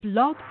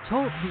Blog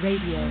Talk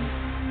Radio.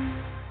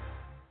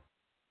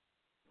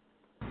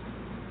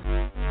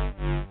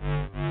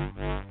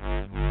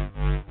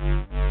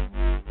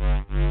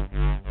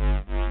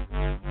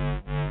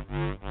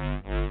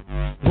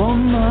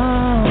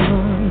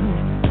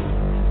 Woman,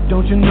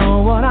 don't you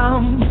know what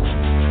I'm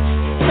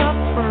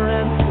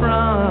suffering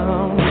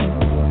from?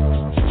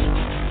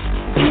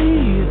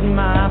 Ease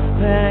my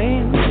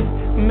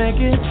pain, make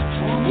it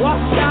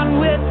wash out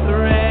with the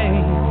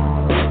rain.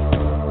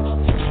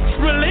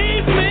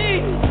 Relieve me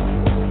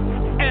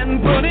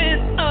and put it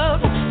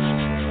up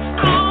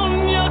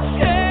on your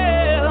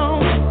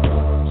shelf.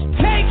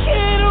 Take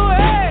it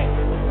away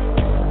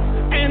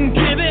and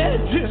give it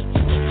to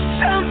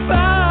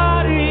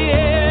somebody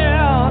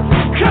else.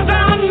 'Cause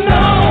I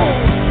know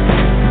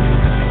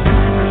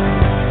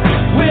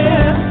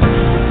we're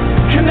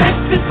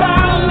connected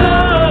by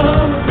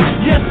love.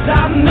 Yes,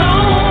 I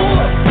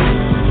know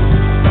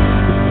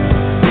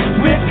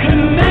we're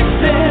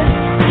connected,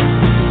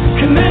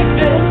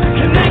 connected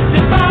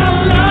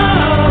by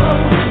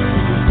love.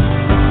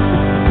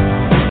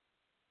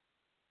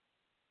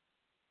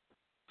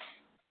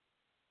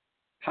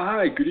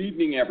 Hi, good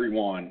evening,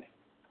 everyone.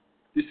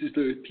 This is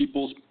the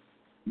People's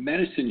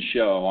Medicine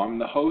Show. I'm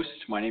the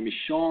host. My name is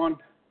Sean.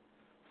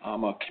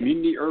 I'm a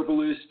community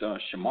herbalist, a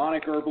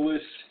shamanic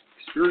herbalist,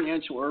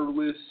 experiential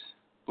herbalist,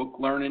 book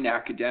learning,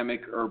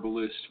 academic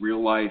herbalist,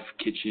 real life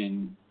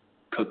kitchen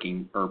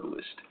cooking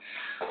herbalist.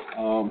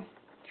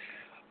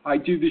 I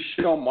do this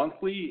show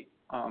monthly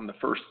on the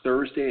first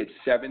Thursday at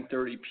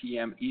 7:30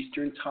 p.m.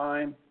 Eastern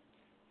Time.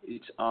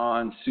 It's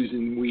on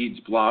Susan Weed's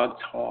Blog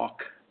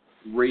Talk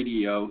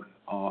Radio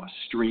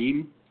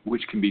stream,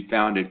 which can be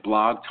found at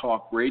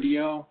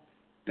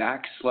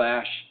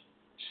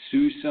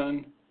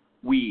blogtalkradio.com/Susan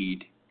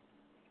Weed.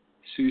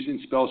 Susan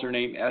spells her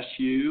name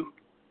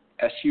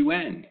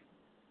SUSUN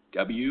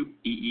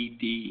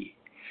WEED.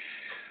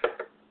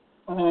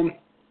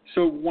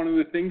 So one of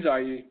the things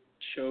I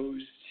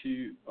chose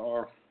to,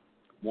 or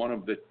one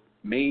of the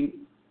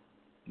main,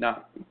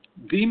 not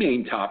the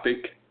main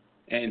topic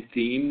and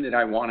theme that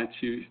I wanted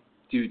to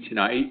do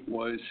tonight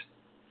was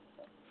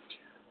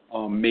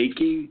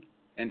making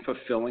and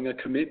fulfilling a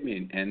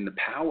commitment and the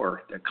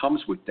power that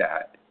comes with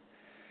that.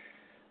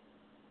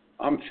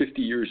 I'm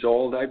 50 years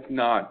old. I've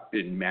not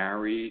been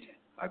married.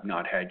 I've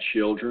not had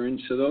children.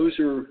 So those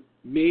are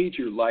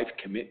major life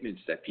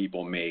commitments that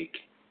people make.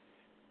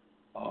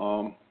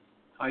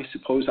 I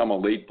suppose I'm a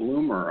late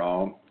bloomer.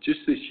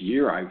 Just this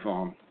year, I've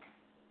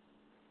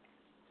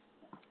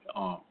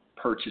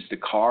purchased a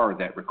car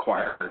that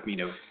required me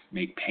to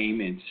make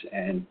payments,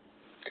 and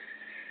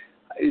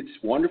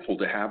it's wonderful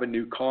to have a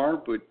new car,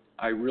 but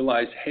I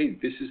realized, hey,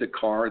 this is a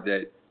car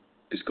that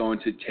is going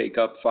to take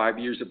up 5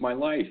 years of my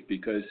life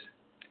because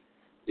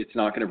it's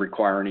not going to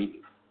require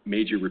any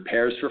major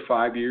repairs for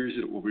 5 years.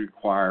 It will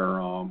require,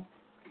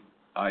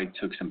 I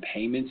took some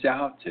payments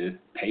out to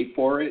pay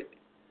for it.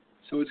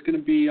 So it's going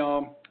to be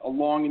a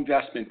long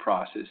investment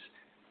process.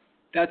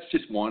 That's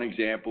just one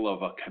example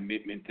of a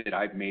commitment that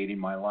I've made in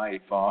my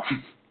life.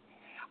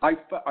 I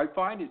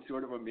find it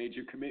sort of a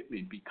major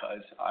commitment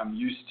because I'm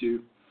used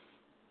to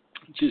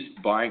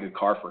just buying a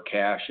car for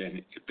cash,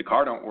 and if the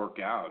car don't work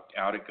out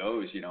it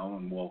goes,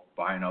 and we'll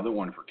buy another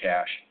one for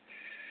cash.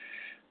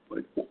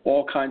 But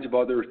all kinds of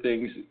other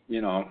things,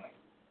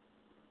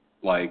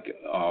 like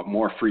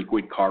more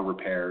frequent car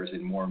repairs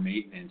and more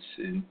maintenance,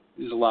 and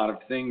there's a lot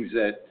of things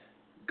that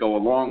go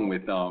along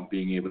with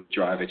being able to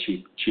drive a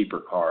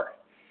cheaper car.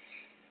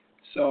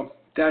 So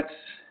that's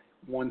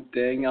one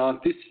thing.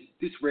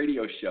 This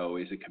radio show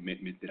is a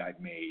commitment that I've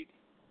made.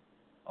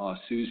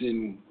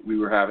 Susan, we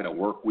were having a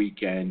work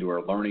weekend or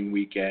a learning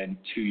weekend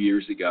 2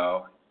 years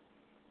ago,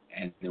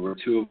 and there were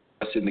two of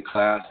us in the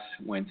class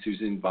when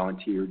Susan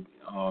volunteered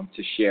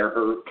to share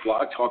her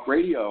Blog Talk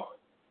Radio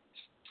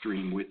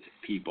stream with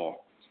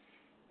people.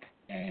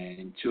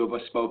 And two of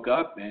us spoke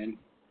up, and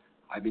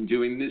I've been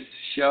doing this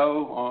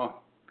show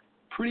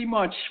pretty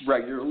much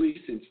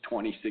regularly since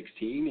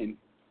 2016, and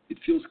it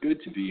feels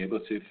good to be able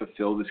to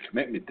fulfill this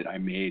commitment that I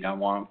made. I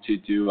want to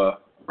do a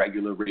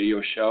regular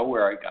radio show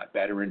where I got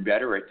better and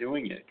better at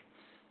doing it.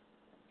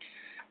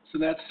 So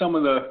that's some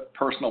of the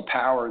personal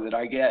power that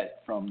I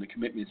get from the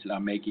commitments that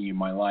I'm making in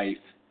my life.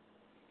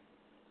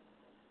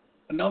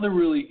 Another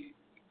really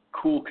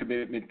cool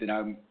commitment that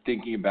I'm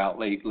thinking about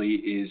lately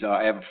is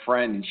I have a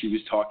friend, and she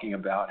was talking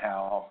about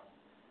how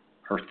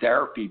her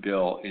therapy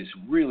bill is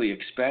really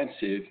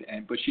expensive,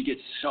 but she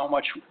gets so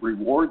much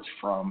rewards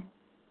from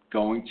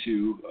going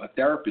to a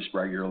therapist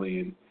regularly.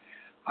 And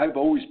I've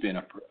always been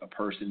a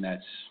person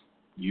that's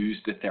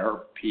used the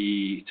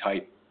therapy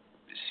type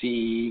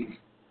scene,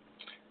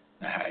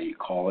 how do you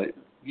call it?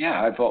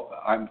 Yeah, I've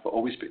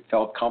always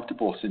felt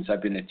comfortable since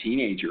I've been a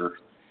teenager.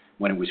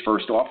 When it was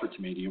first offered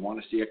to me, do you want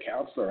to see a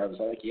counselor? I was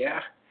like,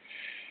 yeah.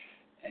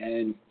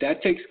 And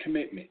that takes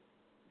commitment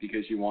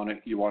because you want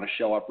to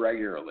show up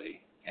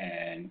regularly.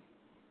 And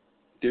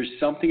there's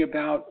something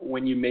about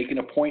when you make an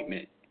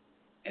appointment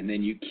and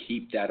then you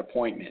keep that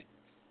appointment.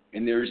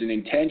 and there's an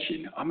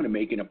intention, I'm going to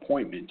make an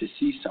appointment to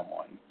see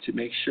someone to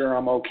make sure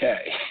I'm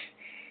okay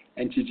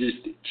and to just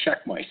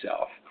check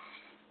myself.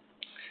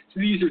 So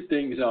these are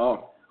things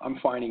I'm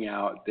finding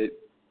out that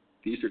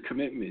these are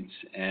commitments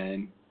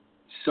and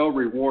so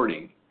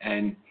rewarding.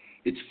 And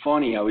it's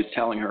funny, I was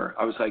telling her,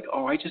 I was like,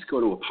 oh, I just go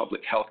to a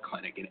public health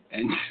clinic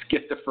and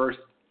get the first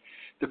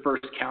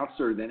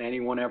counselor that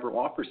anyone ever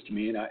offers to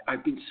me. And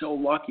I've been so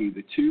lucky.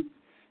 The two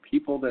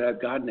people that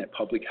I've gotten at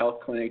public health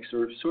clinics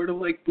are sort of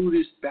like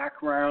Buddhist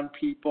background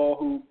people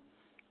who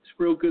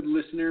are real good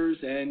listeners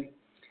and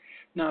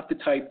not the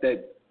type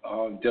that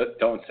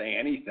don't say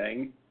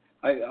anything.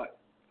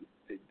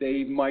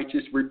 They might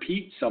just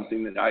repeat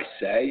something that I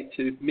say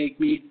to make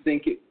me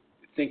think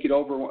it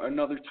over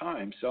another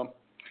time. So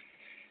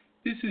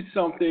this is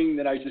something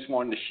that I just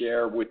wanted to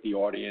share with the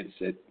audience,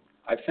 that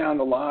I found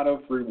a lot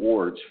of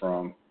rewards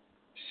from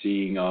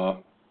seeing a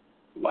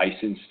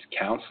licensed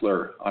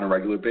counselor on a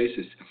regular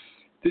basis.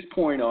 At this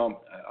point,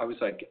 I was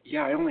like,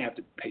 yeah, I only have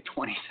to pay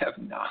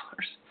 $27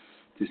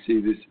 to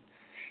see this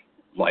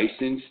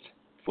licensed,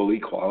 fully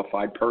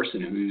qualified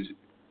person who's,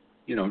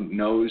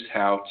 knows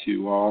how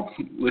to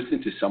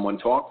listen to someone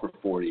talk for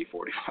 40,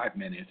 45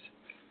 minutes.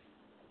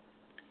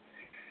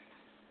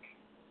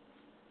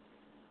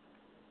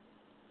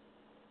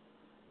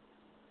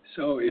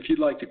 So if you'd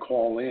like to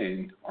call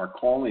in, our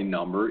call-in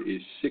number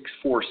is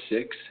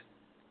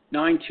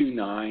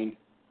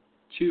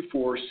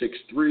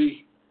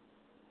 646-929-2463.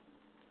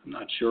 I'm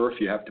not sure if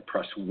you have to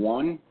press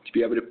 1 to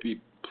be able to be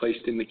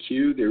placed in the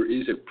queue. There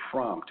is a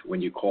prompt when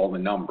you call the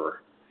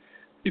number.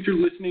 If you're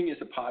listening as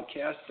a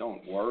podcast,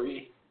 don't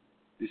worry.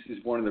 This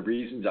is one of the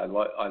reasons I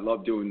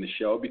love doing the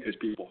show, because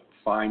people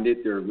find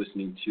it. They're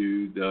listening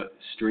to the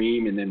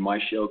stream, and then my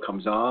show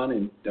comes on,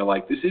 and they're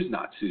like, this is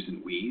not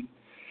Susan Weed.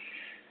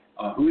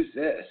 Who is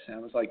this? And I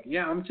was like,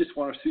 yeah, I'm just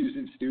one of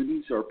Susan's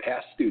students or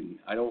past student.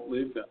 I don't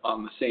live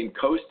on the same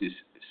coast as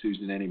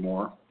Susan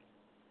anymore.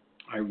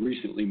 I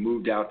recently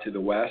moved out to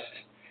the West,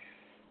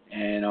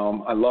 and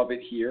I love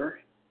it here.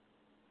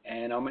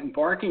 And I'm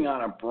embarking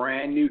on a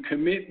brand new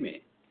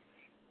commitment.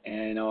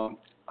 And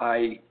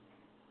I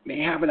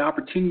may have an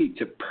opportunity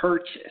to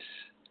purchase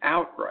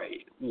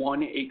outright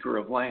 1 acre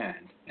of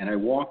land. And I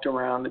walked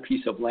around the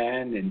piece of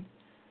land, and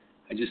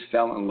I just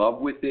fell in love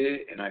with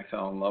it, and I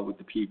fell in love with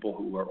the people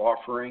who were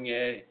offering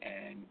it,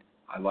 and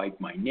I like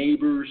my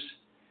neighbors,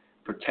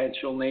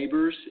 potential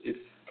neighbors, if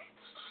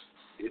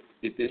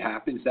it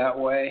happens that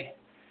way.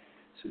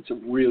 So it's a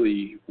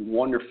really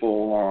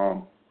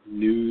wonderful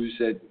news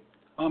that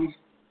I'm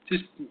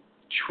just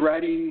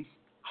treading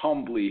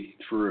humbly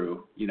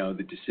through,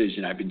 the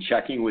decision. I've been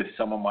checking with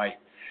some of my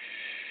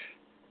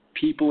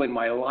people in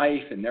my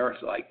life, and they're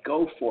like,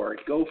 go for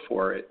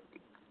it.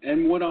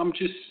 And what I'm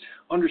just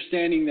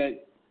understanding,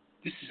 that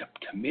this is a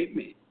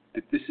commitment,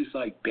 that this is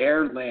like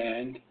bare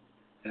land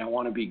that I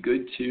want to be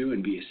good to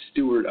and be a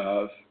steward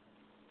of.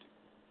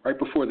 Right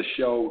before the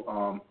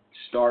show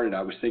started,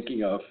 I was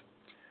thinking of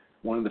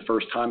one of the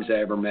first times I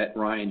ever met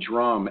Ryan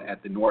Drum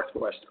at the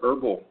Northwest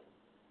Herbal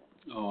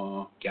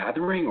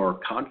gathering or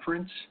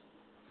conference,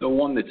 the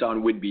one that's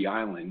on Whidbey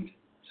Island.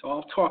 So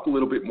I'll talk a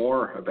little bit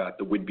more about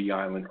the Whidbey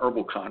Island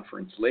Herbal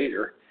Conference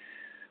later,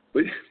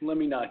 but let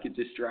me not get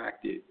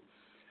distracted.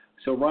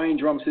 So Ryan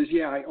Drum says,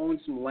 yeah, I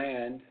own some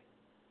land,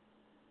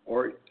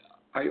 or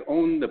I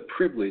own the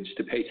privilege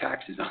to pay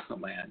taxes on the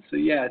land. So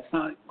yeah, it's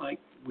not like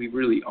we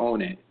really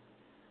own it.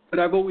 But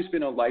I've always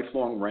been a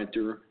lifelong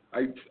renter.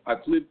 I've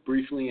lived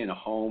briefly in a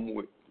home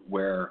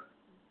where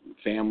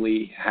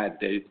family had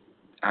the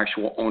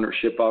actual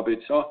ownership of it.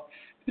 So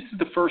this is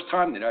the first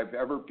time that I've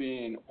ever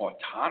been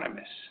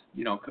autonomous,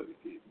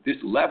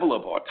 this level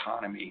of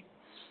autonomy,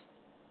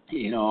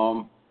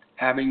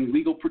 having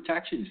legal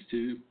protections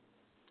to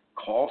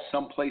call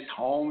someplace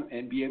home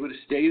and be able to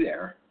stay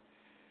there.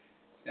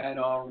 And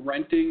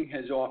renting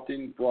has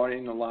often brought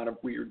in a lot of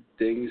weird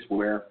things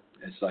where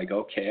it's like,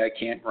 okay, I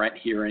can't rent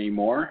here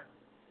anymore.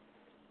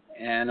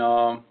 And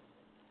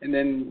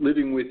then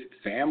living with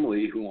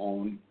family who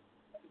own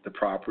the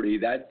property,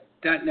 that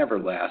never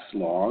lasts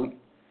long,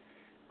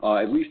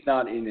 at least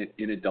not in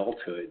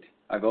adulthood.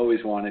 I've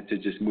always wanted to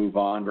just move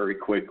on very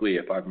quickly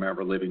if I'm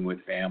ever living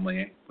with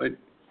family. But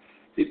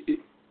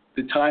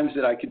the times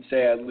that I could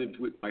say I lived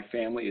with my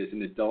family as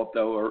an adult,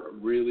 though, are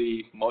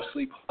really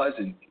mostly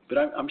pleasant. But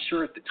I'm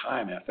sure at the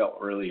time I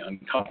felt really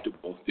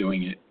uncomfortable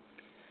doing it.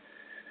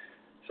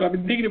 So I've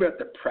been thinking about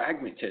the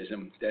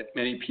pragmatism that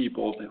many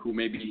people who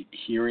may be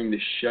hearing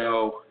this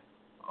show,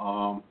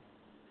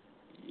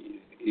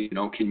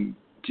 can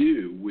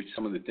do with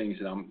some of the things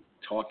that I'm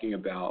talking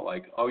about.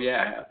 Like, oh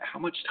yeah, how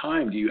much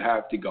time do you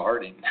have to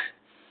garden?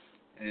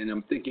 And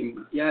I'm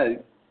thinking, yeah,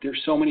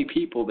 there's so many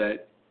people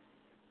that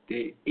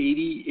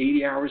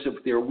 80 hours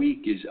of their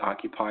week is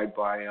occupied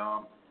by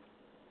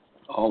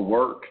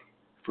work.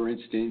 For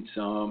instance,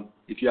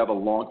 if you have a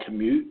long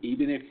commute,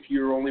 even if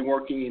you're only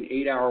working an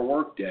 8-hour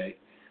workday,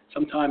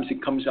 sometimes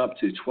it comes up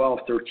to 12,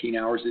 13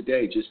 hours a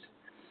day just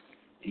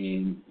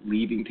in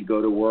leaving to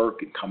go to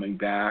work and coming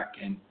back.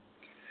 And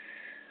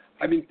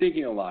I've been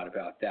thinking a lot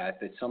about that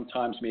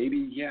sometimes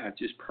maybe,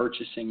 just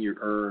purchasing your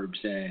herbs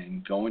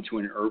and going to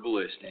an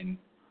herbalist and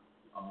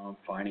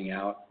finding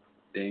out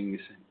things.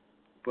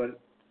 But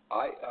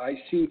I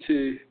seem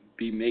to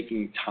be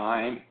making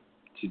time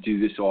to do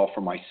this all for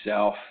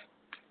myself.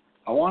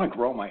 I want to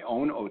grow my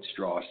own oat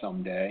straw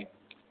someday.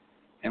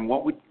 And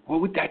what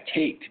would that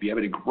take to be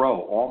able to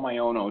grow all my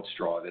own oat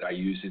straw that I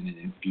use in an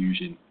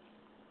infusion?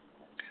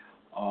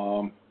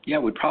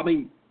 Would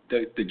probably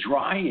the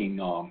drying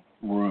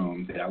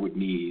room that I would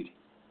need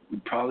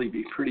would probably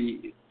be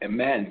pretty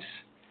immense.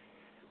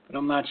 But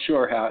I'm not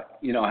sure how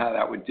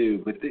that would do.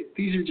 But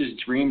these are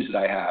just dreams that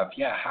I have.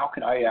 Yeah, how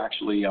could I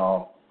actually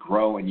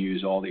grow and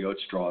use all the oat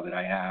straw that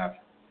I have?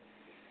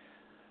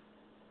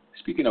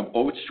 Speaking of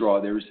oat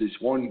straw, there was this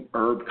one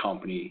herb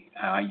company.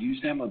 I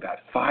used them about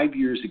 5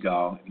 years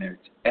ago, and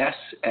it's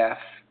SF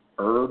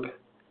Herb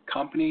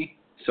Company.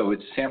 So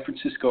it's San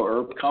Francisco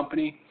Herb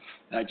Company.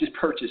 And I just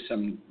purchased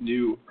some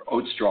new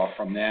oat straw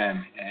from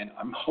them, and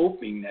I'm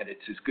hoping that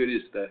it's as good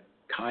as the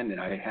kind that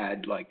I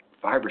had like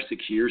 5 or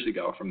 6 years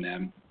ago from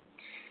them.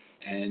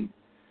 And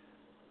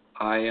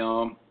I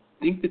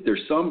think that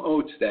there's some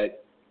oats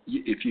that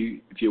if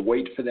you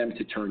wait for them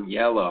to turn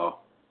yellow,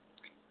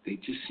 they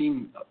just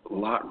seem a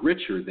lot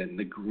richer than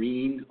the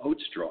green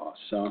oat straw.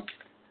 So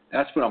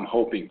that's what I'm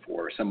hoping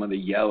for, some of the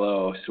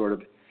yellow sort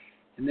of.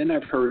 And then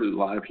I've heard a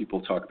lot of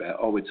people talk about,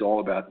 it's all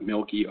about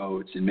milky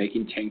oats and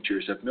making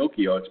tinctures of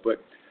milky oats.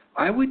 But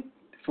I would,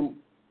 from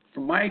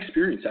my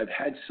experience, I've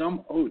had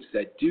some oats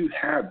that do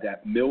have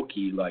that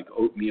milky, like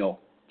oatmeal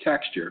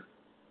texture.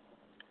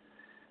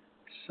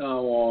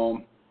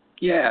 So,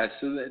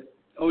 so that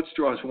oat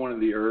straw is one of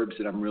the herbs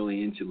that I'm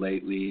really into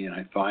lately, and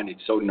I find it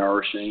so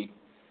nourishing.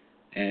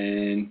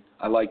 And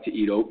I like to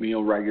eat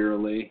oatmeal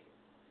regularly.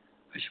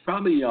 I should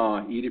probably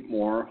eat it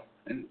more.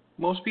 And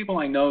most people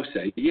I know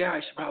say, I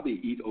should probably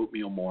eat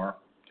oatmeal more.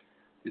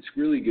 It's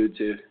really good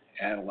to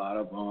add a lot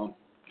of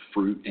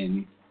fruit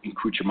and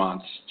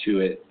accoutrements to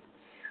it.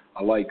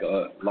 I like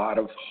a lot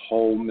of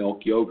whole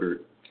milk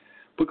yogurt.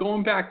 But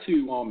going back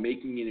to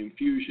making an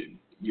infusion,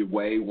 you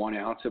weigh 1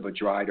 ounce of a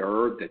dried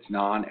herb that's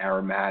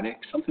non-aromatic,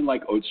 something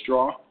like oat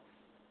straw.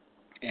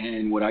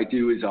 And what I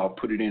do is I'll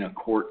put it in a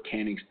quart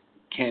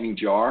canning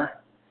jar,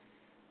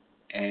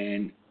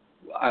 and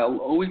I'll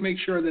always make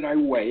sure that I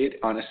weigh it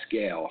on a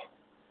scale.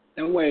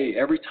 That way,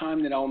 every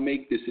time that I'll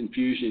make this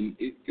infusion,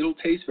 it'll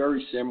taste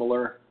very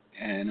similar,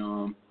 and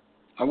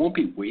I won't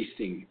be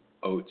wasting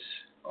oats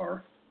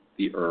or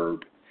the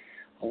herb.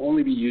 I'll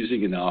only be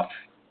using enough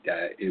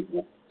that it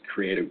will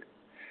create a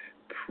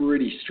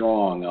pretty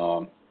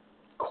strong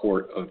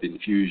quart of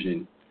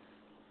infusion.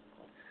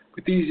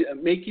 But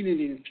making an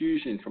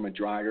infusion from a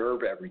dried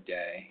herb every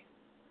day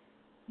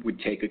would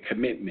take a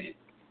commitment.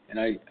 And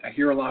I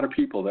hear a lot of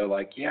people, they're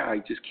like, I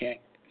just can't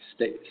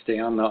stay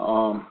on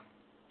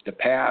the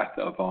path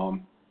of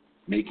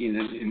making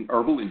an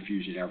herbal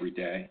infusion every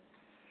day.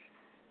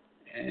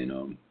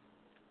 And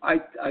I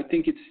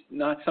think it's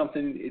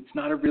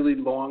not a really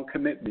long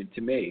commitment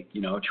to make.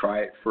 Try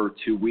it for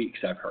 2 weeks,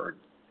 I've heard.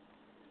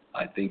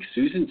 I think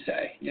Susan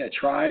say,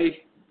 try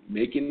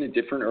making a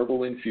different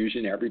herbal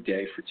infusion every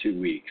day for 2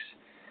 weeks.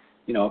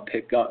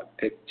 Pick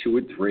 2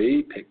 or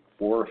 3, pick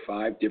 4 or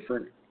 5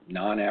 different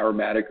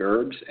non-aromatic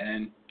herbs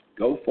and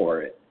go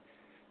for it.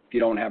 If you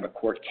don't have a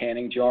quart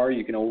canning jar,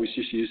 you can always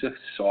just use a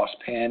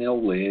saucepan and a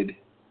lid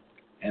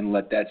and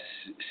let that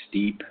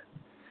steep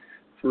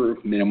for a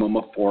minimum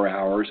of 4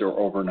 hours or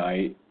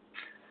overnight.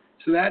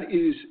 So that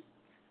is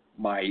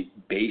my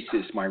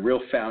basis, my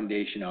real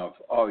foundation of,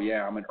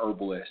 I'm an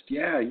herbalist.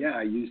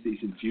 I use these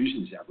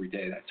infusions every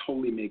day. That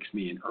totally makes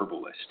me an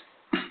herbalist.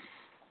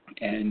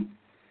 And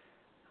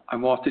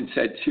I'm often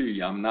said, too,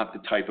 I'm not the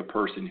type of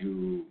person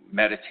who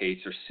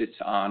meditates or sits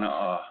on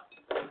a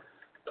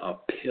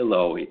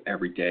pillow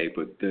every day,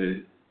 but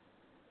the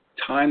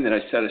time that I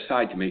set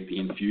aside to make the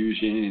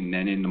infusion, and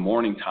then in the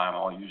morning time,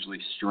 I'll usually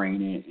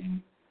strain it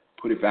and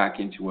put it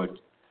back into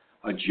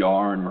a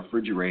jar and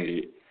refrigerate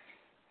it.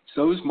 It's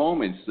those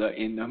moments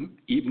in the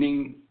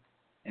evening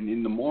and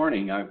in the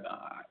morning,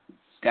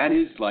 that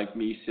is like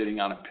me sitting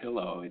on a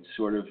pillow. It's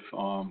sort of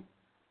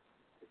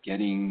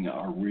getting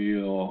a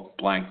real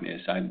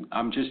blankness.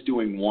 I'm just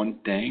doing one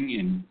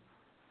thing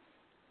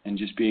and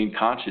just being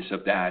conscious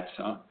of that.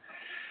 So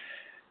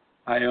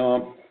I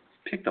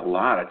picked a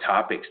lot of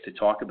topics to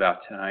talk about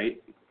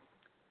tonight.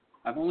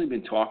 I've only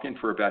been talking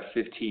for about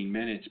 15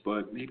 minutes,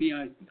 but maybe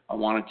I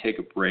want to take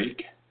a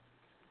break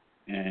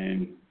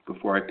and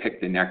before I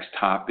pick the next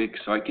topic.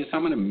 So I guess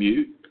I'm going to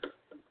mute,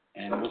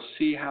 and we'll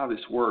see how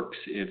this works.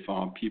 If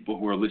people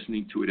who are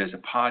listening to it as a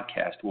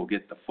podcast will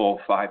get the full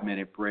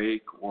 5-minute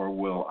break, or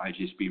will I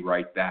just be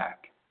right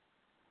back?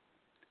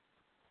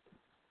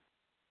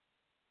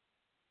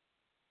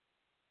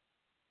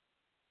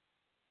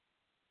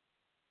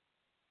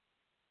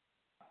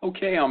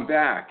 Okay, I'm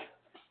back.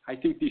 I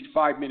think these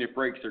 5-minute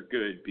breaks are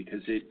good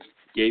because it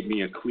gave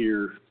me a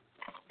clear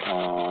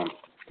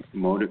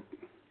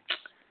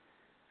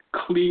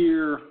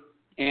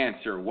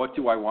answer. What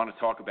do I want to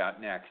talk about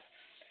next?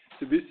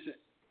 So this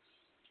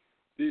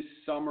this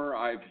summer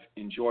I've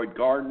enjoyed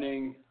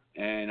gardening,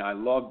 and I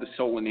love the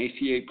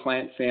Solanaceae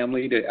plant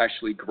family to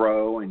actually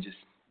grow and just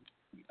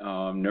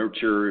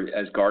nurture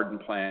as garden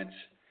plants.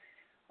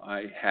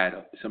 I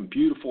had some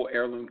beautiful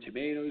heirloom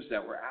tomatoes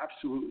that were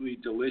absolutely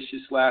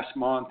delicious last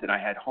month, and I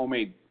had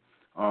homemade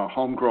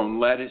homegrown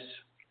lettuce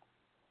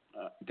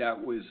that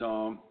was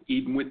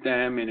eaten with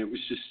them, and it was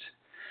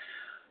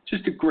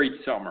just a great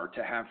summer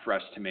to have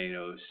fresh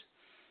tomatoes.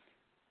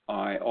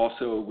 I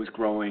also was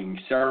growing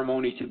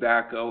ceremony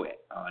tobacco,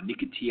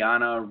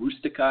 Nicotiana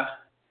rustica,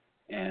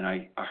 and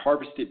I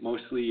harvested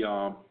mostly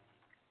the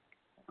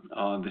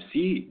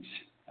seeds.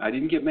 I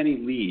didn't get many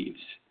leaves,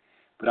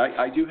 but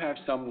I do have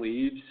some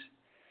leaves,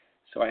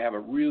 so I have a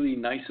really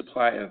nice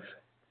supply of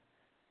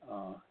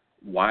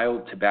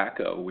wild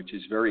tobacco, which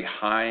is very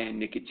high in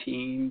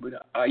nicotine,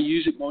 but I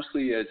use it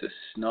mostly as a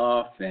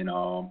snuff and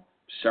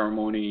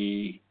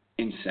ceremony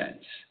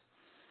incense.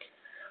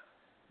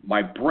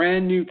 My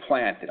brand new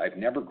plant that I've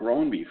never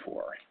grown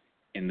before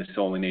in the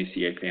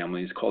Solanaceae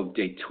family is called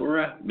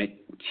Datura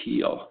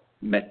Metel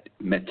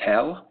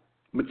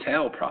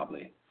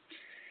probably.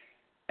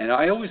 And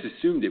I always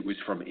assumed it was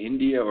from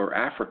India or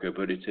Africa,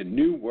 but it's a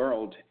New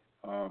World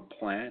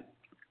plant.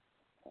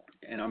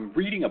 And I'm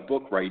reading a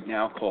book right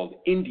now called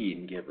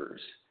Indian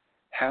Givers,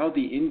 How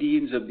the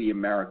Indians of the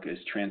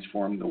Americas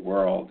Transformed the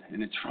World.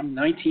 And it's from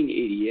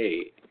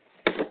 1988.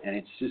 And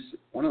it's just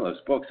one of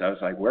those books. I was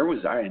like, where was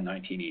I in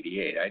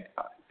 1988?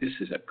 This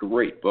is a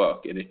great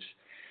book, and it's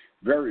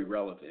very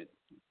relevant.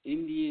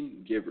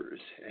 Indian Givers,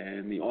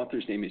 and the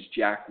author's name is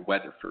Jack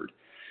Weatherford.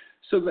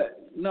 So that,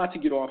 not to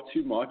get off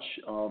too much,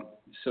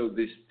 so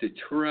this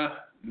Datura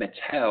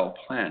Metel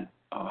plant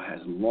has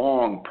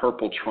long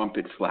purple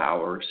trumpet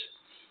flowers.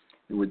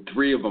 There were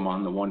 3 of them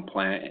on the one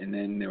plant, and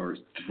then there were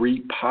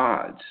 3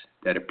 pods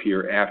that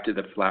appear after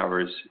the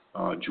flowers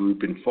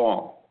droop and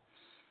fall.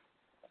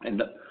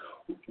 And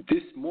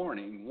this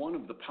morning, one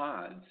of the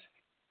pods,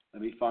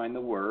 let me find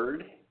the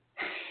word.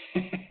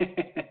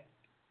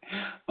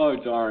 Oh,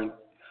 darn.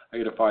 I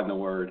got to find the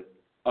word.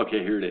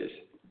 Okay, here it is.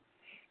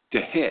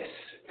 Dehiss.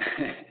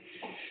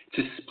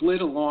 To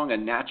split along a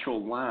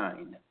natural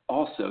line.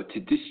 Also, to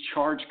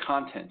discharge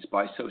contents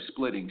by so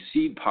splitting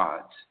seed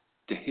pods,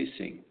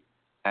 dehissing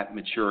at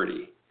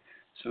maturity.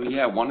 So,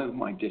 yeah, one of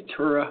my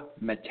Datura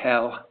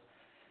Metel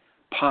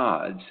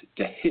pods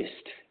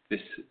dehisced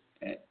this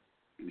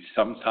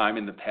sometime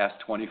in the past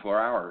 24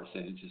 hours,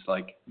 and it just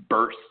like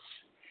bursts.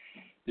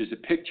 There's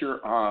a picture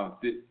of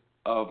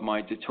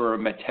my Datura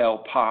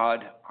Metel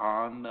pod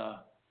on the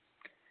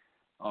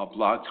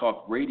Blog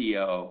Talk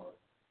Radio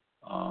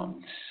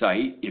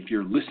site. If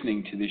you're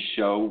listening to this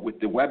show with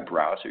the web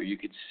browser, you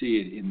could see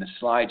it in the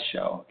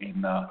slideshow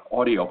in the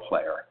audio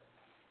player.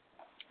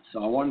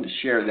 So I wanted to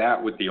share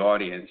that with the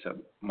audience of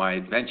my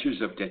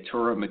adventures of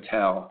Datura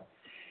Metel.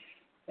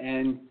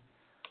 And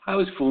I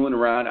was fooling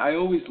around. I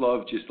always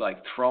love just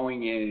like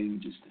throwing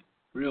in just a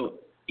real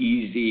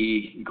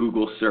easy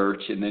Google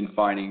search and then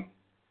finding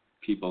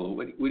people.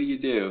 What do you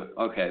do?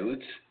 Okay,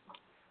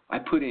 I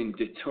put in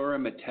Datura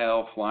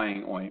Metel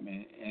flying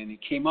ointment, and it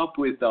came up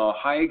with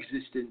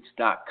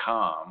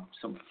highexistence.com,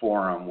 some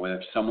forum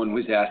where someone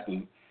was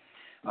asking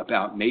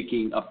about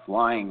making a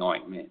flying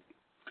ointment.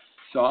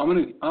 So let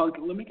me go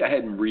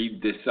ahead and read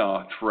this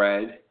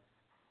thread.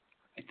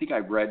 I think I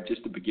read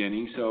just the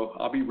beginning, so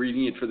I'll be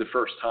reading it for the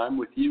first time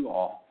with you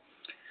all.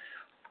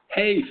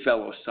 Hey,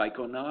 fellow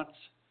psychonauts.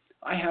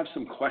 I have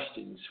some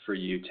questions for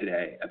you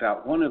today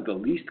about one of the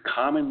least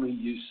commonly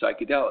used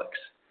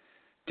psychedelics,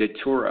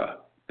 Datura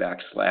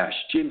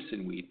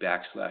 /Jimson weed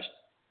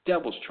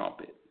 /Devil's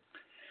Trumpet.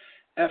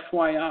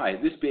 FYI,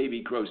 this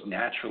baby grows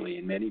naturally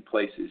in many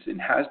places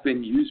and has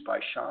been used by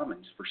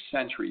shamans for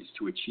centuries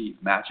to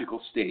achieve magical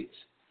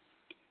states.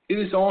 It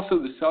is also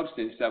the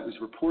substance that was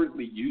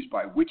reportedly used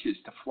by witches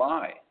to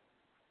fly,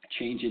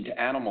 change into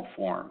animal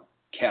form,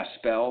 cast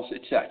spells,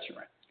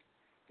 etc.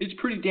 It's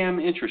pretty damn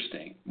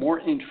interesting. More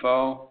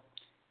info,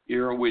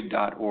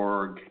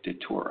 Irwin.org,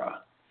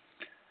 Datura.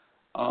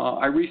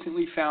 I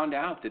recently found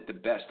out that the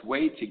best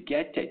way to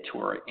get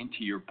Datura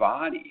into your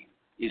body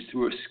is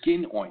through a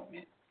skin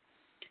ointment.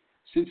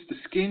 Since the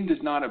skin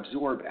does not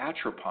absorb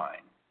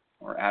atropine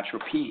or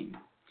atropine,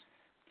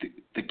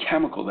 the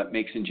chemical that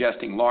makes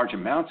ingesting large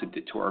amounts of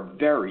Datura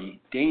very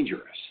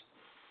dangerous.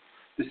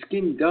 The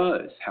skin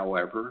does,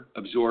 however,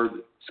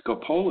 absorb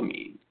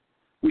scopolamine,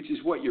 which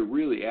is what you're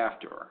really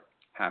after.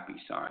 Happy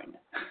sign.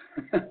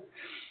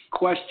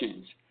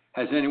 Questions.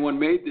 Has anyone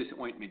made this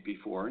ointment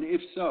before? And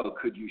if so,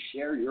 could you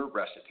share your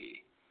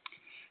recipe?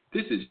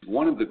 This is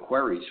one of the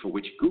queries for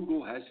which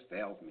Google has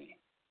failed me.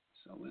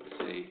 So let's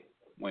see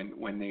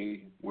when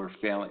they were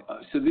failing.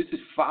 So this is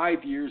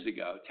 5 years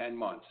ago, 10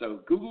 months.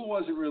 So Google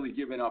wasn't really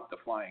giving up the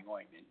flying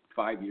ointment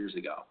 5 years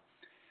ago.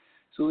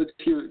 So let's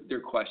hear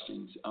their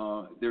questions.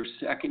 Their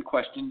second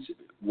questions,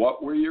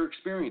 what were your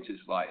experiences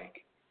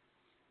like?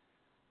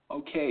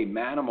 Okay,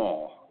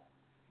 Manimal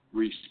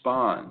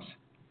responds.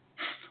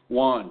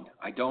 1,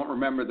 I don't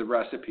remember the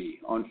recipe,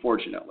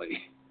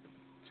 unfortunately.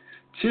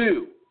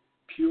 2,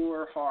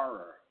 pure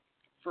horror.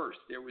 First,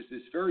 there was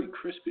this very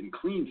crisp and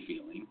clean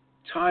feeling.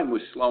 Time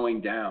was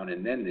slowing down,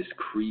 and then this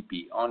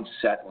creepy,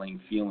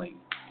 unsettling feeling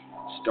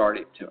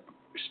started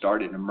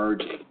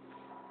emerging.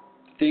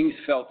 Things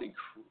felt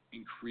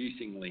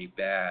increasingly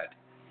bad.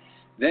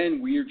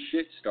 Then weird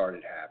shit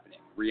started happening,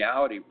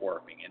 reality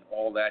warping and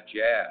all that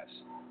jazz.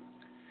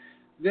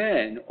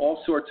 Then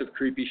all sorts of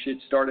creepy shit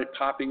started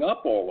popping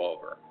up all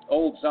over.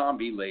 Old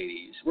zombie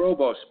ladies,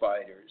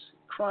 robo-spiders,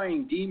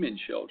 crying demon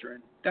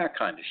children, that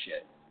kind of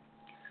shit.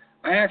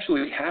 I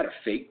actually had a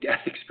fake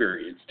death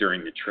experience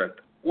during the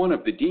trip. One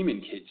of the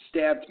demon kids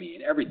stabbed me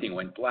and everything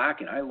went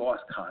black and I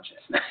lost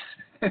consciousness.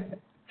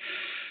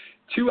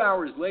 2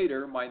 hours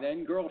later, my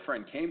then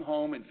girlfriend came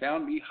home and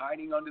found me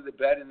hiding under the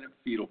bed in a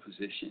fetal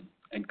position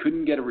and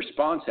couldn't get a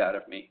response out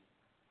of me.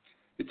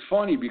 It's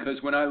funny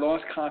because when I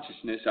lost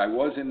consciousness, I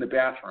was in the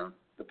bathroom.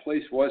 The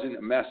place wasn't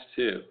a mess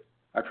too.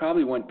 I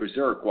probably went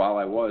berserk while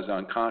I was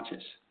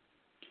unconscious.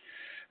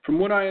 From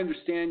what I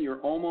understand,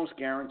 you're almost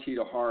guaranteed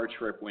a horror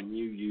trip when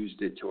you use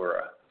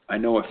Datura. I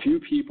know a few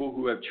people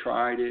who have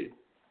tried it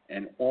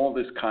and all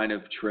this kind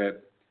of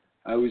trip.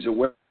 I was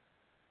aware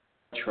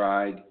I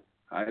tried.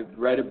 I've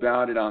read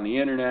about it on the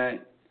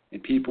internet,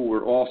 and people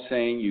were all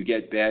saying you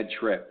get bad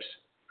trips.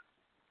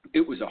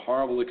 It was a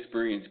horrible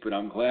experience, but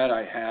I'm glad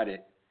I had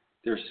it.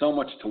 There's so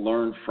much to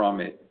learn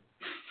from it.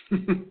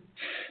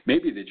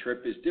 Maybe the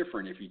trip is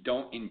different if you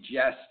don't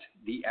ingest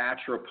the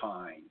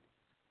atropine.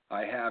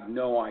 I have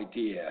no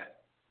idea.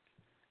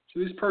 So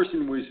this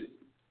person was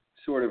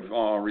sort of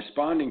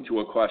responding to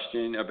a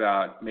question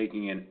about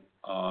making an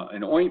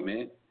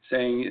ointment,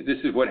 saying this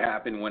is what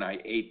happened when I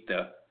ate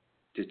the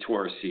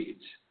Datura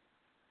seeds.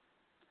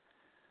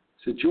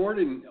 So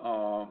Jordan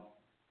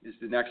is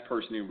the next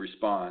person who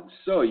responds.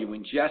 So you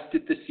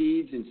ingested the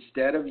seeds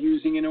instead of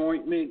using an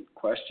ointment? ?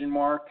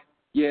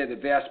 Yeah, the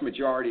vast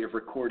majority of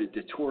recorded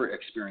Datura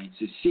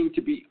experiences seem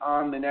to be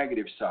on the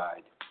negative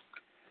side.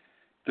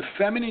 The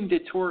feminine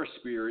Datura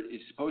spirit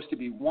is supposed to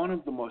be one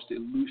of the most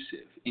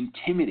elusive,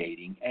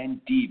 intimidating, and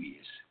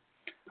devious.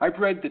 I've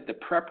read that the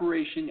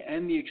preparation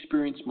and the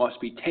experience must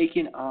be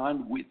taken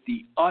on with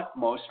the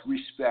utmost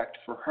respect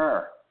for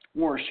her,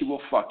 or she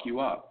will fuck you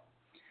up,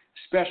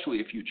 especially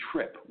if you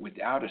trip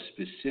without a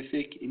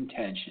specific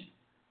intention.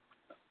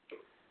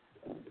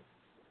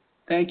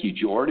 Thank you,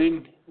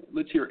 Jordan.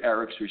 Let's hear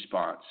Eric's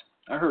response.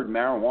 I heard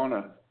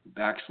marijuana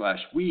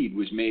 / weed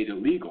was made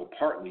illegal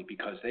partly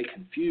because they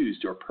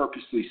confused or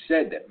purposely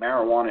said that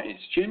marijuana is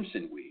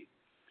Jimson weed.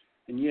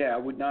 And yeah, I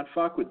would not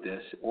fuck with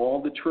this.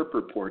 All the trip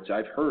reports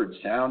I've heard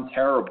sound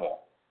terrible.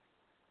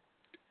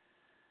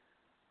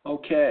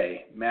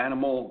 Okay,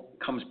 Manimal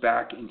comes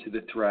back into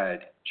the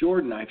thread.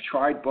 Jordan, I've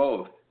tried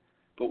both,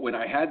 but when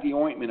I had the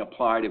ointment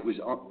applied, it was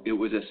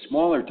a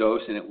smaller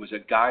dose and it was a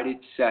guided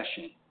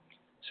session.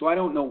 So I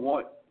don't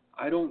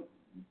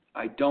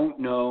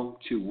know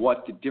to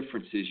what the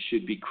differences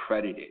should be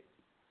credited.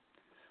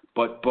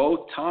 But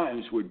both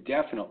times were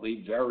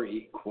definitely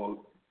very,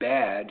 quote,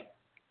 bad,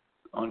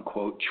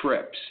 unquote,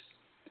 trips.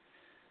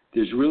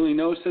 There's really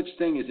no such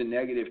thing as a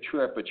negative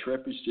trip. A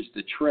trip is just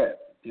a trip.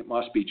 It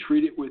must be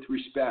treated with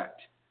respect,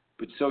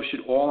 but so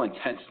should all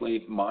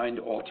intensely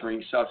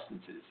mind-altering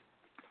substances.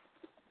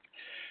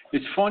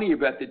 It's funny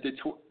about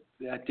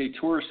that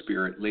Datura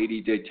spirit,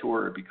 Lady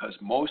Datura, because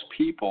most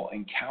people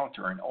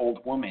encounter an old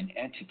woman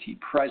entity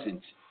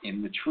present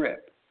in the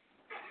trip.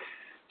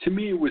 To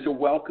me, it was a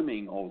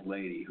welcoming old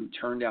lady who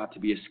turned out to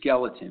be a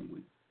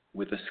skeleton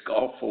with a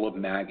skull full of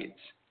maggots.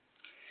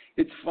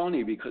 It's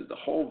funny because the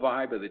whole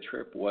vibe of the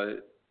trip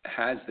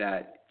has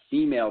that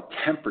female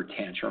temper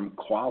tantrum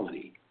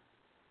quality.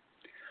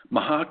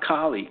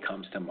 Mahakali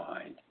comes to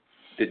mind.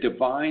 The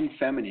divine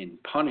feminine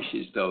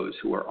punishes those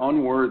who are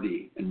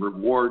unworthy and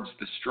rewards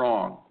the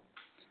strong.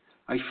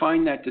 I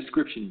find that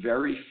description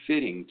very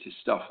fitting to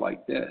stuff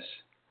like this.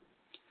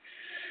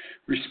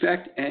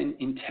 Respect and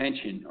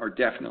intention are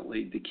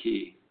definitely the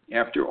key.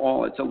 After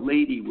all, it's a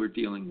lady we're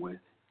dealing with.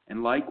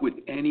 And like with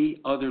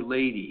any other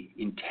lady,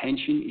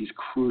 intention is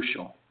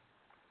crucial.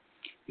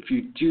 If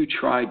you do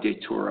try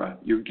Datura,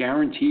 you're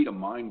guaranteed a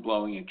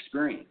mind-blowing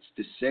experience,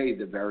 to say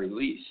the very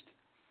least.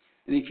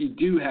 And if you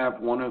do have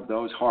one of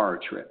those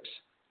horror trips,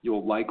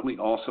 you'll likely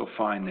also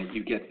find that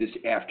you get this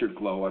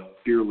afterglow of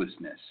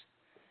fearlessness,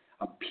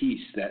 a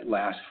peace that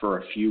lasts for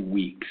a few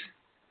weeks.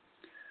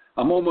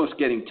 I'm almost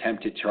getting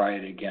tempted to try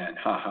it again.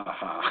 Ha ha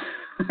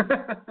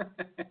ha.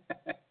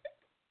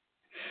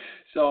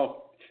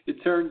 So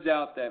it turns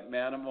out that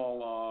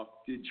Manimal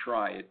did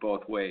try it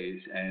both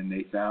ways, and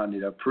they found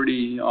it a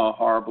pretty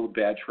horrible,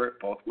 bad trip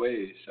both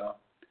ways. So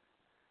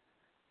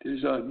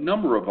there's a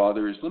number of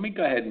others. Let me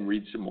go ahead and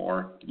read some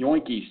more.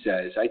 Yoinky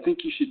says, I think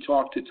you should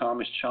talk to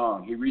Thomas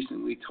Chong. He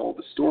recently told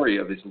the story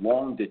of his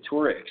long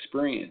Datura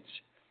experience,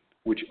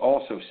 which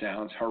also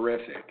sounds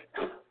horrific.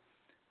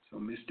 So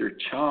Mr.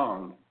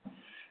 Chong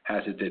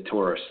has a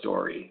Datura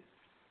story.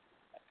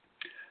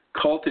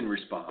 Colton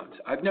responds,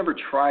 I've never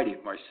tried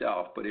it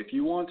myself, but if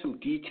you want some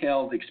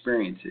detailed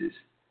experiences,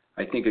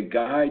 I think a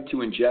guide to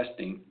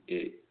ingesting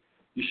it,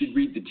 you should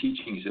read the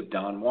teachings of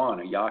Don Juan,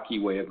 A Yaqui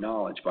Way of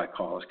Knowledge by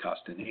Carlos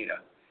Castaneda.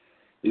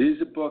 It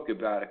is a book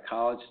about a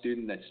college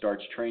student that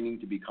starts training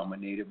to become a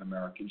Native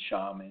American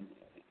shaman.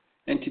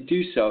 And to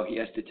do so, he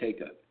has to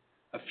take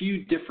a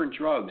few different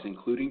drugs,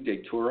 including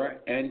datura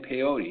and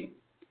peyote.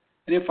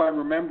 And if I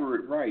remember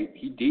it right,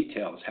 he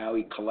details how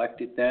he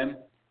collected them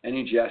and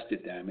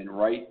ingested them and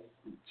writes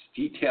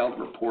detailed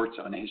reports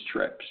on his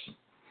trips.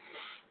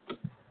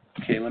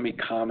 Okay, let me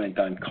comment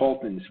on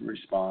Colton's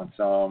response.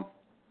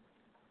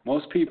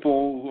 Most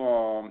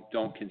people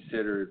don't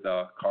consider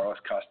the Carlos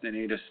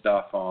Castaneda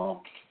stuff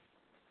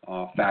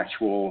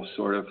factual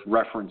sort of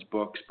reference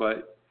books,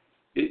 but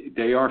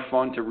they are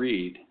fun to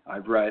read.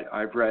 I've read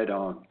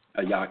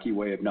A Yaqui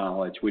Way of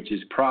Knowledge, which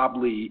is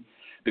probably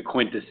the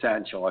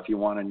quintessential if you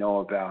want to know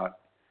about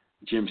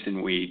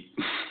Jimson weed.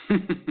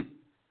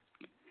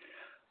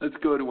 Let's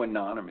go to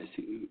Anonymous,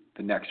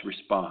 the next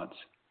response.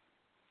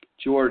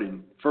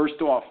 Jordan,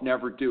 first off,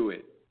 never do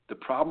it. The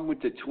problem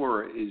with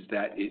datura is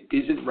that it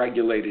isn't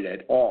regulated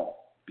at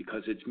all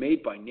because it's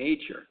made by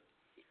nature.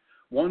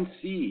 One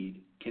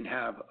seed can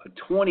have a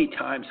 20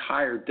 times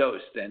higher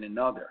dose than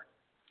another.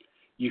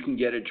 You can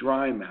get a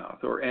dry mouth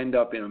or end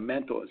up in a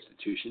mental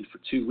institution for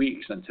 2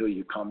 weeks until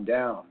you come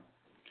down.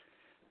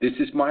 This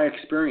is my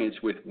experience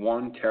with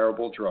one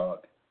terrible drug.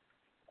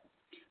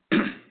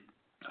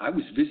 I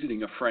was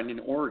visiting a friend in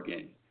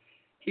Oregon.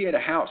 He had a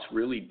house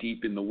really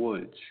deep in the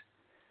woods.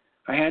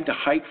 I had to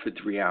hike for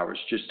 3 hours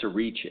just to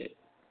reach it.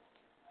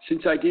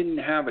 Since I didn't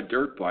have a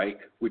dirt bike,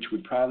 which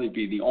would probably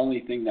be the only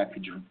thing that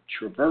could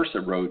traverse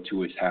a road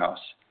to his house,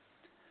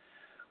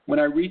 when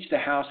I reached the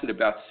house at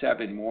about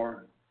 7,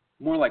 more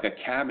like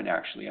a cabin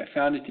actually, I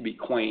found it to be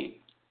quaint.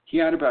 He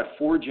had about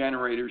 4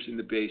 generators in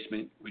the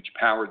basement, which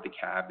powered the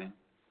cabin.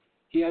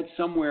 He had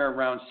somewhere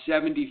around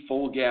 70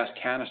 full gas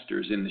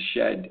canisters in the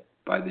shed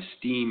by the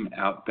steam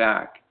out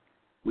back.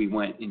 We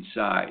went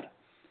inside.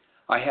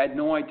 I had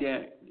no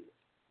idea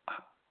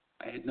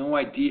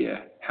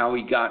how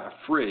he got a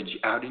fridge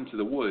out into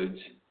the woods,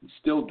 and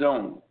still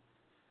don't,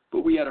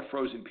 but we had a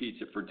frozen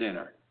pizza for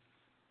dinner.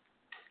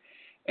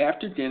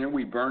 After dinner,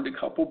 we burned a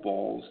couple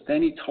bowls.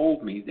 Then he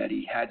told me that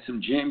he had some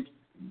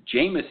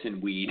Jameson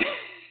weed.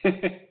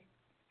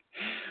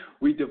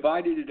 We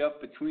divided it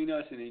up between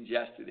us and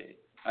ingested it.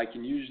 I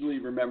can usually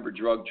remember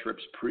drug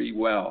trips pretty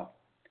well,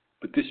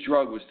 but this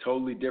drug was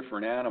totally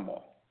different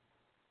animal.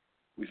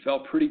 We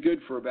felt pretty good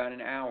for about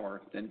an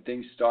hour. Then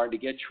things started to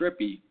get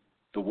trippy.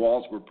 The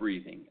walls were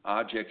breathing.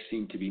 Objects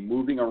seemed to be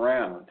moving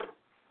around.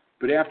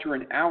 But after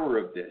an hour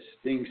of this,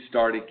 things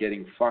started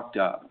getting fucked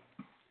up.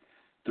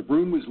 The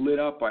room was lit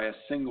up by a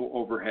single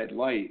overhead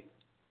light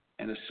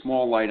and a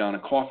small light on a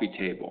coffee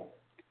table.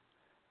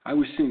 I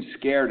was soon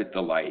scared at the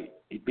light.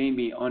 It made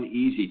me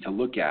uneasy to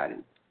look at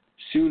it.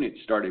 Soon it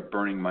started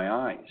burning my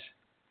eyes.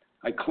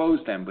 I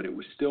closed them, but it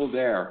was still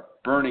there,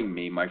 burning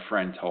me, my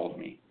friend told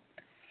me.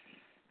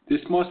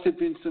 This must have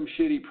been some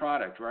shitty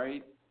product,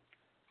 right?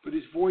 But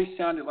his voice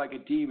sounded like a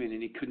demon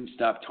and he couldn't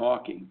stop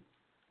talking.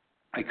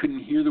 I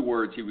couldn't hear the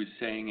words he was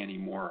saying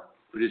anymore,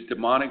 but his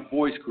demonic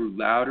voice grew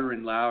louder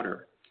and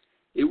louder.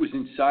 It was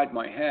inside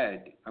my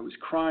head. I was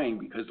crying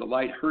because the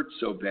light hurt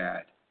so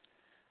bad.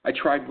 I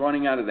tried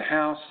running out of the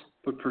house,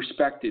 but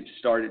perspective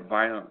started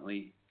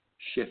violently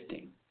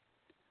shifting.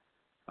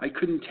 I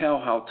couldn't tell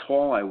how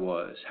tall I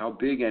was, how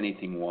big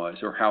anything was,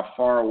 or how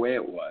far away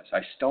it was.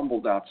 I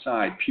stumbled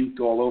outside, puked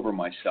all over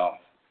myself.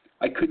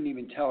 I couldn't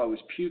even tell I was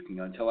puking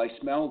until I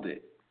smelled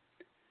it.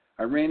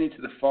 I ran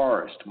into the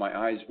forest. My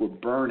eyes were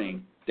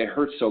burning. They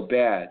hurt so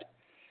bad.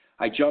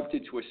 I jumped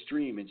into a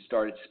stream and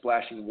started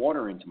splashing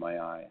water into my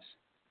eyes.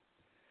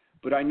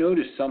 But I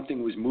noticed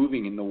something was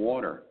moving in the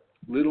water,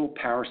 little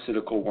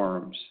parasitical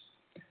worms.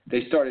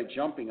 They started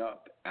jumping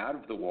up out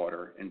of the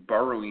water and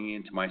burrowing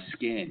into my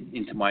skin,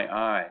 into my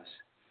eyes.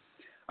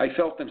 I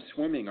felt them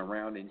swimming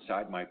around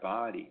inside my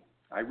body.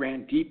 I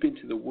ran deep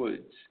into the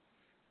woods.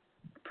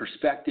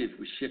 Perspective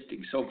was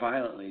shifting so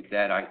violently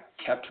that I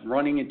kept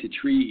running into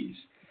trees.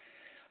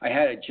 I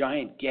had a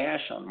giant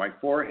gash on my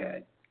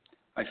forehead.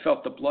 I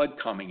felt the blood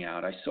coming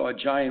out. I saw a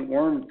giant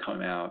worm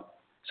come out.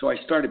 So I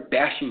started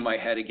bashing my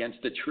head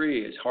against the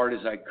tree as hard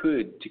as I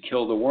could to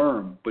kill the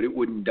worm, but it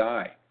wouldn't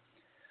die.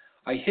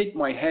 I hit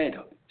my head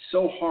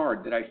so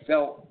hard that I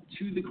fell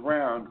to the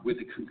ground with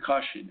a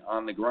concussion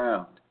on the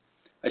ground.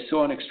 I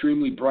saw an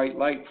extremely bright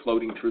light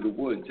floating through the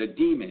woods. A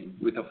demon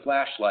with a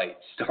flashlight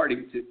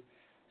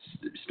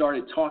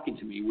started talking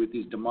to me with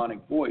his demonic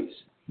voice.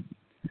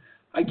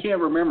 I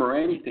can't remember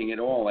anything at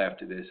all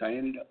after this. I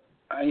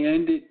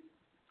ended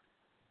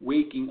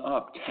waking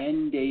up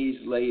 10 days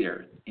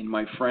later in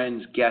my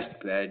friend's guest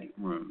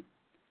bedroom.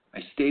 I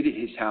stayed at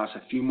his house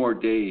a few more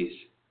days,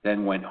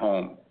 then went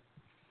home.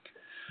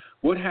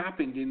 What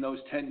happened in those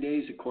 10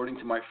 days, according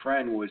to my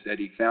friend, was that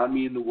he found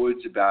me in the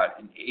woods about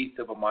 1/8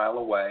 of a mile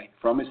away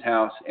from his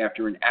house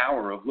after an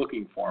hour of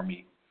looking for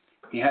me.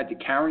 He had to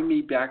carry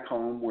me back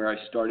home, where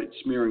I started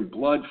smearing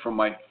blood from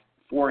my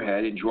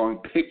forehead and drawing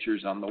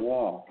pictures on the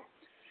wall.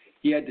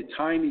 He had to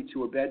tie me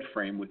to a bed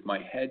frame with my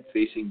head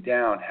facing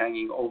down,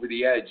 hanging over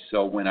the edge,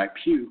 so when I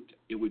puked,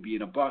 it would be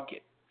in a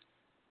bucket.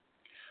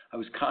 I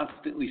was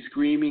constantly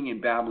screaming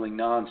and babbling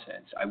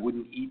nonsense. I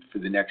wouldn't eat for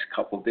the next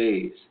couple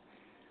days.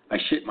 I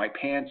shit my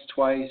pants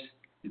twice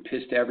and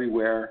pissed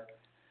everywhere.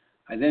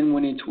 I then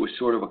went into a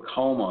sort of a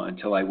coma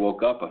until I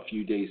woke up a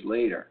few days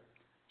later,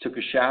 took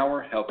a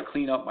shower, helped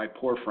clean up my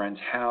poor friend's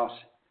house,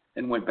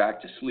 and went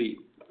back to sleep.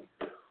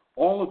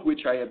 All of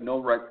which I have no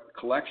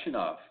recollection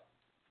of.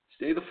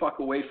 Stay the fuck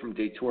away from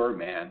Datura,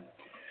 man.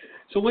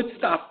 So let's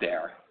stop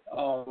there.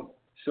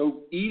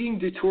 So eating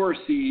Datura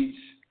seeds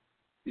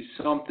is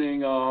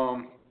something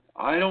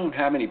I don't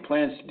have any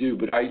plans to do,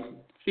 but I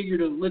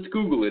figured let's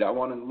Google it. I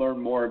want to learn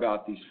more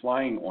about these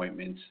flying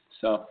ointments.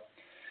 So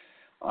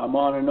I'm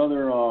on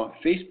another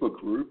Facebook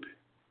group,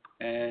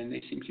 and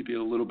they seem to be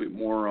a little bit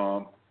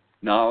more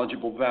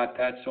knowledgeable about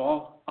that.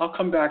 So I'll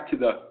come back to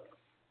the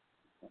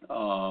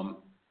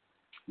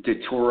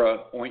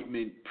Datura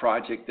ointment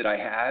project that I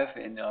have,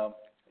 and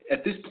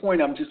at this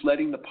point I'm just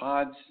letting the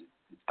pods.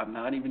 I'm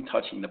not even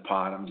touching the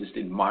pod. I'm just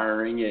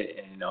admiring it,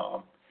 and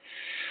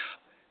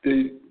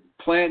the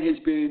plant has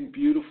been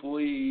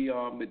beautifully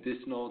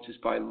medicinal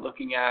just by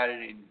looking at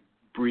it and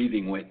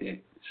breathing with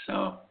it.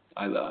 So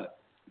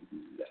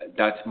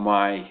that's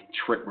my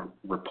trip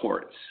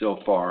report so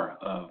far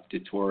of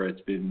Datura. It's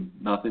been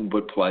nothing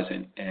but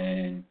pleasant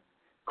and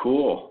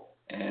cool,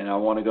 and I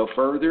want to go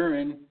further,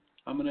 and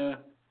I'm gonna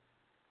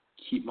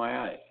keep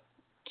my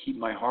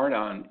heart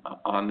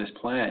on this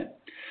plant.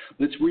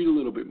 Let's read a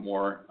little bit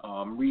more.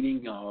 I'm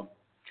reading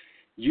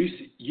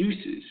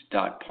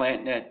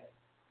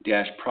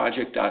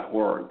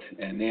uses.plantnet-project.org,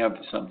 and they have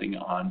something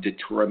on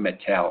Datura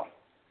metal.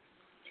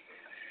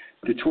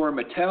 Datura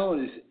metal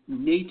is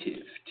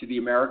native to the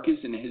Americas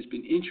and has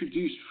been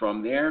introduced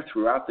from there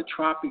throughout the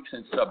tropics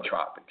and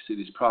subtropics. It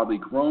is probably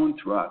grown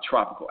throughout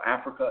tropical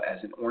Africa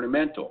as an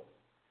ornamental.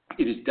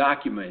 It is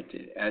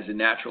documented as a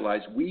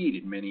naturalized weed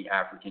in many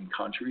African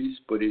countries,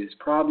 but it is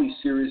probably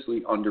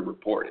seriously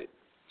underreported.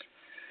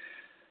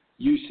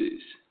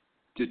 Uses.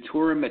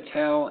 Datura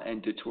metal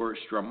and Datura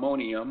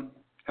stramonium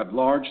have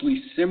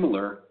largely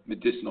similar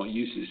medicinal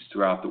uses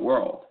throughout the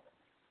world.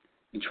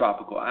 In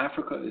tropical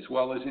Africa as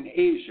well as in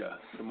Asia,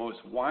 the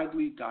most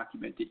widely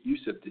documented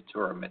use of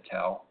Datura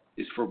metal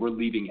is for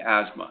relieving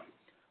asthma,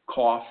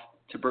 cough,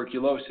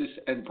 tuberculosis,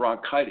 and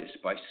bronchitis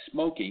by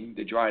smoking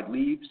the dried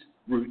leaves,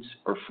 roots,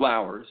 or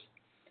flowers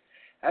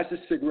as a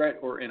cigarette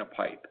or in a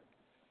pipe.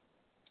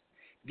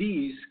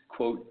 These,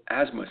 quote,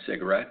 asthma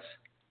cigarettes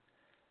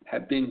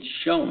have been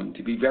shown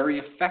to be very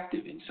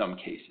effective in some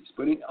cases,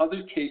 but in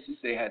other cases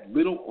they had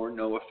little or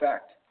no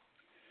effect.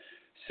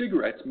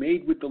 Cigarettes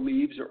made with the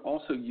leaves are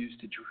also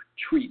used to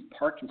treat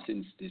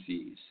Parkinson's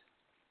disease.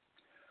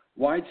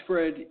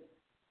 Widespread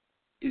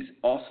is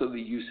also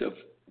the use of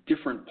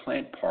different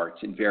plant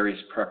parts in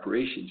various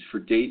preparations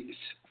for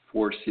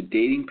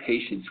sedating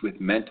patients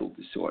with mental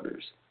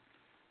disorders.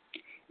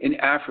 In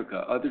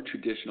Africa, other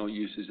traditional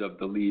uses of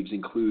the leaves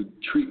include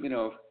treatment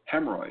of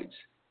hemorrhoids,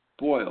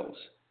 boils,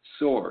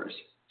 sores,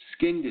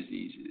 skin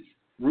diseases,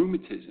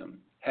 rheumatism,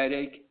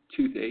 headache,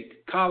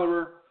 toothache,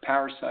 cholera,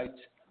 parasites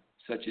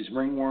such as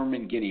ringworm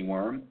and guinea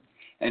worm,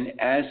 and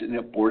as an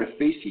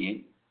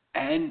abortifacient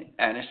and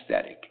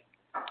anesthetic.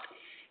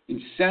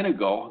 In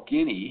Senegal,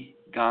 Guinea,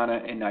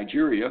 Ghana, and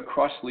Nigeria,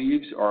 cross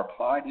leaves are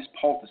applied as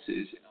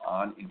poultices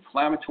on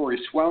inflammatory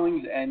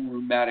swellings and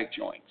rheumatic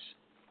joints.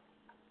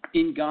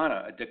 In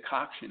Ghana, a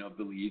decoction of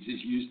the leaves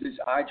is used as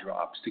eye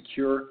drops to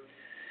cure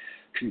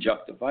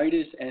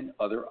conjunctivitis and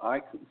other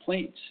eye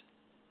complaints.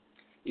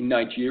 In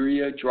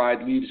Nigeria,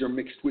 dried leaves are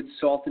mixed with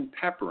salt and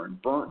pepper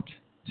and burnt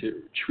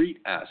to treat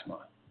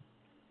asthma.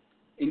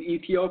 In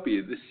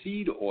Ethiopia, the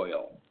seed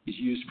oil is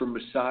used for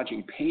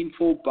massaging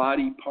painful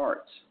body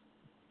parts.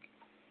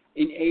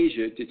 In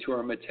Asia,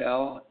 Datura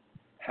metal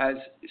has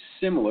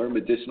similar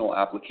medicinal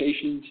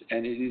applications,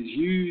 and it is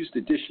used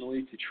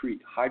additionally to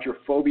treat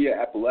hydrophobia,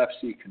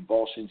 epilepsy,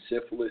 convulsions,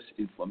 syphilis,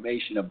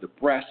 inflammation of the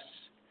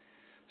breasts,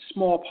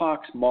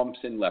 smallpox,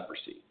 mumps, and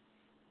leprosy.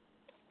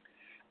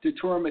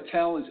 Datura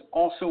metal is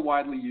also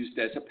widely used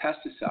as a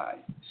pesticide.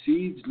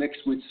 Seeds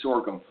mixed with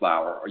sorghum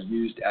flour are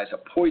used as a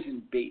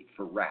poison bait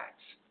for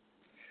rats.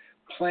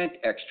 Plant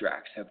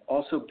extracts have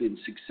also been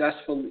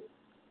successfully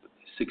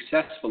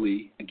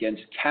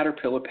against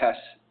caterpillar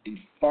pests in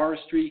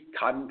forestry,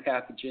 cotton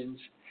pathogens,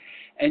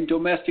 and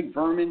domestic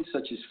vermin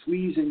such as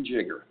fleas and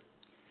jigger,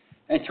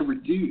 and to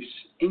reduce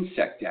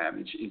insect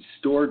damage in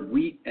stored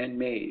wheat and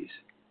maize.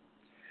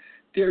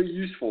 They are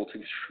useful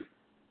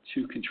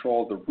to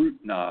control the root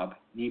knob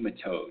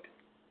nematode,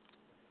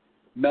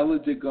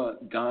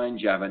 Melodygine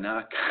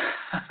javanak.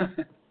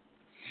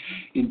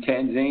 In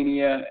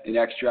Tanzania, an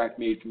extract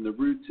made from the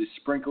roots is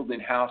sprinkled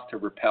in-house to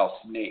repel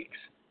snakes.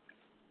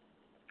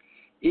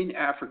 In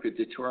Africa,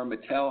 Datura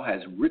metal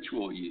has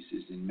ritual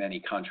uses in many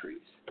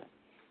countries.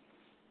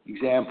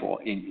 Example,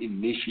 in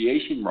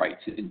initiation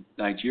rites in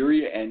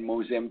Nigeria and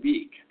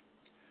Mozambique.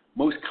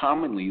 Most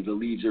commonly, the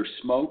leaves are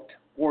smoked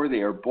or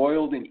they are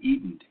boiled and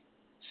eaten.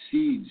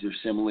 Seeds are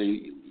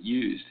similarly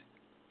used.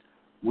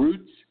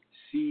 Roots,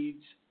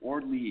 seeds,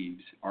 or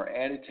leaves are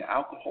added to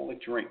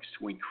alcoholic drinks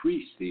to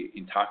increase the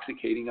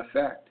intoxicating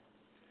effect.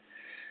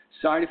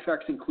 Side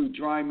effects include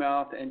dry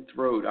mouth and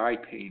throat, eye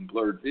pain,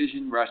 blurred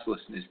vision,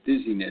 restlessness,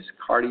 dizziness,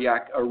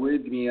 cardiac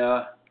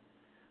arrhythmia,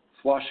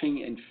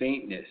 flushing, and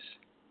faintness.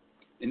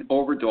 An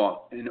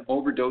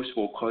overdose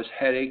will cause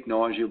headache,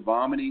 nausea,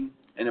 vomiting,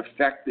 and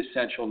affect the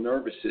central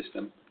nervous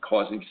system,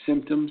 causing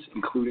symptoms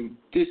including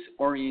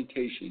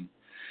disorientation,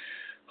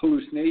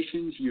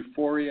 hallucinations,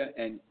 euphoria,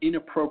 and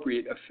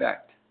inappropriate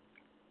affect,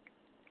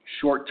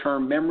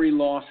 short-term memory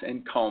loss,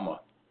 and coma.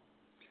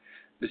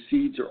 The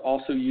seeds are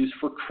also used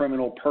for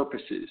criminal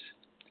purposes,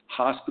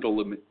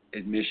 hospital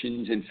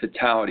admissions, and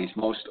fatalities,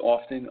 most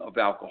often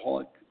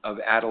of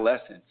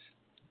adolescents,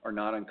 are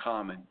not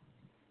uncommon.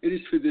 It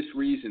is for this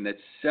reason that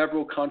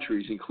several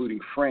countries, including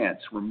France,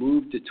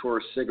 removed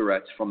Datura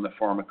cigarettes from the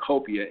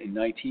pharmacopoeia in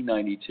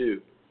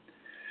 1992.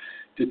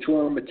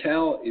 Datura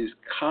metal is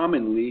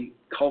commonly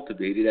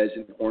cultivated as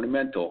an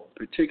ornamental,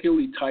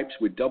 particularly types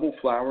with double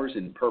flowers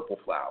and purple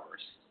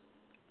flowers.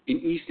 In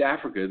East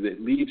Africa, the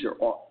leaves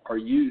are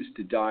used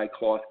to dye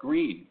cloth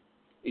green.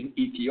 In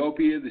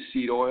Ethiopia, the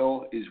seed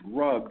oil is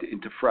rubbed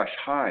into fresh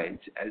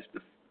hides as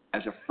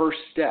a first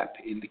step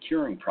in the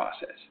curing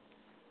process.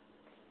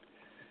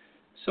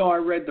 So I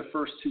read the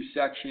first two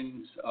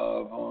sections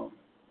of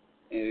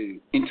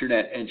an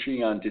internet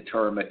entry on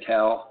Datura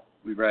metal.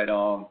 We read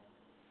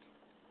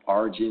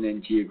origin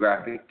and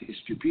geographic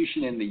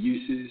distribution and the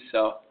uses.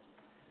 So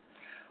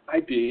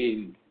I've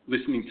been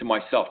listening to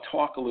myself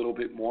talk a little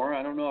bit more.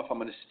 I don't know if I'm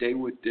going to stay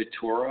with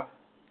Datura.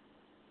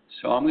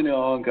 So I'm going to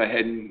go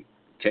ahead and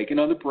take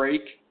another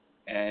break,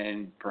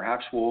 and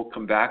perhaps we'll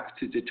come back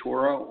to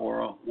Datura,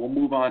 or we'll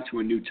move on to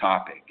a new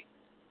topic.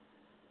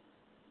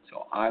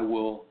 So I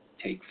will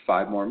take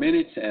 5 more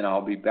minutes, and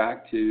I'll be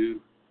back to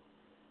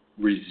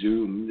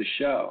resume the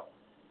show.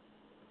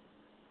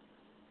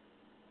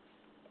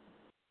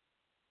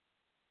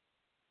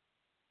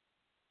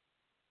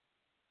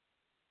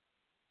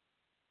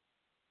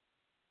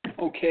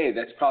 Okay,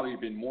 that's probably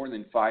been more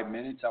than 5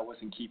 minutes. I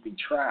wasn't keeping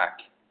track.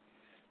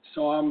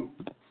 So I'm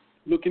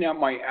looking at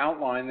my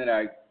outline that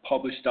I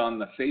published on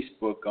the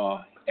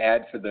Facebook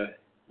ad for the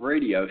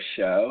radio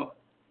show,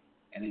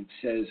 and it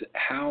says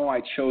how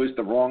I chose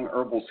the wrong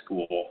herbal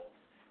school.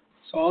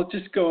 So I'll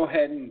just go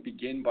ahead and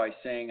begin by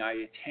saying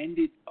I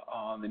attended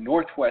the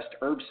Northwest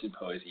Herb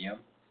Symposium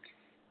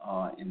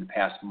in the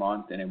past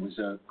month, and it was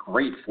a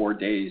great 4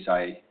 days.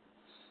 I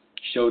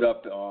showed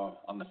up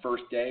on the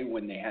first day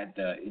when they had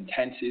the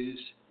intensives,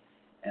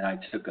 and I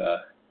took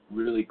a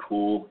really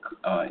cool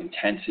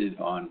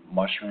intensive on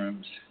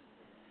mushrooms.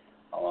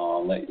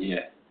 I'll let you,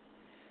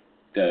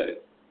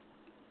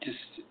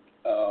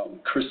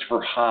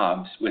 Christopher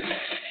Hobbs was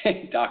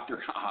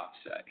Dr. Hobbs,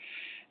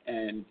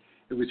 and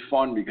it was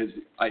fun because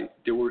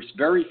there was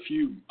very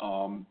few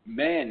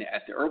men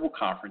at the herbal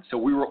conference, so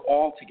we were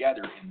all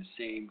together in the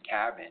same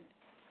cabin.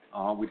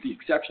 With the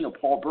exception of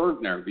Paul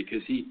Bergner,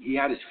 because he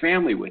had his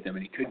family with him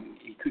and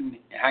he couldn't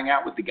hang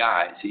out with the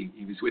guys.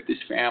 He was with his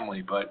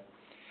family, but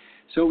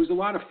so it was a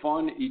lot of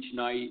fun each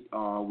night.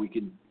 We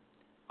could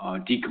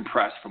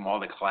decompress from all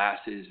the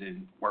classes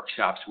and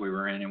workshops we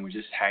were in, and we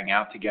just hang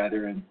out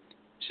together, and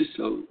it's just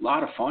a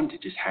lot of fun to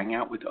just hang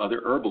out with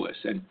other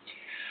herbalists. And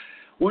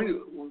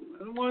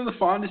one of the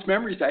fondest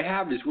memories I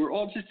have is we're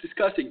all just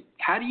discussing,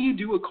 how do you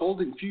do a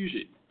cold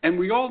infusion? And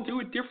we all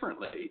do it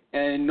differently,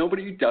 and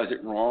nobody does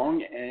it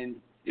wrong. And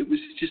it was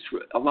just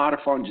a lot of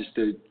fun just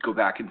to go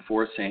back and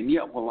forth saying,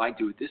 yeah, well, I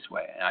do it this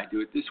way, and I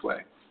do it this way.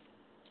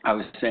 I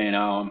was saying,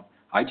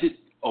 I just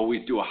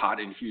always do a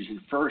hot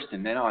infusion first,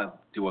 and then I'll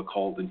do a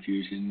cold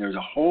infusion. There's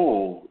a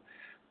whole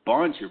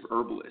bunch of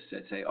herbalists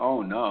that say,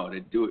 oh, no, to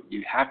do it,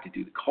 you have to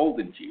do the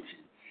cold infusion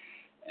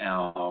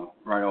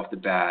right off the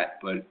bat.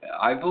 But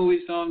I've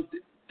always done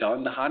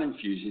the hot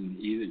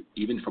infusion,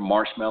 even from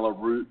marshmallow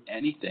root,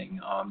 anything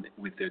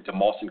with the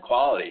demulcent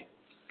quality.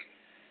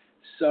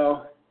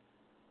 So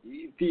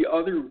the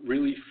other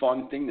really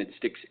fun thing that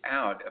sticks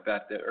out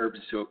about the Herb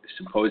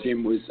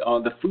Symposium was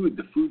the food.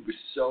 The food was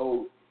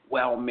so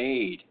well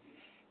made.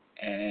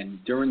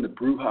 And during the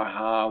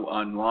brouhaha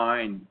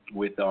online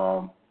with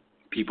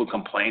people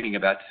complaining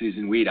about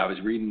Susan Weed, I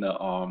was reading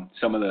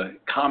some of the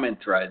comment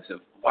threads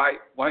of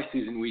why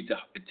Susan Weed's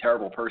a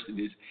terrible person.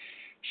 Is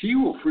she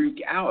will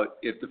freak out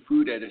if the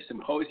food at a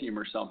symposium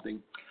or something,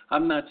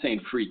 I'm not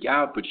saying freak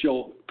out, but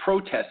she'll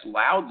protest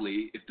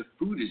loudly if the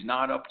food is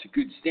not up to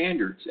good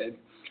standards. And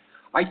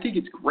I think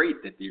it's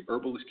great that the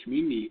herbalist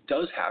community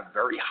does have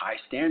very high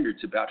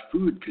standards about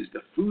food, because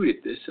the food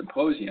at this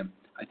symposium,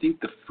 I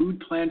think the food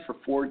plan for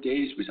 4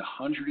 days was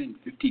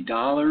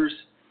 $150.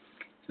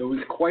 So it was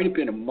quite a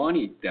bit of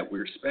money that we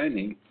were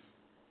spending.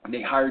 And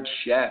they hired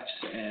chefs,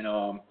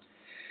 and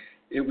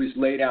it was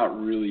laid out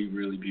really,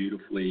 really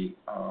beautifully.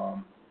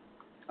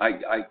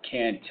 I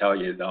can't tell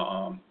you,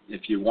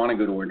 if you want to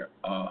go to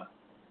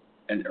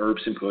an herb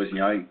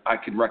symposium, I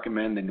could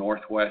recommend the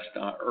Northwest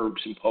Herb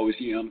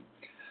Symposium.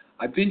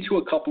 I've been to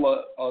a couple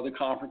of other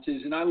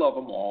conferences, and I love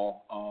them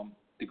all.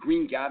 The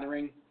Green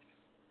Gathering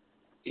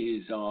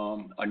is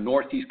a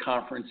Northeast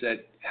conference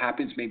that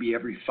happens maybe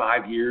every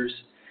 5 years.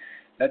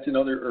 That's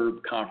another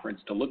herb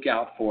conference to look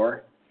out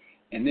for.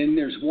 And then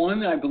there's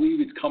one I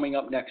believe it's coming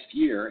up next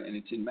year, and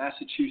it's in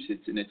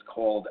Massachusetts, and it's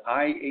called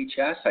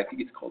IHS. I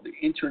think it's called the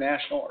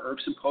International Herb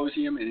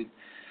Symposium, and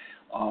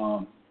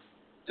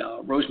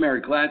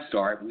Rosemary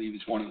Gladstar, I believe,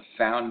 is one of the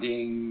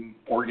founding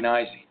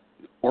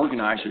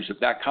organizers of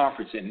that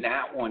conference, and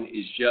that one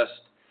is just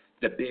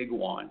the big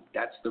one.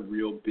 That's the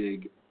real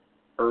big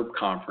herb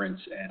conference,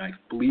 and I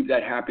believe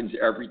that happens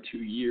every 2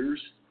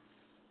 years.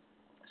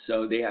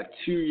 So they have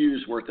 2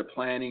 years worth of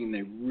planning, and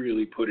they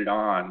really put it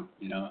on,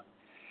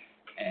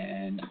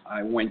 And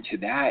I went to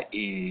that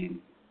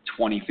in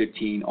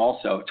 2015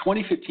 also.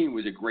 2015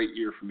 was a great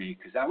year for me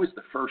because that was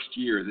the first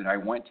year that I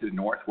went to the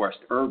Northwest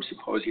Herb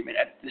Symposium. And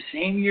at the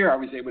same year, I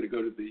was able to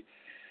go to the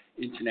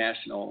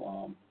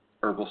International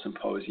Herbal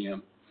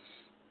Symposium.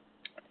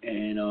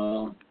 And,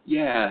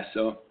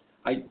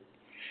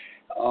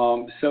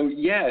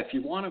 if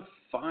you want to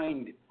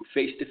find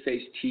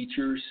face-to-face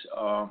teachers,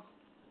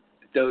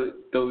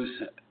 those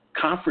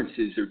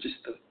conferences are just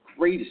the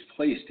greatest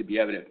place to be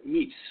able to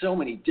meet so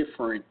many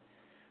different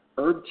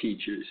herb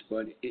teachers.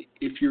 But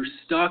if you're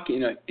stuck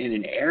in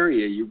an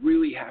area, you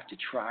really have to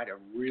try to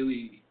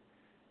really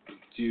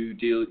do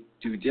due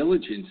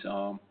diligence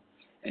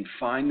and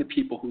find the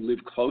people who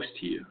live close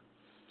to you.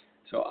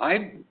 So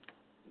I've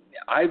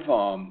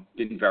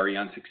been very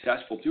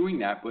unsuccessful doing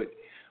that, but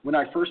when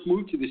I first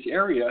moved to this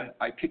area,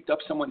 I picked up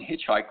someone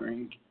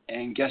hitchhiking,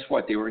 and guess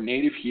what? They were a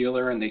native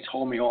healer, and they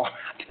told me all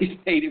about these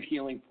native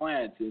healing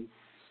plants. And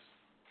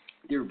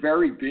they're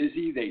very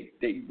busy.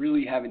 They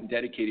really haven't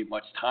dedicated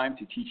much time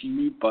to teaching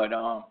me, but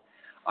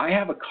I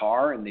have a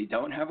car, and they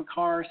don't have a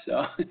car,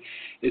 so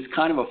it's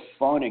kind of a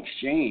fun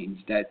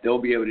exchange that they'll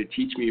be able to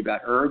teach me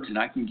about herbs, and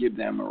I can give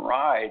them a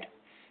ride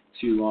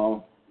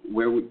to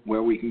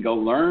where we can go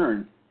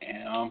learn.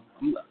 And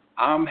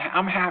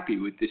I'm happy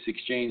with this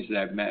exchange that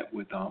I've met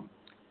with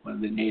one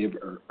of the native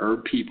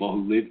herb people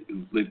who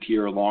lived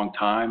here a long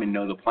time and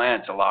know the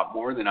plants a lot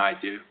more than I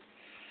do.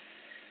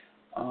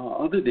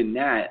 Other than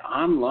that,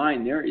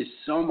 online there is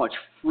so much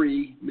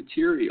free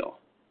material.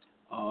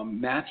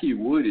 Matthew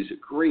Wood is a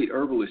great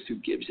herbalist who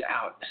gives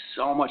out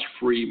so much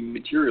free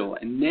material,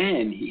 and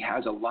then he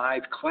has a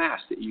live class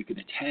that you can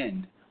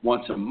attend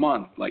once a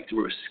month, like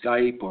through a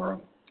Skype,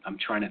 or I'm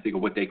trying to think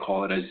of what they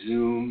call it, a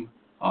Zoom,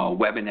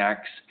 WebEx.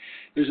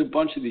 There's a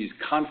bunch of these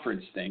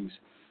conference things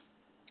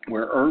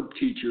where herb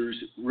teachers,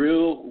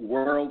 real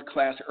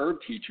world-class herb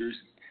teachers,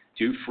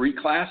 do free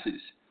classes.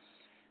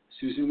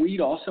 Susan Weed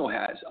also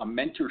has a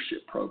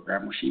mentorship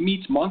program where she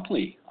meets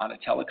monthly on a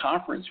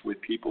teleconference with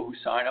people who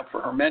sign up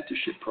for her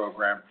mentorship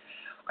program.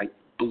 I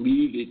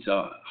believe it's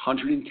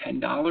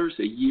 $110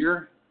 a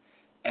year,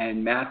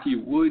 and Matthew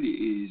Wood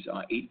is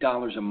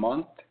 $8 a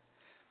month.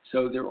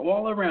 So they're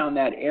all around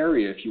that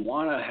area. If you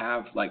want to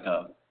have like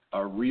a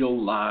real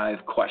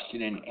live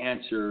question and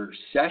answer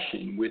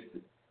session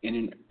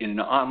in an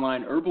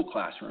online herbal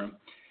classroom,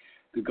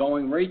 the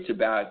going rate's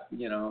about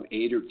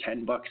 $8 or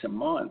 $10 a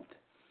month.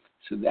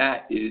 So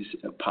that is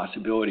a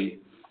possibility.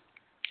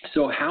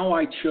 So how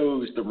I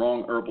chose the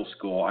wrong herbal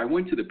school, I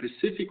went to the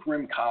Pacific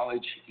Rim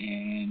College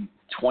in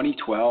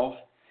 2012.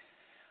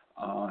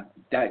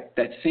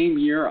 That same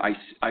year,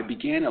 I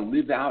began a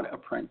live-out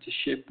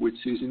apprenticeship with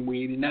Susan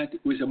Weed, and that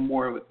was a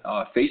more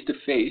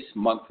face-to-face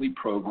monthly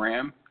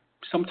program.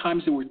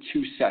 Sometimes there were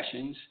 2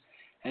 sessions,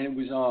 and it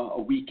was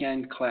a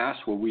weekend class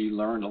where we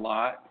learned a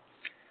lot.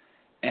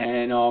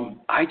 And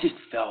I just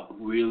felt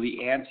really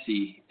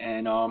antsy,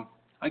 and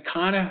I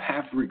kind of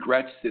have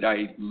regrets that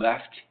I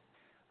left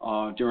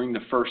during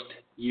the first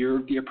year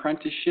of the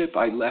apprenticeship.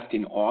 I left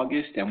in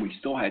August, and we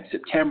still had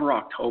September,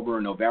 October,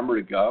 and November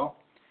to go.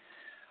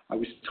 I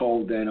was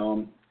told that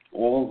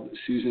all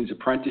Susan's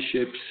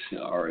apprenticeships,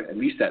 or at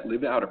least that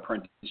live-out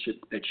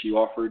apprenticeship that she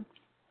offered,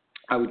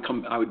 I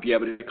would be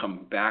able to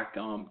come back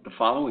the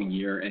following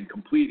year and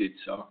complete it.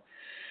 So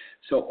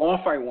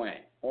off I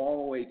went,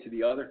 all the way to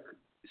the other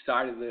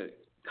side of the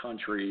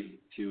country,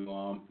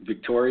 to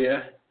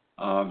Victoria,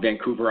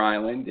 Vancouver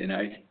Island, and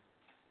I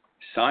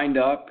signed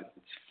up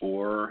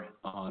for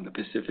the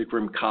Pacific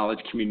Rim College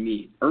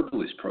Community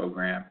Herbalist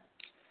Program.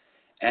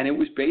 And it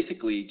was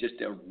basically just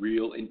a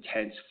real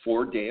intense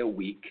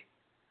 4-day-a-week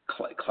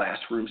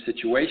classroom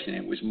situation.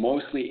 It was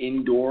mostly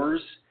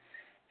indoors,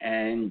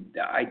 and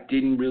I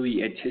didn't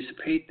really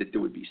anticipate that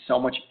there would be so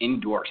much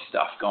indoor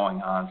stuff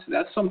going on. So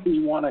that's something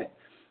you want to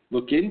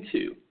look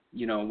into.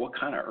 What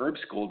kind of herb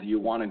school do you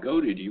want to go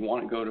to? Do you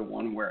want to go to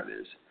one where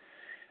there's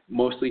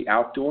mostly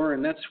outdoor?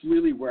 And that's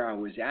really where I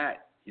was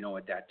at,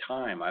 at that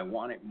time. I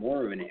wanted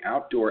more of an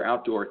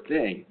outdoor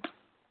thing.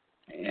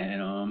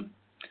 And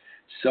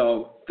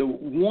so the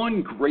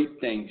one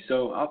great thing,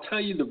 so I'll tell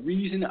you the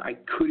reason I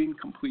couldn't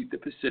complete the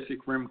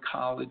Pacific Rim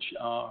College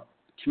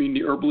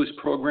Community Herbalist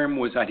Program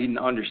was I didn't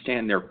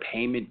understand their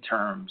payment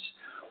terms,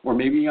 or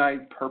maybe I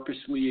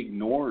purposely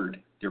ignored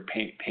their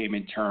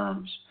payment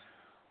terms,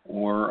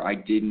 or I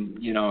didn't,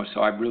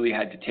 so I really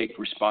had to take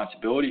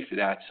responsibility for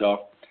that.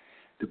 So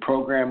the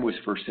program was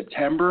for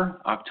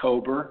September,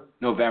 October,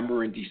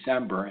 November, and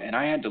December, and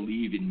I had to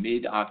leave in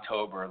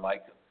mid-October,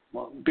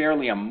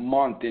 barely a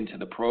month into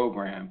the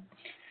program,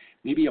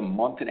 maybe a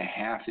month and a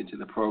half into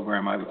the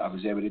program I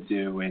was able to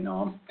do, and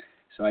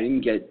so I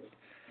didn't get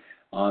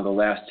the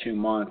last 2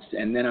 months.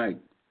 And then I,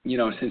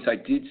 since I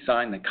did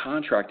sign the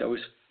contract, I was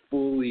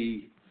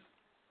fully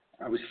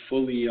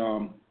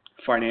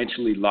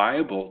financially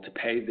liable to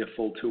pay the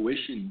full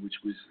tuition, which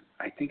was,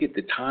 I think at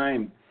the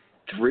time,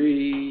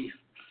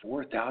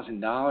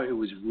 $4,000. It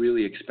was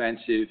really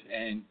expensive,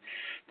 and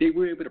they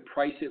were able to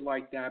price it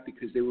like that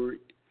because they were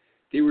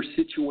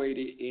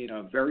situated in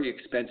a very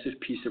expensive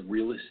piece of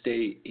real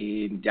estate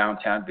in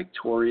downtown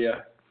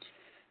Victoria.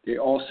 They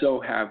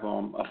also have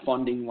a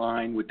funding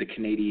line with the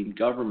Canadian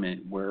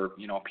government where,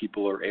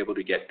 people are able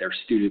to get their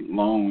student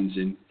loans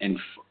and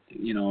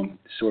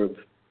sort of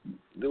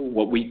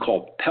what we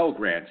call Pell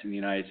Grants in the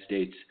United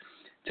States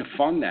to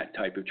fund that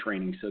type of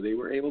training. So they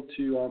were able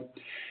to,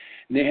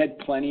 they had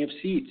plenty of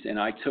seats, and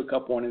I took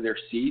up one of their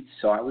seats,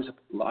 so I was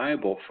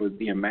liable for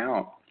the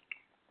amount.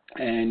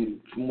 And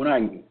from what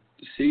I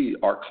see,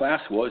 our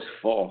class was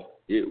full.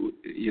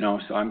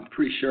 So I'm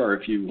pretty sure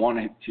if you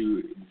wanted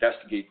to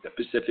investigate the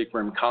Pacific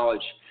Rim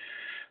College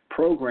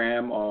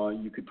program,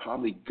 you could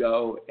probably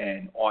go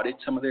and audit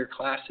some of their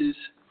classes,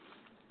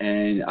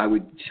 and I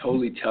would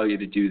totally tell you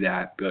to do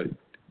that. But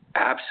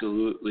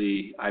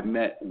absolutely, I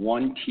met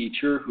one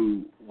teacher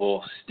who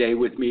will stay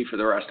with me for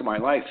the rest of my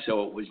life,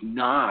 so it was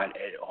not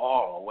at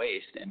all a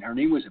waste. And her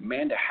name was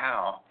Amanda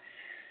Howe,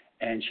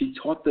 and she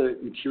taught the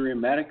Materia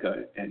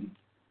Medica. And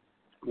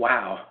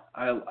wow,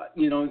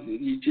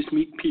 you just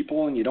meet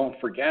people and you don't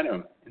forget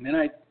them. And then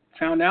I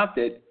found out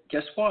that,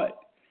 guess what?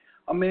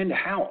 Amanda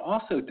Howe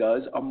also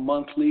does a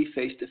monthly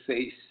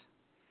face-to-face,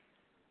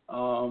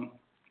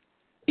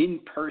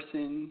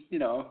 in-person,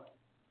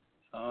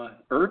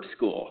 herb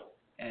school.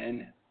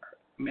 And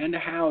Amanda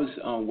Howe's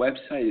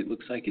website, it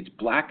looks like it's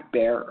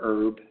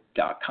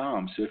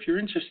blackbearherb.com. So if you're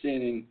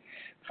interested in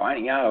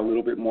finding out a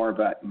little bit more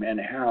about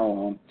Amanda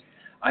Howe,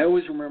 I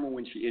always remember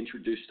when she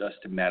introduced us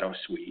to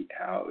Meadowsweet,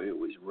 how it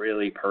was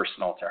really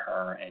personal to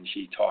her, and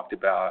she talked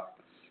about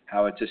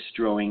how it's a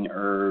strewing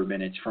herb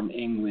and it's from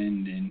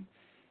England, and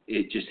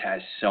it just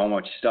has so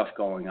much stuff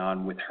going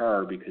on with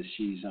her because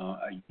she's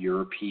a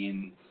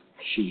European.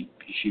 She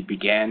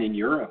began in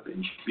Europe,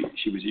 and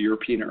she was a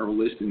European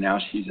herbalist, and now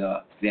she's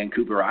a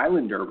Vancouver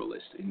Island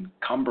herbalist in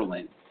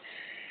Cumberland.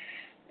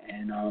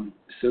 And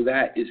so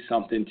that is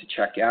something to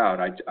check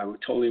out. I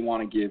would totally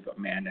want to give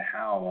Amanda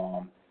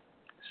Howe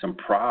some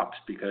props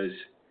because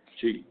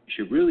she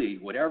really,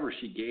 whatever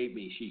she gave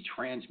me, she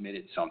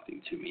transmitted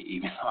something to me,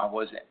 even though I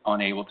was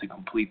unable to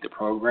complete the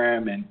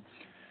program. And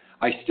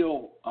I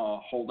still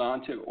hold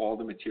on to all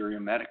the Materia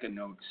Medica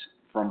notes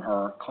from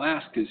her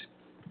class because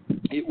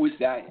it was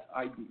that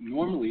I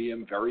normally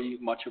am very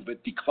much of a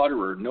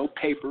declutterer. No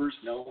papers,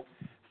 no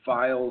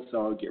files,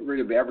 get rid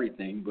of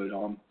everything. But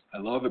I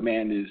love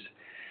Amanda's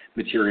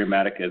Materia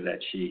Medica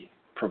that she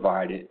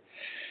provided.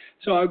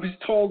 So I was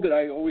told that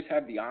I always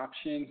have the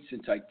option,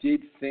 since I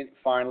did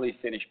finally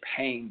finish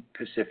paying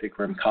Pacific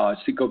Rim College,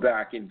 to go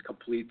back and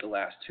complete the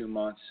last 2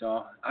 months.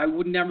 So I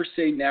would never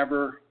say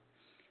never.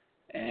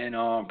 And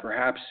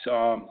perhaps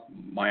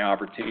my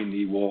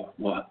opportunity will,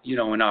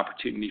 an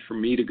opportunity for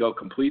me to go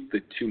complete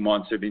the 2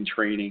 months of in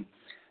training.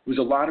 It was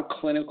a lot of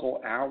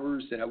clinical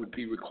hours that I would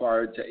be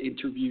required to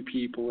interview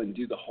people and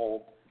do the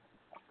whole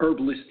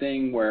herbalist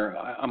thing where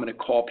I'm going to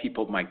call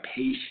people my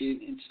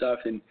patient and stuff.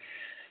 And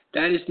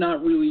that is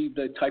not really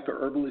the type of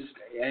herbalist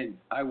and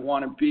I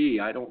want to be.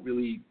 I don't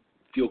really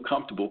feel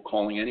comfortable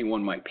calling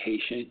anyone my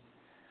patient.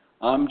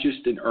 I'm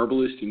just an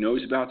herbalist who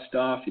knows about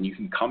stuff, and you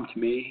can come to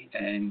me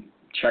and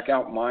check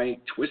out my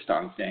twist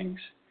on things,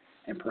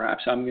 and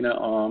perhaps I'm going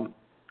to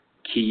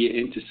key you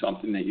into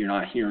something that you're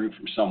not hearing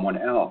from someone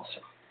else.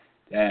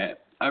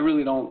 That I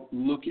really don't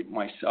look at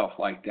myself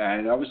like that.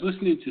 And I was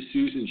listening to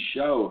Susan's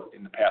show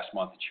in the past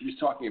month, and she was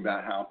talking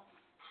about how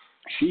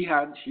she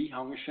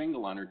hung a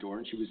shingle on her door,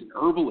 and she was an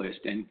herbalist,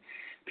 and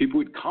people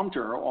would come to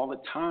her all the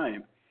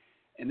time.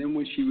 And then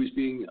when she was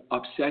being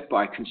upset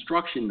by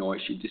construction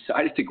noise, she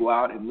decided to go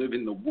out and live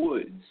in the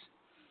woods.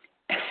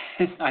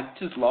 And I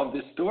just love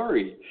this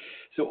story.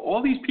 So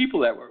all these people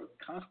that were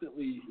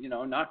constantly,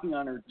 knocking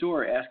on her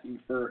door asking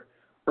for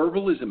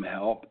herbalism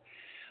help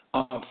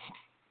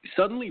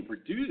suddenly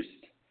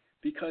reduced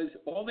because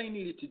all they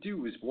needed to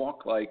do was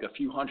walk like a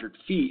few hundred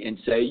feet and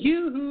say,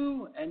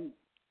 yoo-hoo, and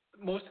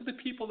most of the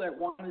people that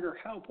wanted her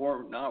help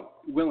were not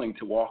willing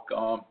to walk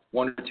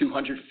 100 or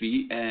 200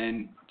 feet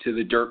and to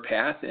the dirt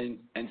path and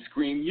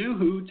scream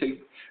yoo-hoo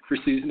for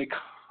Susan to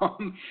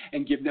come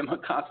and give them a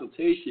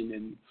consultation.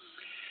 And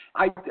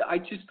I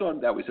just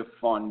thought that was a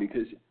fun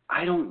because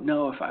I don't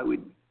know if I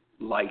would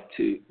like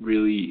to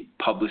really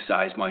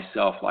publicize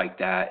myself like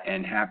that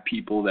and have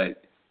people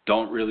that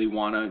don't really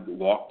want to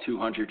walk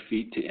 200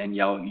 feet and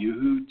yell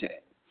yoo-hoo.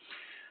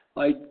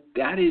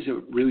 That is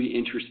a really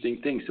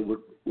interesting thing. So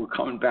we're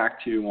coming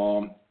back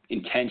to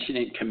intention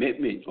and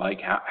commitment.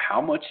 Like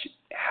how much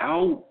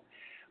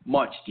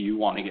do you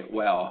want to get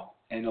well?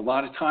 And a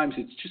lot of times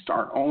it's just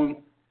our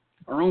own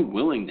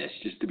willingness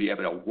just to be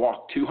able to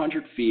walk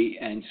 200 feet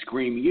and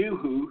scream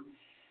yoo-hoo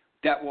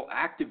that will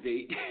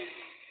activate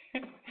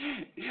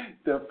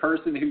the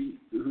person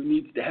who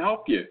needs to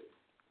help you.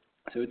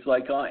 So it's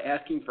like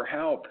asking for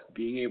help,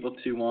 being able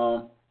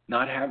to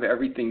not have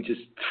everything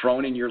just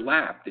thrown in your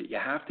lap, that you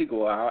have to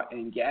go out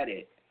and get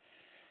it.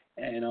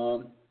 And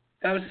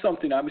that was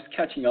something I was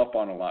catching up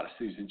on a lot of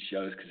Susan's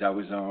shows, because I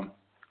was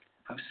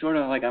sort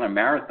of like on a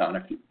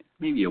marathon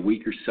maybe a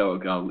week or so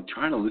ago,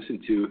 trying to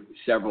listen to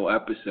several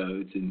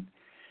episodes, and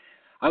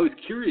I was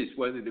curious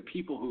whether the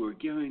people who were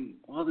giving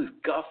all this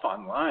guff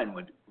online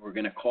were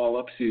going to call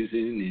up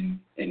Susan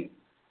and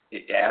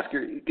ask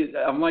her. Because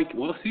I'm like,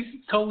 well,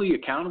 Susan's totally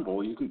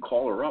accountable. You can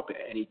call her up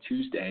any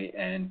Tuesday,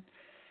 and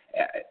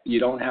you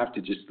don't have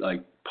to just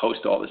like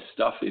post all this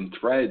stuff in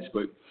threads.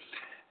 But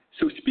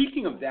so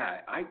speaking of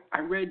that, I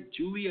read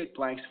Juliet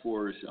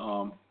Blankspore's.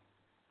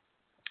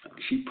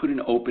 She put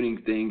an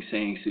opening thing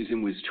saying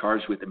Susan was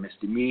charged with a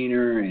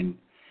misdemeanor, and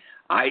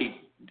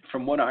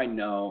from what I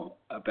know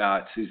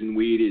about Susan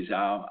Weed is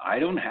I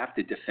don't have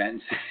to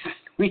defend Susan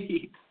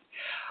Weed.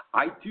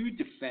 I do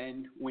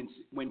defend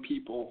when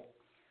people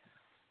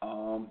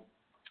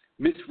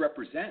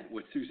misrepresent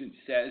what Susan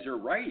says or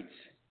writes.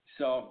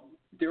 So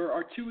there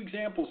are two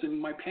examples in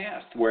my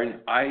past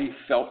where I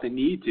felt the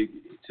need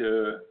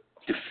to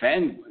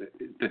defend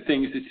the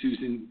things that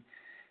Susan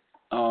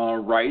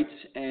writes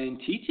and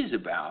teaches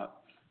about.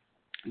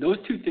 Those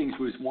two things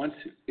was once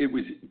it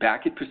was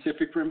back at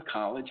Pacific Rim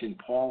College, and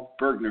Paul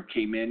Bergner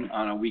came in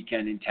on a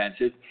weekend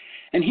intensive,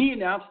 and he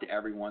announced to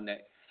everyone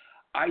that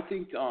I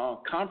think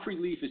comfrey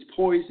leaf is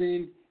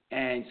poison,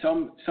 and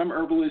some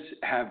herbalists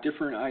have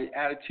different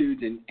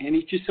attitudes, and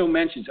he just so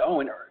mentions,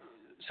 and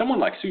someone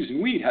like Susan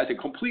Weed has a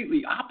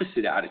completely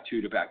opposite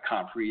attitude about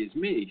comfrey as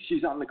me.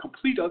 She's on the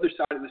complete other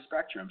side of the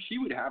spectrum. She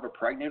would have a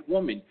pregnant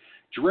woman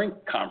drink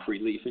comfrey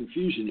leaf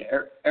infusion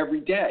every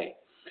day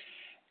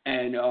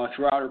and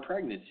throughout her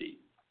pregnancy.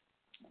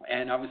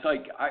 And I was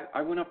like,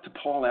 I went up to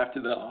Paul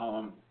after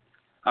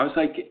I was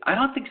like, I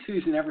don't think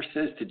Susan ever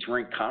says to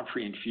drink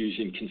comfrey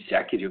infusion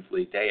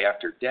consecutively day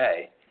after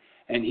day.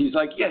 And he's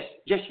like, yes,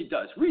 she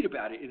does. Read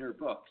about it in her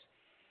books.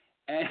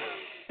 And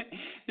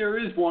there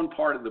is one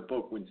part of the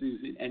book when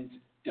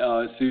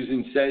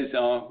Susan says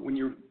when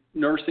you're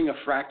nursing a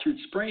fractured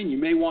sprain, you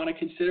may want to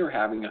consider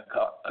having a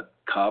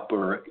cup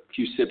or a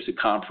few sips of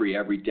comfrey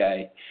every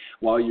day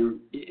while you're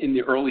in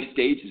the early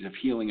stages of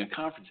healing a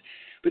conference.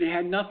 But it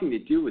had nothing to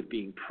do with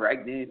being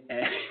pregnant.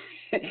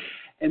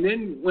 And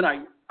then when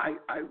I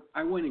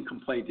went and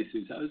complained to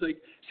Susan, I was like,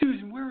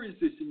 Susan, where is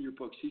this in your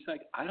book? She's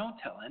like, I don't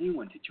tell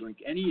anyone to drink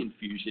any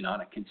infusion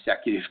on a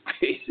consecutive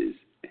basis.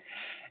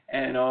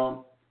 And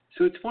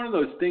so it's one of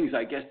those things,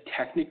 I guess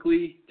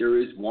technically there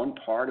is one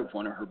part of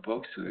one of her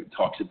books that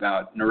talks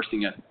about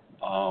nursing a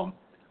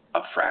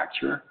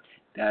fracture,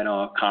 that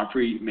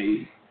comfrey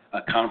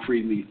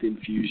leaf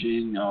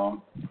infusion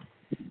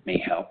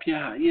may help you.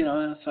 You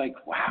know, it's like,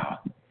 wow.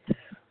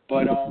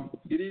 But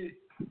it is,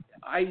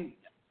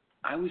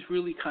 I was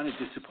really kind of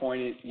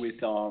disappointed with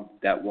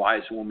that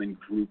Wise Woman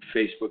group,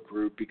 Facebook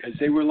group, because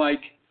they were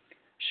like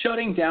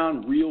shutting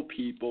down real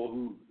people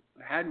who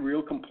had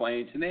real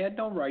complaints, and they had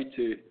no right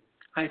to.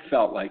 I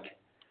felt like,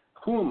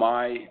 who am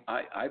I?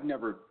 I've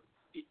never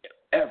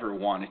ever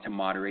wanted to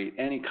moderate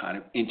any kind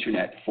of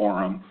internet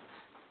forum.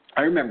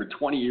 I remember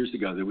 20 years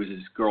ago there was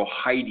this girl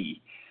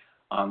Heidi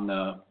on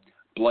the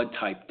Blood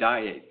Type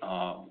Diet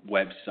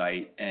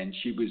website, and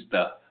she was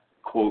the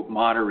quote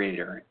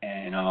moderator,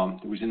 and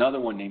there was another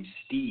one named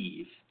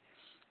Steve,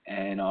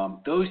 and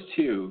those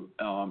two,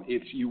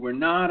 if you were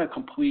not a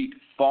complete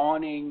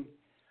fawning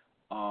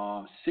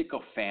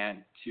sycophant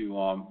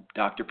to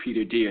Dr.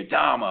 Peter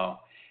D'Adamo,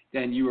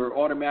 then you were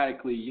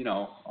automatically,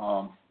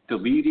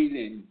 deleted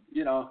and,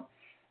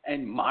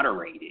 and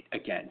moderated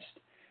against.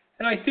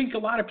 And I think a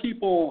lot of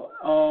people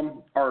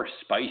are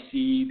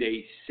spicy.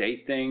 They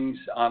say things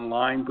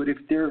online, but if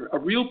they're a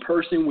real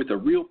person with a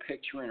real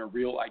picture and a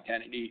real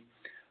identity,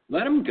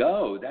 let them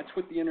go. That's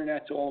what the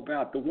Internet's all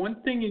about. The one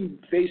thing in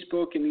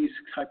Facebook and these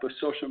type of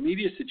social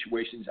media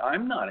situations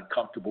I'm not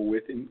comfortable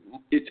with, and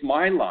it's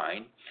my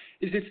line,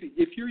 is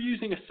if you're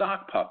using a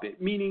sock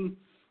puppet, meaning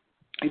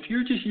if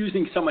you're just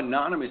using some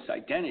anonymous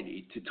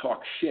identity to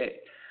talk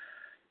shit,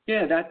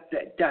 yeah,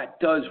 that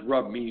does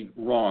rub me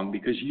wrong,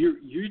 because you're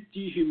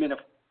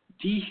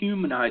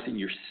dehumanizing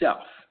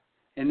yourself,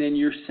 and then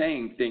you're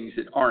saying things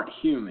that aren't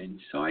human.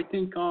 So I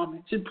think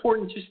it's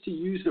important just to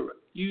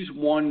use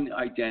one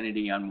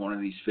identity on one of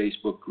these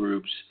Facebook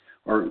groups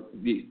or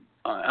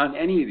on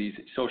any of these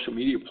social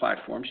media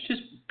platforms.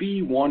 Just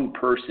be one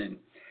person.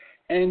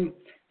 And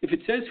if it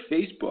says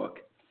Facebook,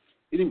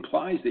 it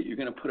implies that you're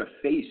going to put a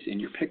face in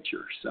your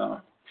picture. So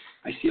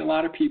I see a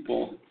lot of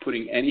people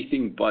putting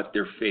anything but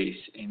their face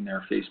in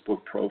their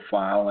Facebook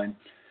profile.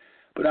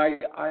 But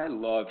I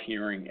love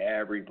hearing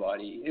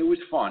everybody. It was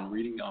fun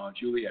reading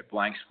Juliet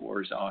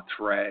Blankspore's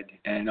thread.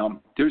 And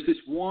there's this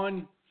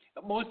one,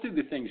 most of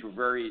the things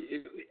were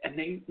and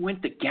they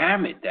went the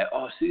gamut that,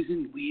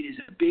 Susan Weed is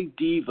a big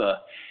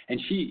diva. And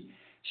she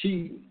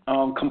she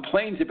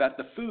complains about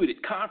the food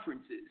at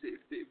conferences if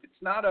it's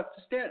not up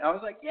to standard. I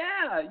was like,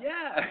 yeah.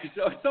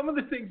 So some of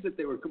the things that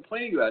they were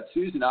complaining about,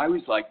 Susan, I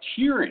was like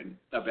cheering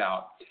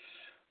about.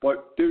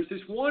 But there's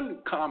this one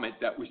comment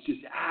that was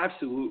just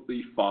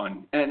absolutely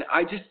fun, and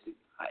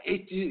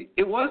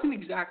it wasn't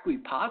exactly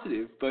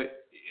positive,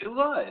 but it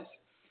was.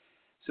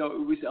 So it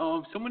was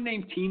someone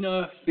named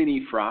Tina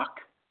Finney-Frock,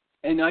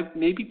 and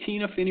maybe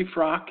Tina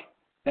Finney-Frock,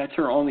 that's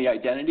her only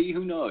identity,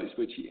 who knows,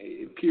 but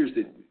it appears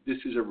that this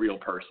is a real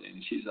person.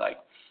 And she's like,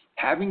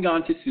 having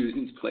gone to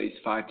Susan's place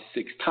 5 to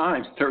 6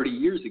 times 30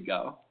 years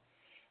ago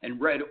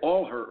and read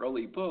all her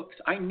early books,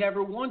 I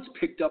never once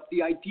picked up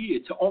the idea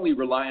to only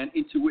rely on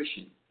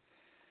intuition.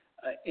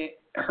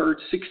 Her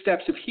 6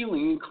 steps of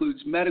healing includes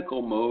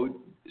medical mode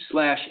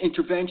 /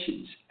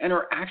 interventions and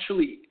are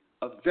actually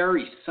a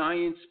very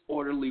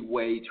science-orderly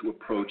way to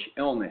approach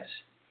illness.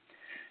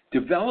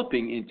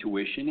 Developing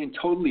intuition and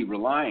totally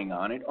relying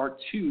on it are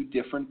 2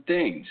 different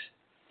things.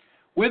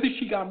 Whether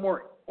she got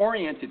more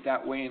oriented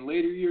that way in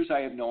later years, I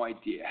have no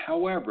idea.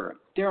 However,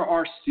 there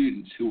are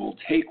students who will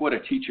take what a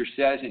teacher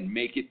says and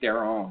make it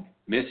their own,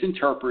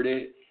 misinterpret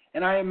it,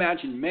 and I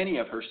imagine many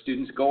of her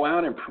students go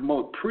out and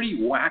promote pretty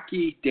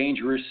wacky,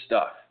 dangerous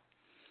stuff.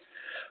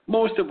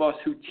 Most of us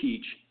who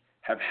teach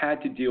have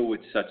had to deal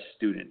with such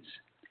students.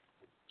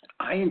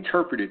 I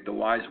interpreted the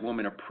wise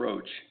woman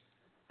approach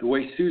the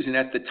way Susan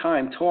at the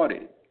time taught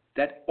it,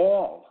 that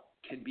all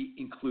can be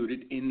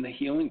included in the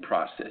healing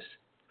process,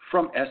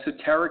 from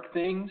esoteric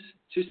things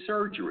to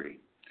surgery.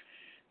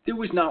 There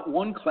was not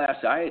one class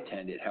I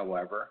attended,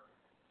 however,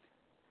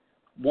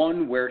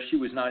 one where she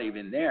was not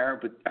even there,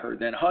 but her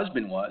then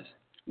husband was,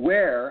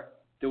 where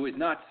there was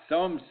not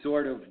some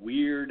sort of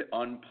weird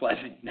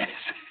unpleasantness.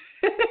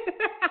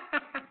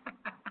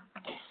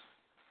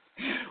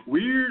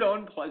 Weird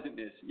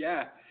unpleasantness,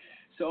 yeah.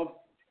 So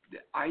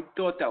I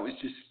thought that was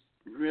just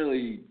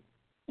really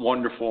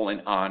wonderful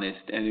and honest,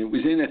 and it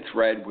was in a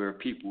thread where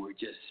people were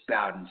just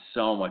spouting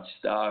so much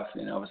stuff,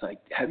 and I was like,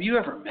 have you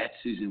ever met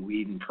Susan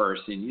Weed in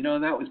person? You know,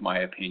 that was my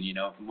opinion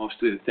of most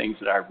of the things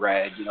that I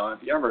read. You know,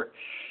 have you ever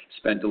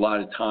spent a lot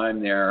of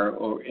time there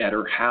or at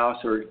her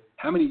house, or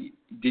how many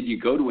did you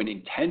go to an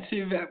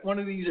intensive at one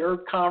of these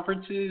herb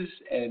conferences,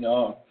 and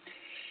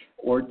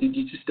or did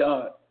you just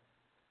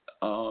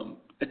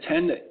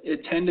attend,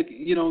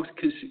 you know,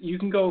 because you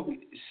can go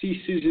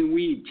see Susan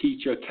Weed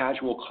teach a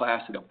casual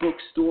class at a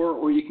bookstore,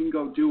 or you can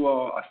go do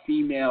a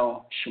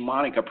female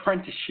shamanic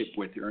apprenticeship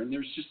with her, and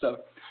there's just a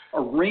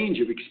range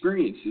of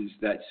experiences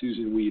that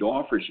Susan Weed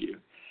offers you,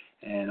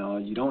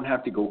 and you don't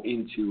have to go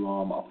into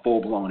a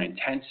full-blown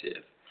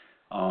intensive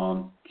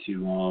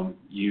to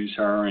use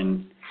her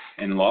and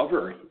love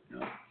her, you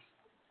know.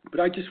 But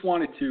I just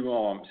wanted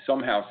to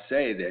somehow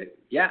say that,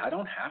 yeah, I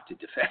don't have to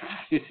defend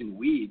Susan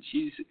Weed.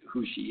 She's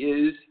who she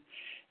is.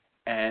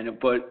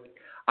 But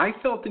I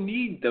felt the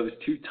need those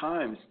 2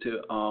 times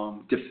to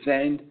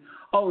defend.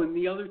 Oh, and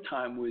the other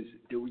time was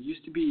there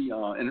used to be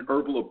an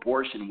herbal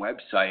abortion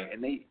website,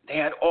 and they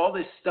had all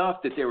this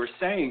stuff that they were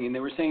saying, and they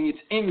were saying it's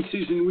in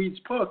Susan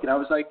Weed's book. And I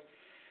was like,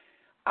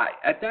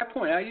 at that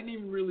point, I didn't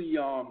even really.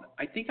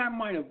 I think I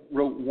might have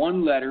wrote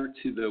one letter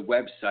to the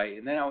website,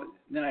 and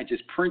then I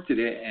just printed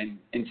it and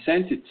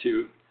sent it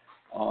to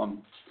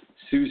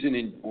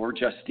Susan or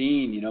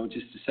Justine, you know,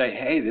 just to say,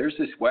 hey, there's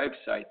this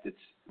website that's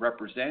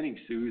representing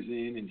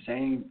Susan and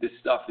saying this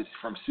stuff is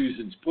from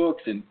Susan's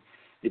books, and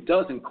it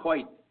doesn't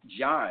quite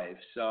jive.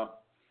 So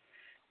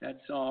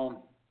that's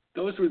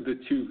those were the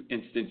 2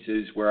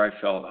 instances where I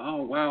felt,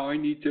 oh wow, I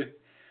need to.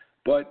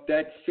 But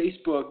that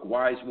Facebook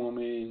Wise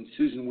Woman,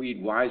 Susan Weed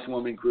Wise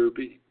Woman group,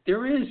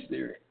 there,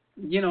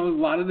 you know, a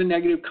lot of the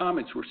negative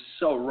comments were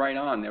so right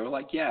on. They were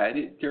like, yeah,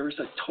 there's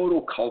a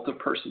total cult of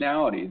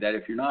personality that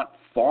if you're not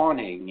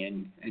fawning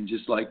and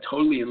just like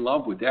totally in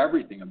love with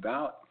everything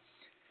about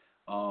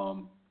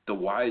the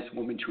Wise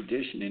Woman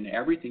tradition and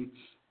everything,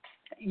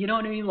 you know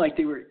what I mean? Like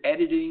they were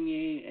editing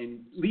it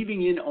and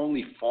leaving in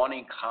only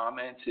fawning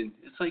comments, and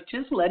it's like,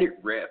 just let it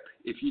rip.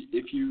 If you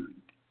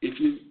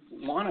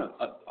want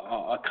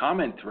a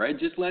comment thread,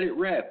 just let it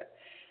rip,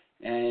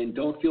 and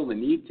don't feel the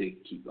need to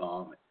keep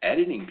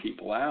editing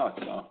people out.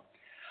 So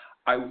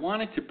I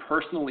wanted to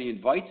personally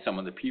invite some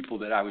of the people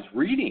that I was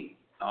reading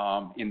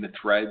in the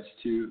threads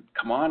to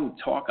come on and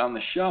talk on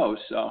the show.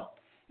 So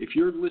if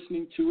you're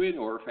listening to it,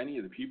 or if any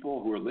of the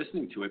people who are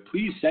listening to it,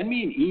 please send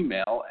me an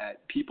email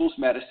at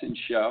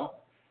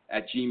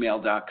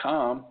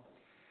peoplesmedicineshow@gmail.com.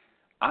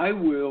 I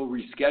will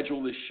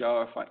reschedule this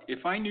show.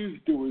 If I knew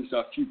there was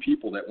a few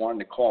people that wanted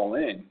to call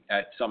in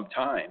at some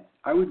time,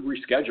 I would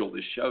reschedule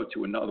this show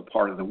to another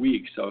part of the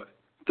week. So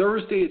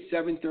Thursday at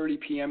 7:30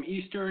 p.m.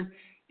 Eastern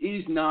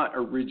is not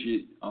a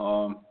rigid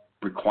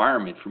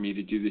requirement for me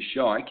to do this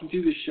show. I can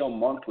do this show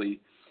monthly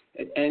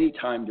at any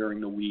time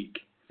during the week,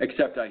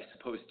 except I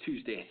suppose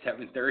Tuesday at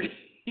 7:30.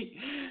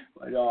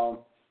 But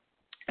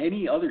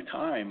any other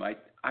time, I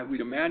would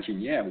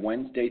imagine, yeah,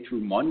 Wednesday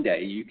through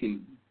Monday, you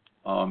can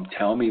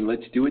tell me,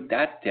 let's do it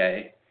that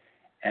day,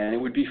 and it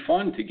would be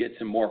fun to get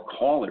some more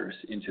callers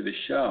into the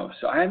show.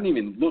 So I haven't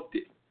even looked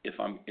at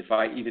if if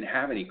I even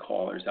have any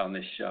callers on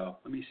this show.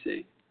 Let me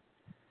see.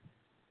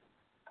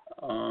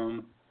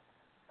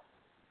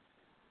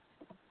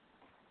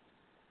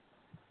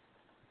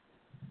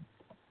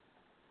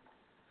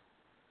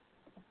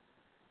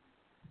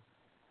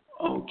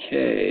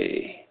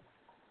 Okay.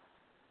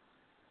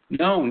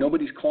 No,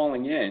 nobody's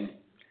calling in.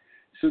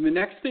 So the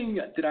next thing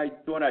that I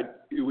thought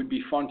it would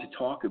be fun to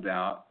talk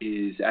about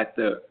is at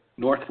the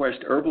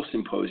Northwest Herbal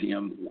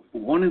Symposium,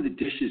 one of the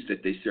dishes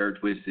that they served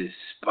was this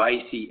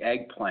spicy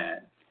eggplant.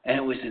 And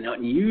it was an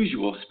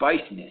unusual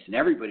spiciness. And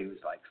everybody was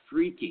like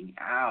freaking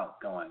out,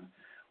 going,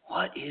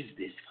 what is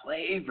this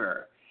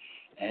flavor?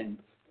 And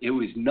it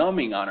was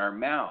numbing on our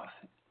mouth.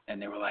 And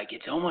they were like,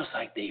 it's almost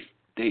like they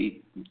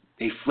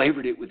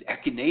flavored it with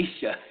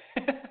echinacea.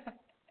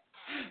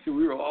 So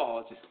we were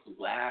all just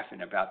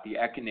laughing about the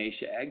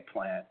echinacea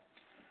eggplant.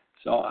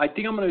 So I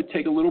think I'm going to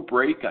take a little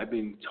break. I've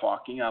been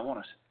talking. I want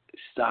to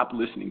stop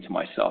listening to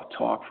myself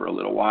talk for a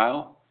little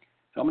while.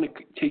 So I'm going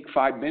to take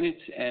 5 minutes,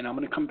 and I'm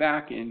going to come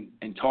back and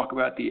talk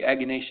about the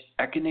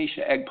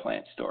echinacea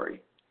eggplant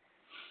story.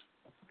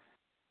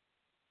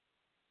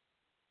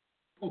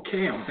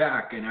 Okay, I'm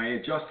back, and I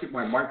adjusted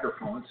my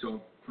microphone,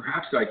 so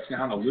perhaps I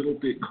sound a little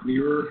bit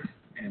clearer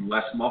and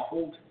less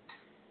muffled.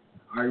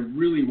 I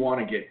really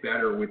want to get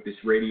better with this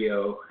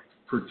radio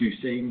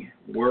producing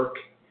work.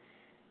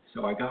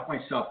 So I got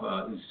myself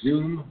a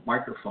Zoom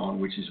microphone,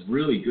 which is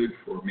really good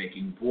for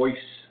making voice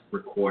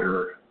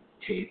recorder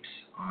tapes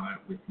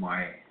with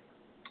my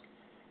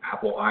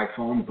Apple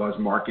iPhone, Buzz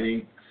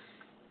Marketing.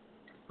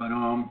 But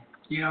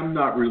yeah, I'm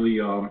not really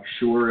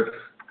sure if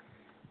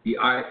the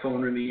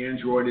iPhone or the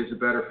Android is a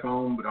better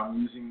phone, but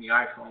I'm using the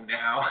iPhone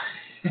now.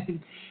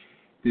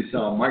 This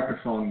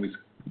microphone was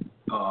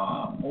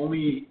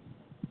only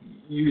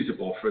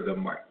usable for the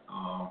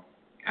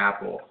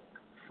Apple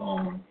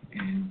phone,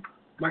 and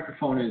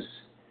microphone is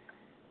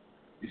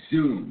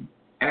Zoom,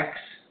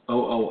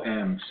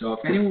 XOOM. So if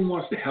anyone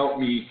wants to help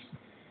me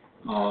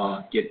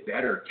get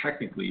better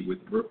technically with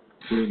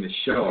doing the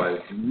show,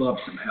 I'd love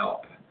some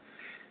help.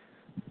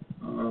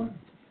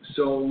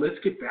 So let's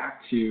get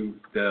back to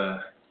the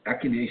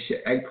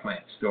echinacea eggplant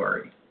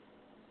story.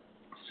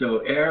 So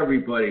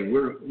everybody, I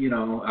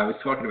was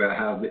talking about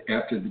how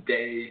after the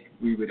day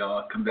we would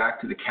come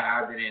back to the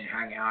cabin and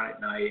hang out at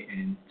night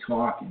and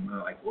talk, and we're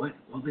like, what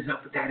was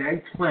up with that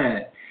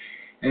eggplant?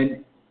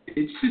 And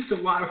it's just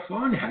a lot of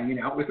fun hanging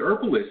out with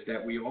herbalists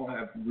that we all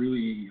have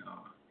really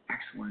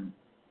excellent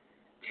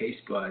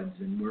taste buds,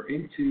 and we're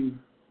into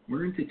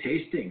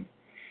tasting.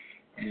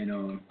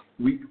 And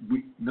we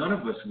none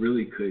of us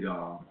really could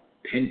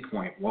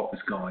pinpoint what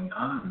was going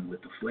on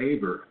with the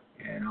flavor.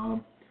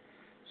 And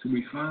so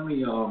we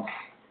finally, and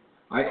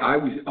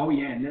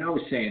then I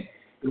was saying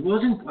it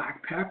wasn't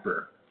black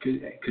pepper,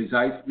 because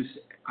I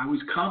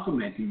was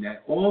complimenting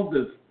that all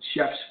the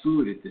chef's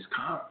food at this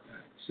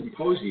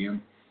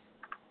symposium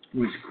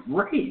was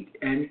great,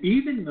 and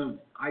even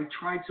I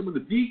tried some of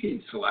the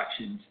vegan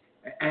selections,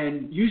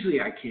 and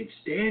usually I can't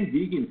stand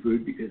vegan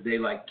food because they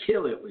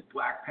kill it with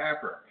black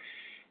pepper.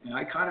 And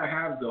I kind of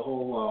have the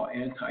whole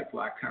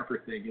anti-black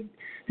pepper thing. And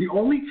the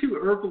only two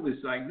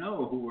herbalists I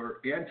know who are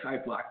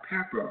anti-black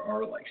pepper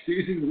are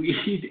Susan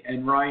Weed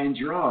and Ryan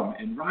Drum.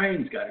 And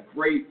Ryan's got a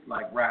great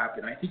rap,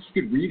 and I think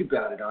you could read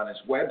about it on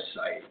his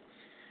website,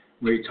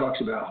 where he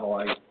talks about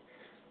how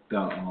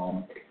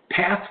the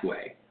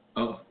pathway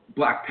of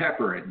black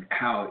pepper and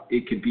how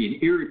it can be an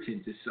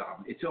irritant to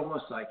some. It's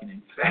almost like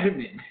an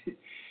amphetamine.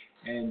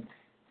 And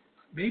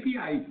maybe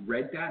I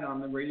read that on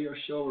the radio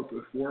show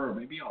before, or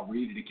maybe I'll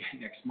read it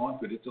again next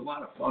month, but it's a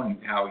lot of fun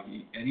how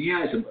he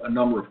has a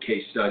number of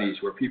case studies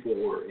where people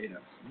were in a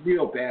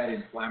real bad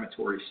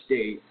inflammatory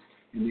state,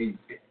 and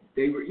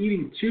they were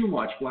eating too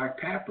much black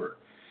pepper.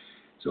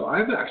 So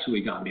I've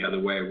actually gone the other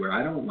way, where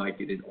I don't like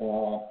it at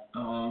all.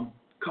 A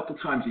couple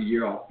times a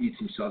year I'll eat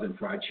some Southern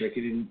fried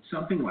chicken, and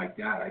something like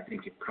that, I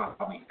think it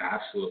probably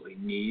absolutely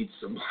needs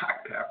some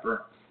black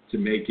pepper to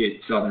make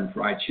it Southern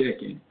fried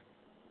chicken.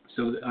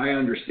 So I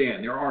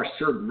understand there are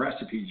certain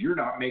recipes, you're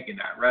not making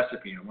that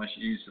recipe unless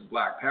you use some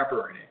black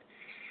pepper in it.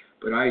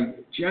 But I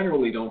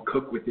generally don't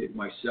cook with it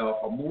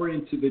myself. I'm more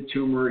into the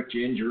turmeric,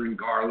 ginger, and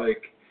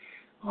garlic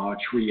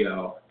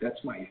trio.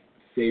 That's my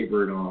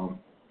favorite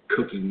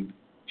cooking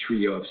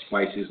trio of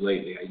spices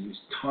lately. I use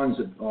tons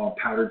of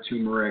powdered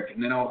turmeric,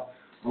 and then I'll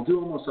do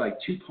almost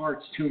 2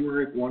 parts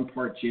turmeric, 1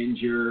 part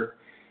ginger,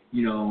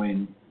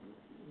 and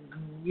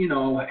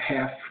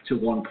half to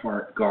 1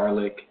 part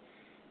garlic.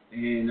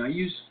 And I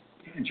use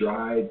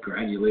dried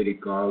granulated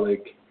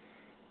garlic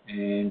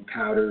and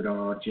powdered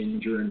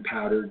ginger and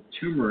powdered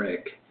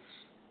turmeric.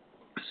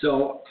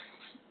 So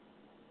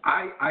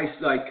I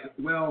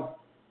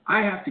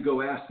have to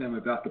go ask them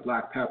about the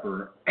black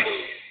pepper.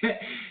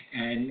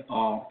 And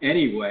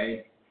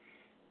anyway,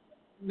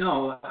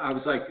 no, I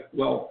was like,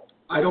 well,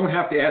 I don't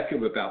have to ask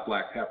them about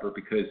black pepper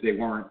because they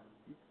weren't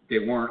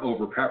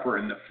over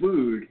peppering the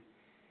food.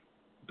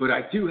 But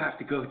I do have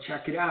to go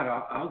check it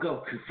out. I'll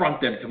go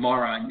confront them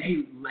tomorrow. And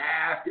they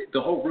laughed.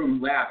 The whole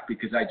room laughed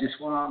because I just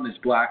went on this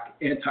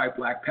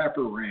anti-black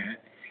pepper rant.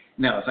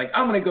 Now it's like,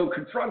 I'm going to go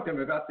confront them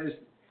about this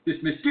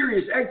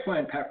mysterious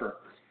eggplant pepper.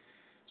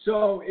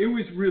 So it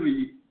was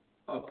really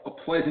a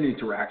pleasant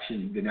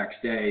interaction the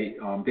next day.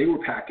 They were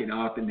packing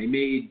up, and they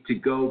made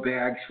to-go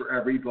bags for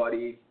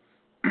everybody.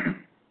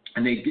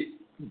 And they did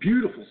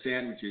beautiful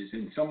sandwiches,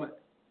 and some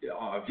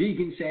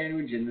vegan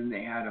sandwich, and then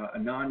they had a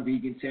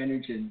non-vegan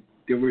sandwich, and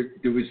there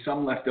was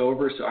some left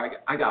over, so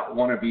I got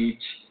one of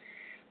each.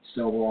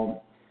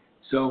 So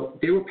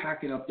they were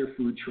packing up their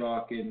food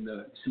truck, and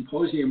the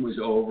symposium was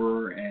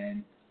over,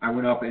 and I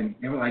went up, and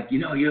they were like,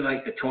 you're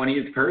like the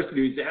 20th person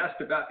who's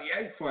asked about the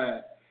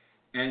eggplant.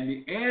 And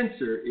the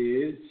answer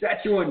is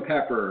Szechuan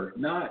pepper,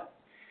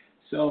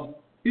 So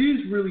it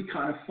is really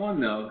kind of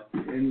fun, though.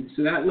 And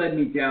so that led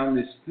me down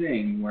this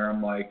thing where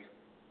I'm like,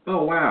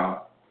 oh,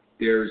 wow,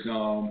 there's 3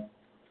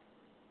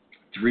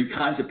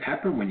 kinds of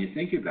pepper when you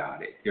think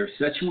about it. There's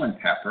Szechuan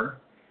pepper.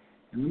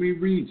 And let me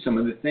read some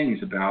of the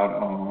things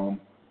about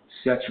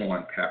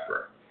Szechuan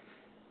pepper.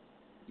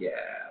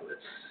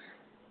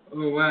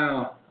 Oh,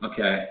 wow.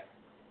 Okay.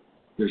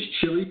 There's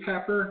chili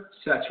pepper,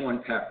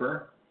 Szechuan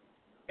pepper,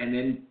 and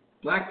then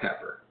black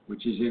pepper,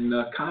 which is in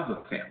the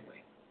Kava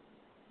family.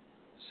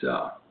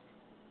 So,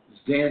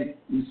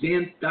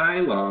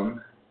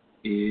 xanthilum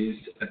is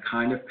a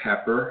kind of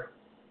pepper.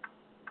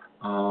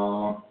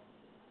 Xanthilum.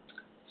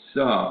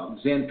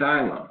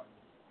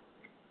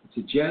 It's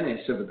a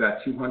genus of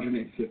about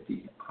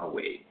 250. Oh,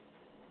 wait.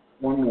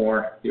 One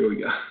more. Here we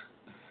go.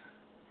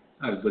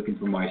 I was looking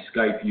for my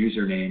Skype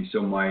username,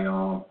 so my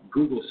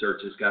Google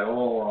searches got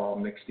all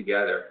mixed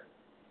together.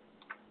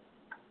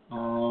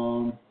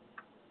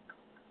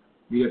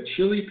 We have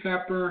chili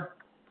pepper,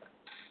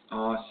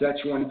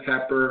 Szechuan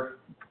pepper,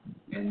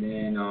 and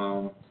then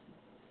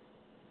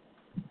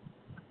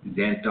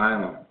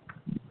xanthilum.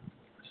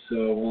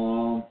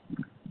 So,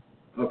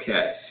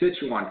 okay,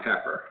 Szechuan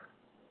pepper.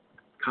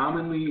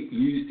 Commonly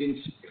used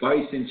in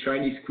spice in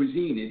Chinese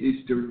cuisine, it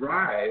is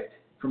derived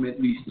from at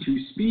least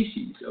 2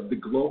 species of the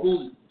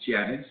global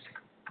genus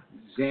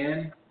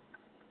Xanthoxylum,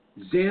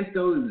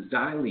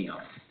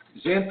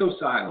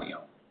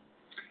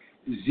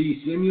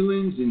 Z.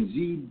 simulans and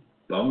Z.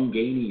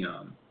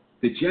 bunganium.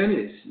 The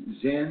genus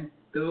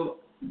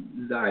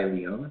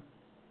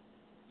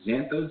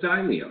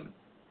Xanthoxylum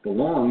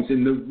belongs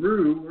in the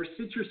rue or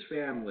citrus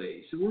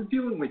family. So we're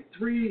dealing with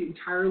 3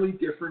 entirely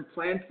different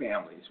plant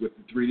families with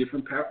the 3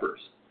 different peppers.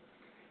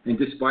 And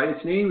despite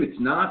its name, it's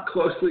not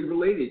closely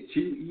related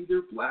to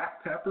either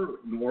black pepper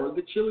nor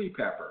the chili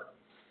pepper.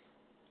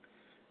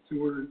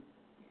 So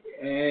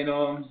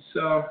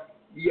so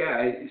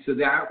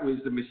that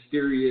was the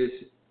mysterious,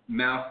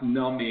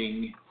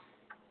 mouth-numbing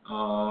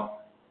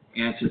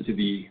answer to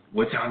the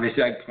what's on this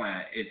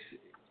eggplant.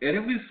 And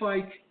it was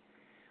like,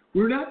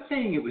 we're not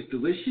saying it was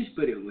delicious,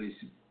 but it was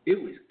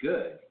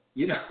good.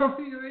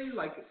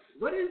 Like,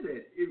 what is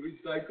it? It was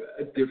like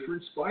a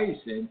different spice,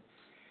 and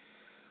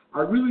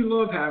I really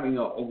love having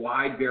a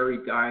wide,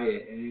 varied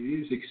diet, and it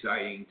is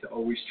exciting to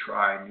always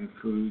try new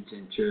foods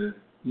and to,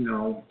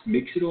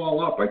 mix it all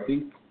up. I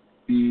think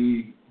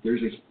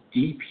there's a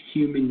deep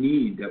human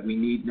need that we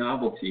need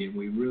novelty, and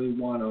we really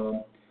want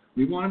to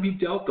be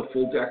dealt the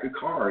full deck of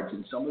cards,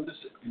 and some of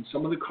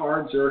the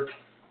cards are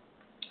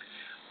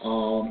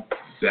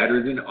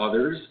better than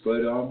others,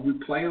 but we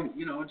play them,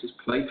 just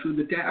play through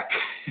the deck.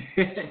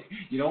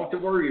 You don't have to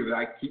worry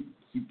about keep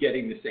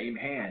getting the same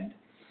hand.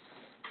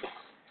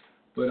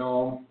 But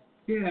so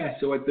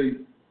at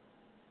the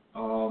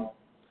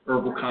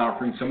herbal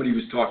conference, somebody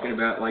was talking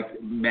about like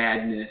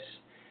madness,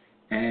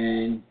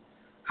 and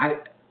I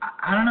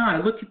don't know. I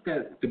look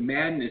at the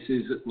madness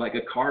is like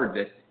a card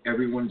that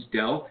everyone's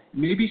dealt.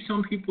 Maybe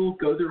some people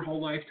go their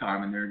whole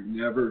lifetime and they're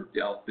never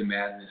dealt the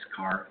madness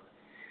card,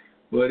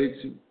 but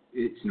it's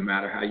no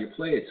matter how you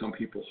play it. Some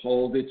people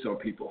hold it, some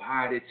people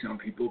hide it, some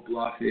people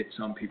bluff it,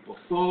 some people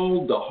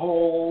fold the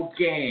whole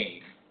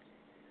game,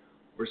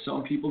 or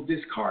some people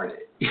discard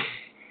it.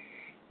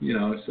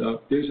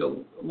 So there's a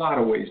lot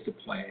of ways to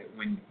play it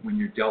when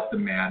you're dealt the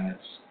madness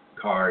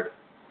card.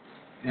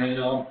 And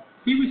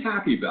he was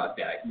happy about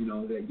that,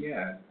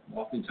 that,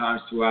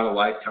 oftentimes throughout a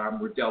lifetime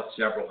we're dealt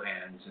several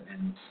hands.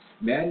 And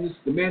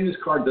the madness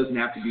card doesn't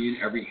have to be in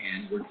every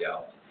hand we're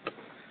dealt.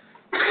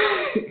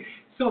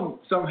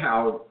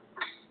 Somehow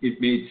it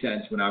made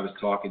sense when I was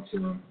talking to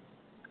him.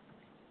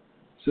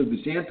 So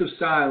the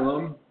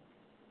Xanthoxylum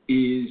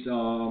is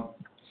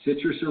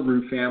citrus or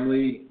root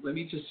family. Let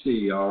me just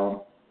see.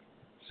 So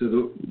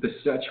the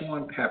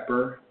Szechuan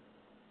pepper.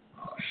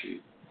 Oh,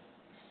 shoot.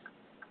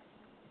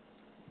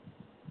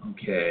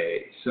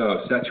 Okay, so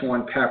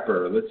Szechuan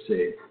pepper. Let's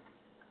see.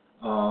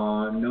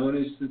 Known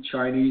as the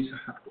Chinese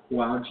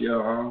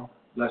Huajiao,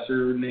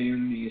 lesser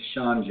name is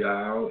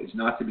Shanjiao, is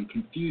not to be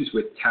confused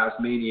with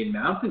Tasmanian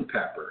mountain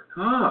pepper.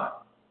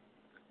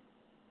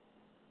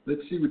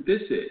 Let's see what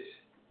this is.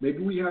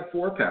 Maybe we have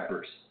 4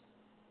 peppers.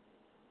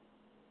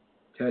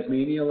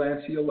 Tasmania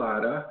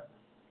lanceolata,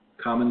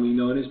 commonly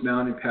known as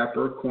mountain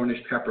pepper,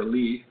 Cornish pepper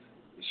leaf,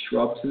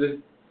 shrub to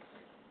the...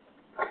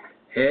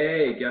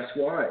 Hey, guess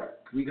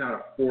what? We got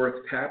a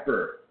 4th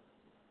pepper.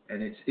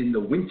 and it's in the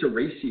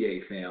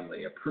Winteraceae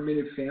family, a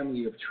primitive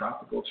family of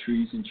tropical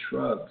trees and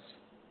shrubs.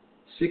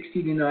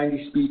 60 to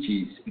 90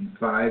 species in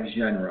 5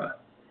 genera.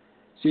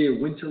 See,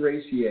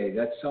 Winteraceae,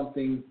 that's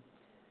something,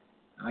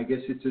 I guess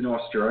it's an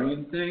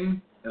Australian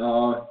thing.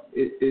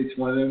 It's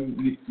one of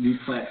them new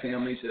plant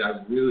families that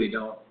I really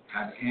don't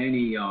have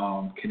any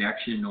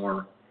connection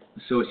or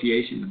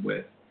association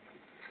with.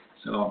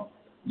 So,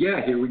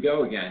 yeah, here we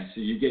go again.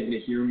 So you're getting to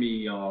hear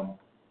me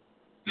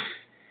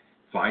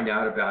find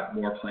out about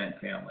more plant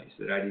families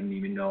that I didn't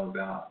even know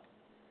about.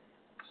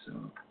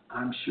 So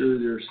I'm sure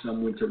there's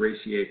some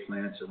Winteraceae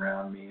plants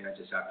around me. I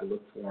just have to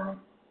look for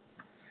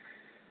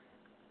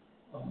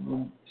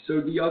them.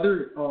 So the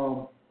other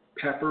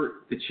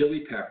pepper, the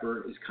chili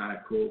pepper, is kind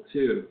of cool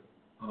too.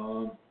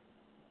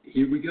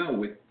 Here we go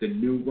with the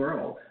New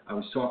World. I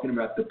was talking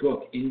about the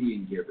book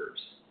Indian Givers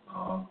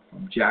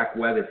from Jack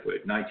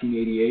Weatherford,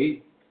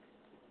 1988.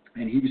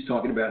 And he was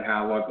talking about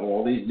how, like,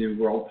 all these New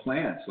World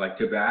plants, like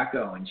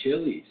tobacco and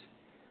chilies,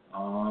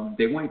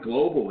 they went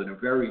global in a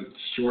very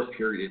short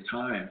period of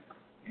time.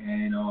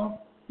 And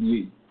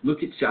you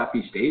look at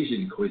Southeast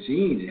Asian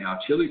cuisine and how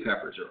chili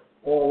peppers are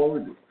all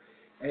over.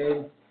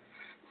 And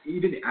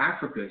even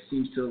Africa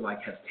seems to,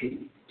 like, have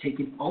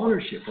taken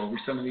ownership over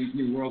some of these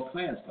New World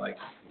plants. Like,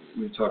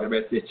 we were talking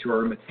about the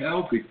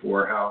Mattel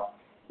before, how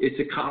it's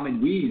a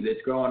common weed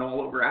that's growing all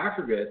over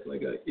Africa. It's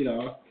like a,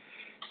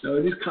 so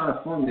it is kind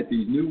of fun that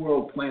these New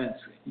World plants,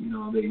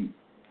 they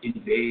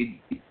invade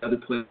other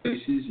places.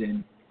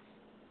 And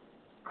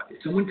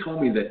someone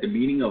told me that the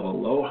meaning of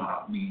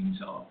aloha means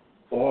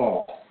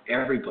all,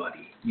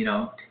 everybody,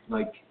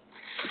 like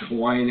the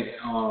Hawaiian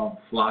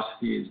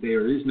philosophy is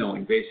there is no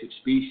invasive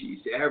species.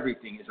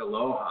 Everything is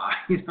aloha,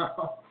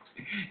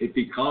 It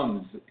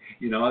becomes,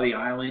 the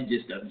island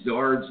just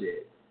absorbs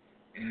it.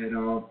 And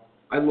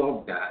I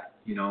love that,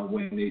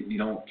 when you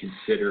don't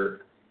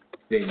consider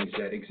things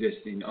that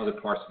exist in other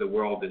parts of the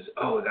world as,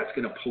 that's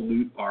going to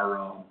pollute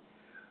our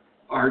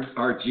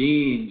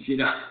genes,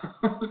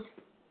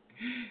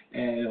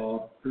 And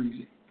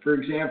for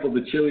example,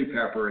 the chili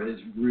pepper has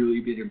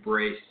really been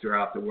embraced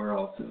throughout the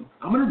world. So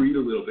I'm going to read a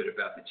little bit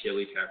about the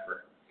chili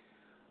pepper.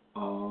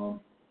 And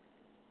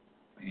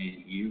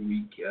here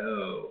we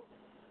go.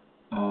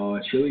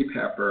 Chili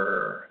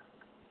pepper,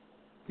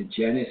 the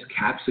genus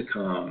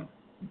Capsicum.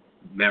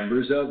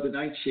 Members of the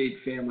nightshade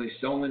family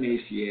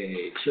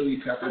Solanaceae, chili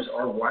peppers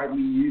are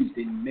widely used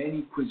in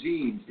many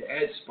cuisines to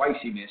add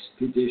spiciness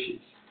to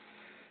dishes.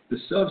 The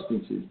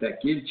substances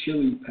that give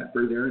chili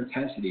pepper their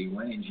intensity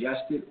when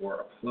ingested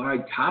or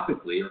applied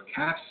topically are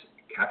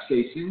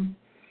capsaicin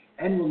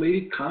and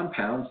related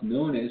compounds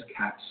known as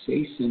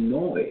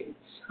capsaicinoids.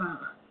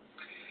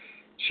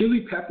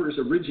 Chili peppers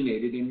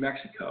originated in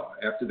Mexico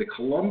after the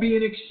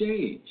Columbian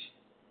Exchange.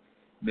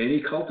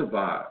 Many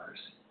cultivars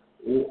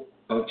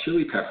of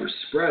chili peppers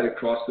spread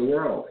across the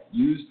world,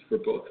 used for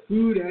both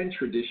food and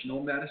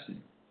traditional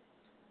medicine.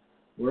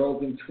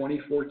 World in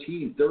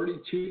 2014,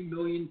 32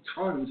 million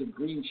tons of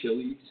green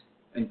chilies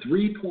and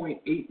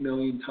 3.8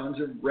 million tons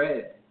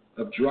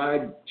of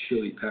dried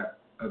chili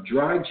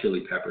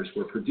peppers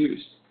were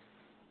produced.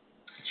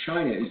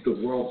 China is the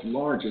world's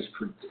largest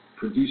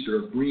producer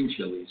of green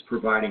chilies,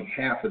 providing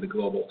half of the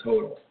global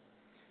total.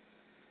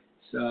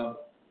 So,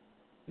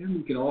 and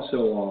we can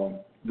also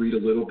read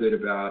a little bit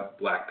about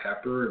black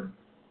pepper.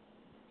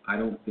 I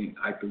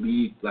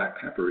believe black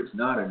pepper is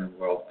not a New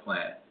World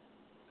plant.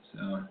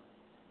 So,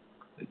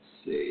 let's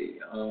see.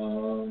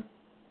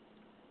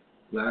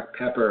 Black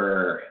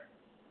pepper.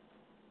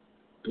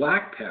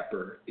 Black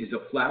pepper is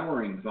a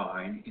flowering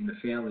vine in the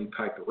family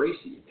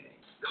Piperaceae,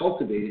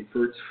 cultivated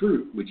for its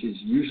fruit, which is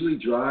usually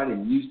dried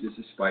and used as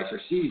a spice or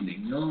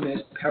seasoning, known as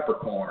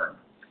peppercorn.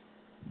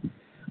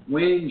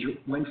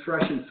 When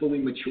fresh and fully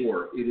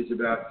mature, it is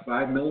about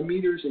 5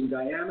 millimeters in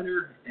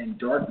diameter and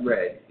dark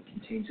red. It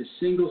contains a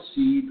single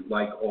seed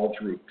like all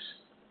drupes.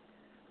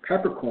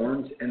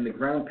 Peppercorns and the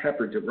ground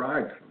pepper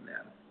derived from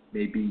them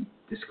may be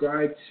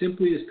described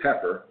simply as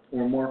pepper,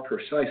 or more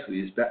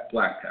precisely as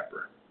black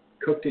pepper,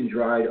 cooked and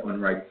dried on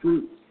ripe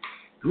fruit,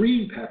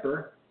 green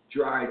pepper,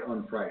 dried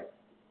on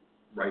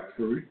ripe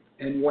fruit,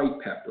 and white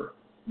pepper,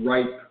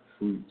 ripe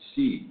fruit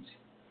seeds.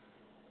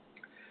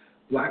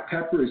 Black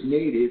pepper is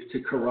native to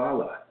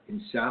Kerala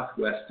in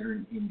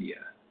southwestern India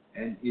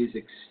and is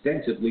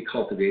extensively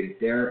cultivated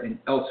there and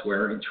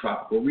elsewhere in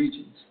tropical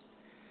regions.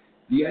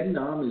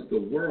 Vietnam is the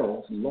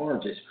world's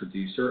largest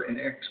producer and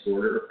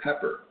exporter of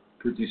pepper,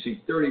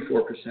 producing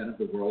 34% of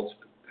the world's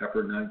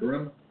pepper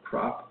nigrum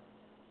crop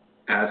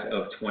as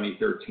of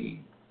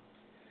 2013.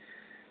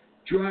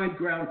 Dried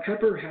ground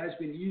pepper has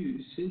been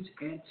used since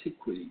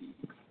antiquity,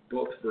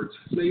 both for its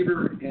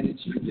flavor and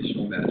its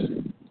traditional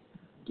medicine.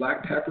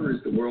 Black pepper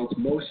is the world's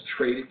most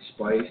traded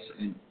spice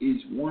and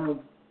is one of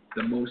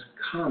the most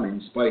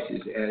common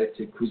spices added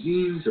to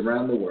cuisines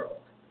around the world.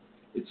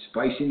 Its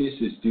spiciness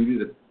is due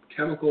to the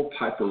chemical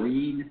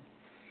piperine,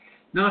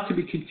 not to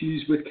be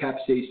confused with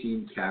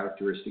capsaicin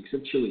characteristics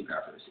of chili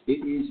peppers.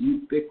 It is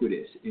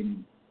ubiquitous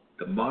in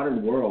the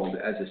modern world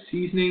as a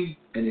seasoning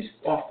and is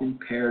often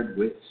paired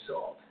with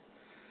salt.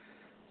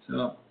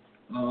 So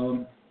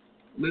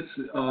Let's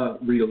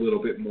read a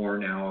little bit more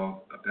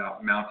now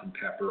about mountain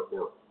pepper,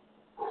 or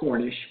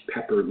Cornish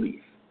pepper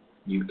leaf,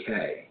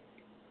 UK.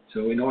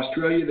 So in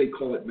Australia they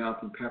call it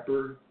mountain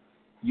pepper.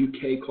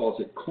 UK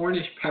calls it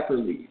Cornish pepper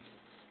leaf.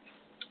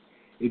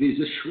 It is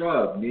a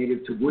shrub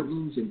native to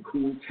woodlands and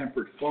cool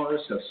temperate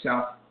forests of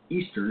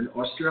southeastern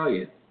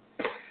Australia.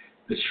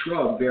 The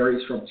shrub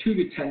varies from 2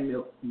 to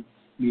 10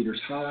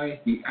 millimeters high.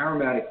 The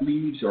aromatic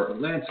leaves are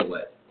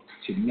lanceolate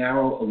to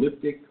narrow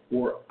elliptic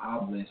or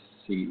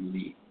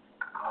oblanceolate.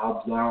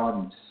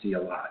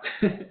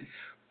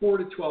 4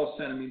 to 12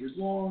 centimeters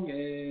long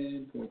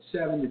and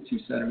 0.7 to 2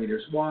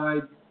 centimeters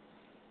wide,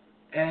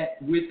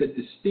 with a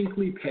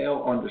distinctly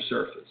pale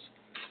undersurface.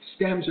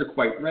 Stems are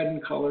quite red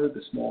in color.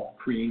 The small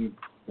cream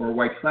or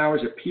white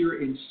flowers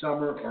appear in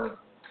summer, are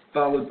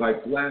followed by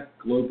black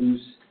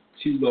globose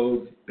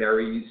two-lobed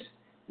berries,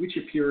 which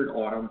appear in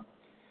autumn.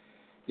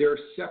 There are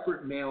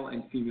separate male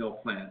and female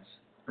plants.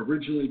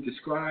 Originally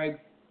described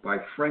by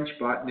French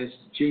botanist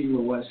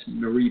Jean-Louis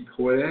Marie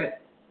Poiret,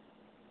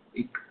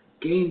 it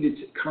gained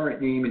its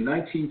current name in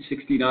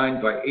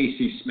 1969 by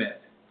A.C. Smith.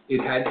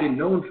 It had been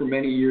known for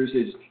many years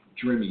as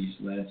Drimmy's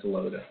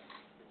lanceolata.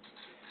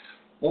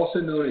 Also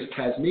known as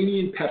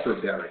Tasmanian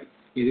pepperberry,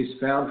 it is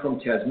found from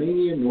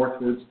Tasmania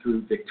northwards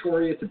through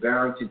Victoria to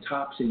Barrington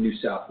Tops in New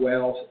South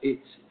Wales. It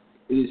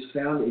is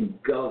found in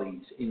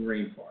gullies in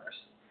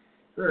rainforests.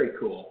 Very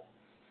cool.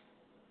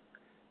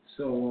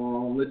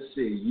 So let's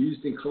see,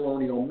 used in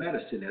colonial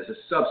medicine as a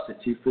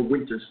substitute for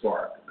winter's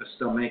bark, a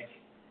stomach.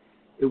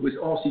 It was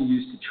also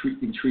used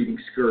in treating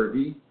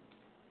scurvy.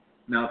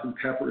 Mountain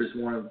pepper is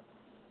one of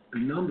a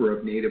number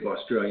of native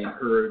Australian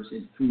herbs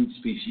and food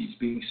species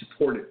being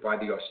supported by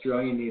the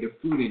Australian native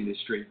food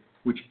industry,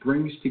 which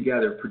brings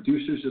together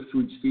producers of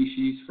food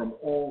species from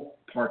all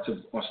parts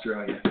of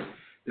Australia.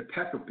 The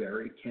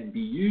pepperberry can be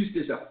used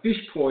as a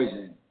fish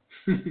poison.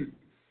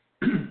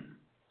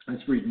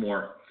 Let's read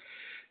more.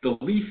 The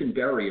leaf and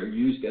berry are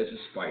used as a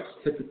spice,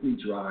 typically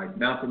dried.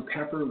 Mountain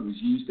pepper was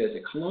used as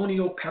a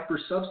colonial pepper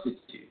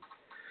substitute.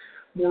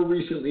 More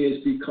recently, it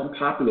has become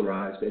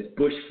popularized as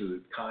bush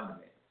food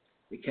condiment.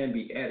 It can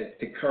be added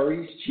to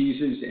curries,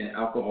 cheeses, and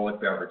alcoholic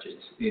beverages.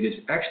 It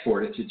is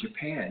exported to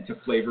Japan to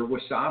flavor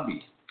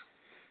wasabi.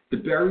 The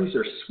berries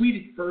are sweet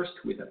at first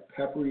with a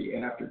peppery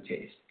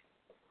aftertaste.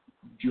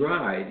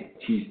 Dried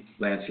T.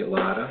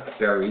 lanceolata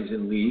berries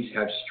and leaves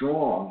have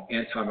strong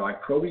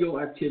antimicrobial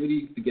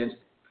activity against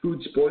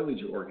food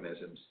spoilage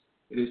organisms.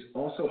 It is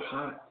also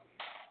has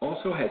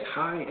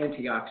high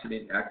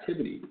antioxidant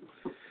activity.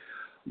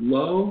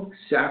 Low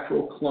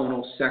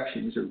saffroclonal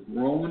sections are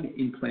grown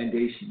in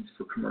plantations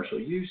for commercial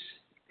use,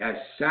 as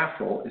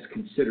saffrol is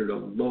considered a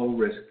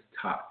low-risk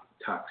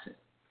toxin.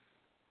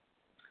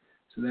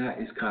 So that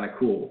is kind of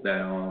cool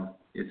that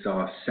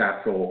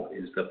saffrol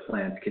is the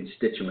plant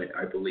constituent,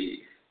 I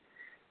believe,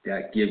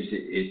 that gives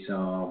it its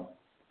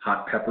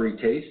hot peppery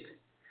taste.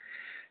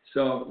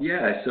 So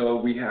yeah, so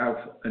we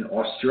have an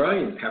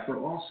Australian pepper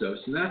also.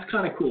 So that's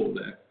kind of cool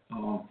that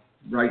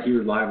right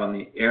here live on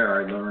the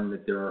air I learned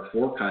that there are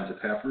 4 kinds of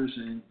peppers,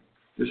 and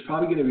there's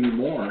probably going to be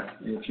more.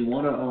 And if you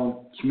want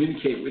to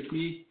communicate with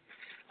me,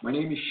 my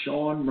name is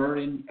Sean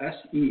Murnin,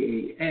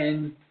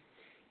 SeanMurnin.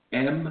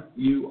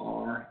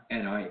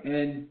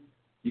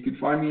 You can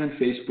find me on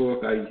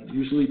Facebook. I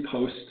usually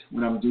post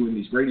when I'm doing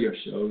these radio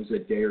shows a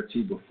day or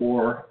two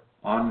before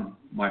on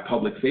my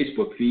public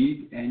Facebook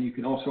feed, and you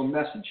can also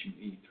message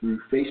me through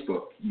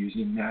Facebook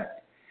using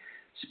that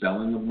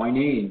spelling of my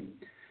name.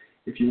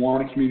 If you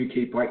want to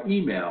communicate by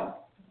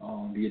email,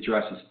 the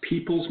address is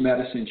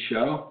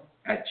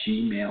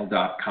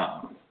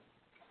peoplesmedicineshow@gmail.com.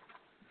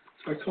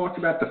 So I talked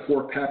about the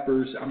 4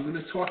 peppers. I'm going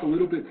to talk a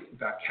little bit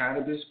about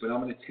cannabis, but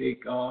I'm going to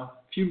take a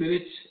few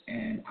minutes,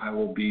 and I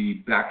will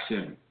be back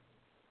soon.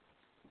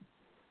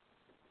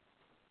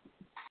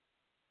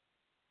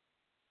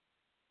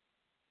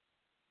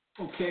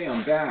 Okay,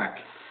 I'm back.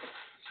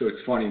 So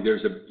it's funny,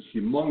 there's a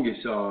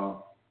humongous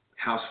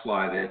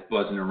housefly that's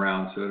buzzing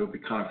around, so it'll be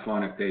kind of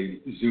fun if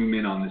they zoom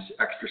in on this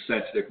extra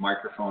sensitive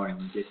microphone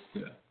and get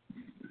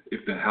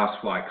if the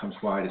housefly comes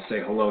by to say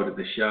hello to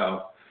the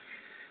show.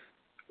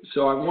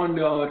 So I wanted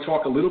to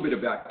talk a little bit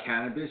about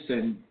cannabis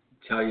and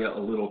tell you a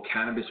little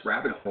cannabis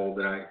rabbit hole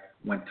that I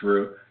went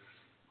through.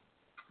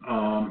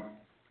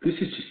 This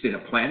is just in a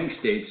planting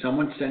stage.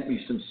 Someone sent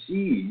me some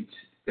seeds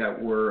that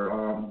were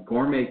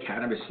gourmet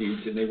cannabis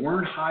seeds, and they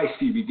weren't high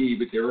CBD,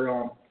 but they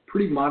were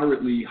pretty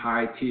moderately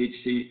high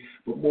THC.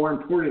 But more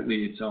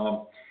importantly, it's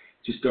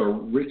just a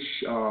rich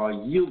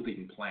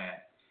yielding plant.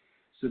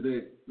 So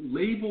the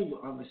label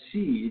on the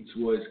seeds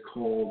was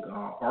called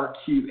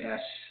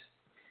RQS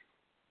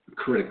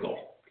Critical.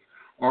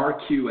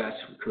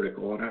 RQS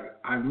Critical. And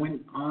I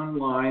went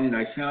online and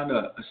I found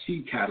a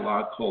seed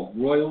catalog called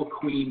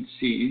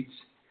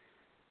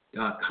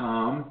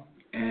RoyalQueenSeeds.com,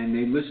 and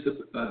they list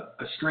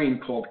a strain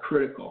called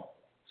Critical.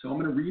 So I'm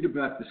going to read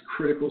about this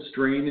Critical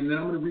strain, and then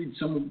I'm going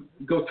to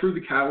go through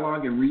the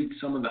catalog and read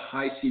some of the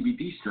high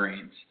CBD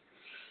strains.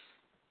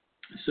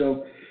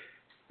 So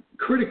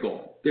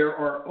Critical there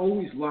are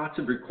always lots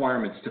of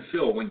requirements to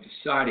fill when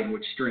deciding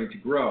which strain to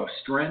grow: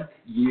 strength,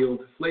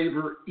 yield,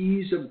 flavor,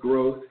 ease of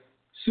growth,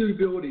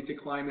 suitability to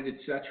climate,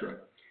 etc.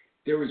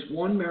 There is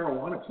one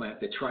marijuana plant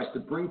that tries to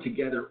bring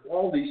together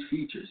all these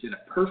features in a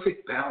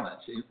perfect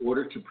balance in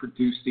order to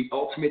produce the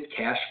ultimate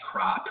cash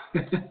crop.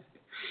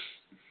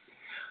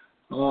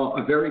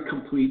 A very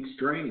complete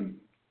strain.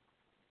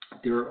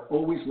 There are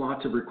always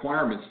lots of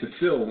requirements to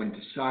fill when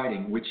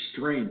deciding which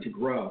strain to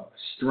grow: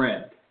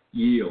 strength,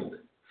 yield,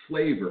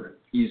 flavor,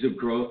 ease of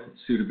growth,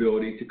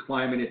 suitability to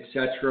climate,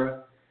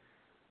 etc.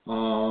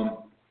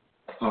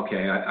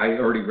 Okay, I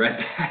already read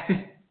that,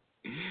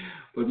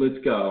 but let's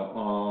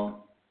go.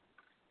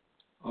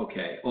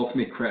 Okay,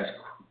 ultimate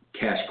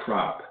cash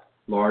crop: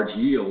 large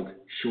yield,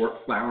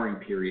 short flowering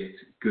periods,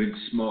 good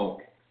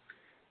smoke.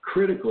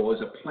 Critical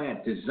is a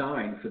plant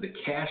designed for the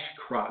cash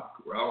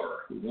crop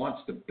grower who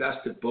wants the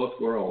best of both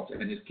worlds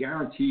and is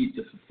guaranteed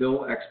to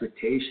fulfill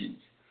expectations.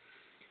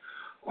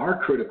 Our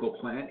critical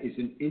plant is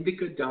an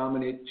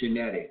indica-dominant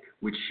genetic,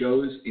 which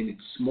shows in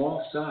its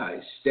small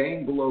size,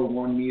 staying below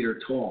 1 meter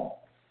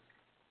tall.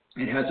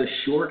 It has a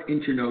short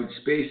internode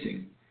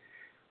spacing,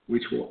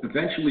 which will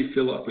eventually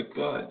fill up with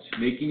buds,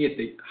 making it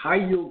the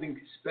high-yielding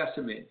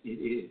specimen it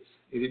is.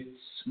 Its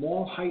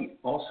small height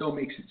also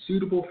makes it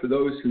suitable for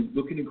those who are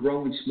looking to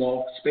grow in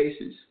small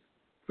spaces.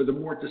 For the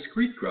more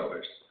discreet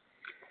growers,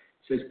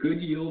 it says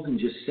good yield in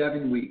just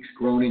 7 weeks.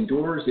 Grown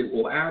indoors, it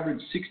will average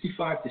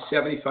 65 to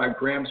 75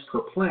 grams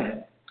per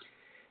plant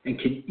and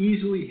can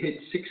easily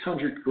hit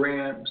 600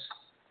 grams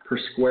per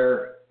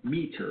square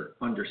meter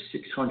under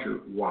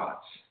 600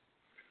 watts,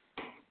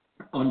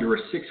 under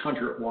a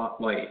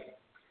 600-watt light.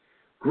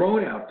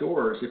 Grown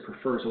outdoors, it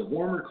prefers a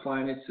warmer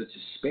climate such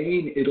as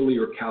Spain, Italy,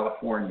 or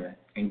California,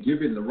 and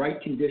given the right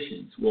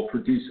conditions, will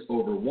produce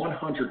over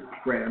 100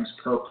 grams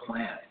per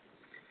plant.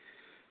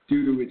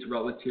 Due to its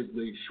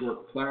relatively short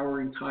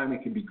flowering time,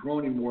 it can be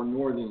grown in more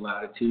northern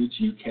latitudes,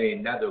 UK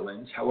and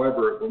Netherlands.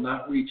 However, it will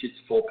not reach its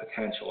full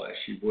potential as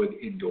she would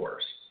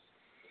indoors.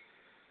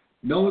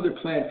 No other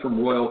plant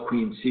from Royal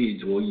Queen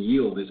seeds will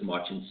yield as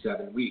much in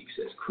 7 weeks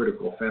as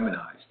Critical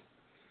feminized.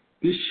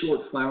 This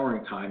short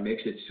flowering time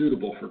makes it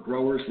suitable for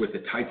growers with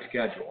a tight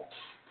schedule.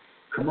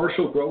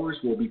 Commercial growers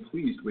will be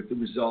pleased with the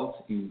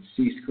results in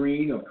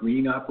C-screen of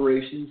green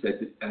operations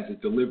as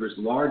it delivers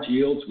large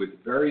yields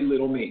with very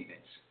little maintenance.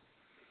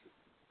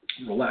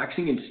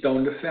 Relaxing and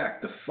stoned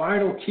effect. The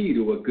final key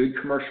to a good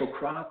commercial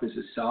crop is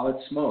a solid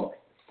smoke.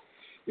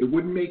 It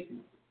wouldn't make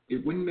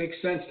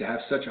sense to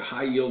have such a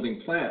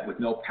high-yielding plant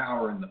with no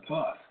power in the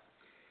puff.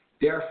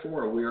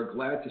 Therefore, we are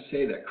glad to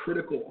say that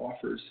Critical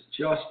offers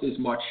just as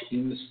much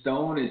in the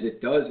stone as it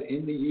does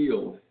in the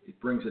yield. It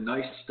brings a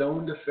nice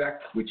stoned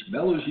effect which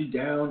mellows you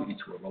down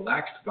into a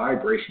relaxed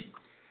vibration.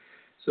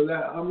 So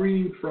that I'm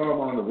reading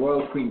from the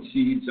Royal Queen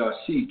Seeds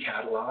seed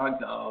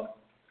catalog,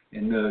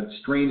 and the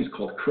strain is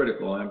called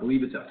Critical, and I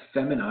believe it's a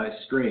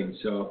feminized strain.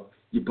 So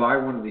you buy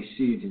one of these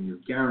seeds and you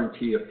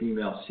guarantee a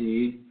female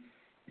seed.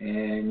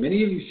 And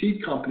many of these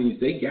seed companies,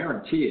 they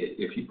guarantee it.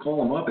 If you call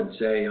them up and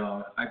say,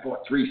 I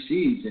bought 3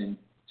 seeds and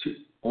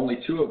only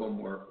 2 of them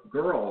were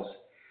girls,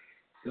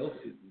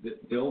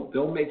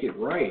 they'll make it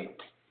right.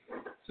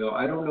 So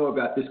I don't know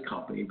about this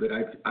company, but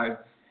I've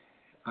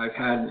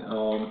had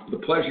the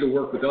pleasure to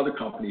work with other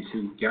companies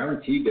who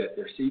guarantee that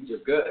their seeds are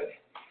good.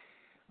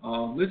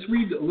 Let's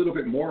read a little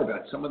bit more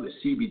about some of the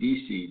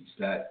CBD seeds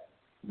that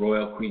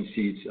Royal Queen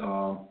Seeds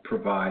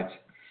provides.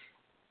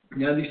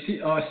 Now, these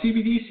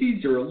CBD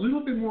seeds are a little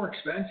bit more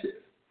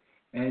expensive,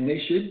 and they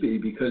should be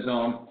because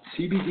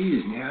CBD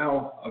is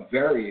now a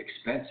very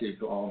expensive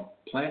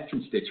plant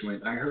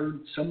constituent. I heard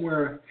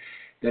somewhere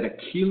that a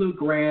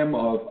kilogram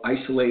of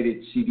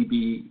isolated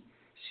CBDA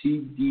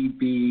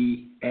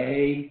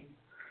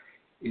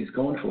is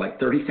going for like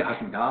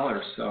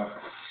 $30,000. So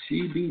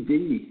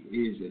CBD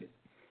is a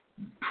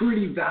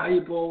pretty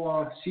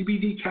valuable.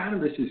 CBD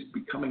cannabis is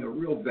becoming a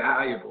real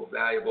valuable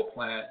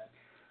plant.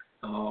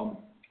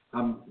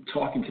 I'm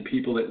talking to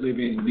people that live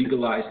in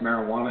legalized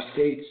marijuana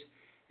states,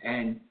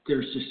 and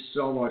there's just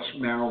so much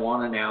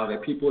marijuana now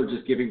that people are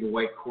just giving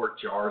away quart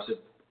jars of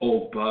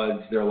old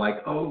buds. They're like,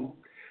 oh,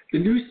 the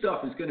new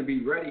stuff is going to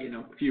be ready in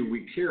a few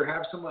weeks. Here,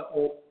 have some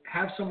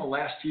of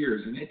last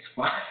year's, and it's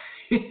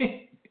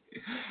fine.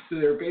 So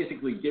they're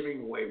basically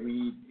giving away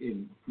weed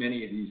in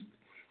many of these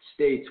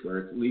states where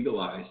it's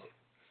legalized,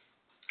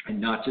 and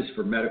not just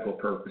for medical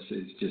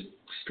purposes, just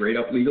straight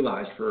up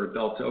legalized for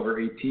adults over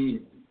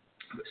 18.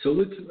 So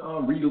let's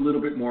read a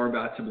little bit more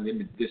about some of the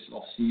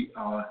medicinal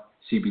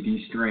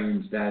CBD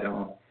strains that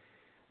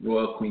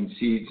Royal Queen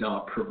Seeds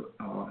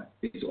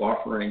is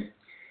offering.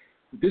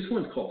 This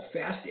one's called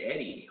Fast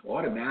Eddie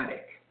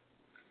Automatic.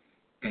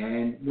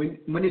 And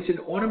when it's an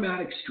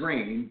automatic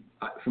strain,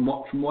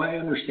 from my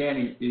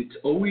understanding, it's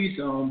always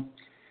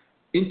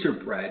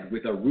interbred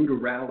with a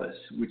ruderalis,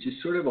 which is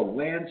sort of a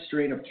land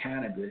strain of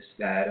cannabis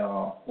that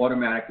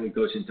automatically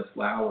goes into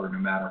flower no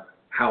matter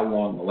how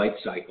long the life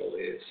cycle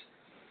is.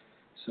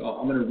 So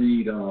I'm going to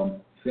read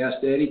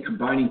Fast Eddie,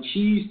 combining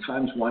cheese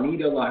times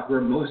Juanita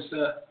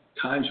Lacrimosa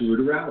times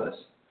ruderalis.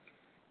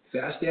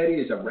 Fast Eddie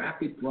is a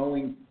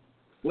rapid-growing,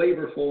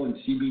 flavorful, and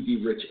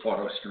CBD-rich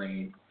auto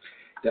strain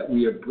that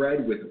we have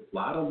bred with a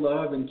lot of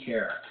love and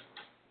care.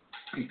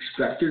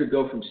 Expect her to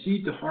go from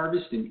seed to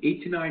harvest in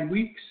 8 to 9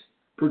 weeks,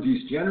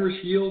 produce generous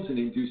yields, and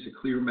induce a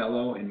clear,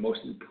 mellow, and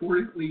most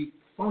importantly,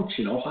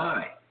 functional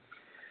high.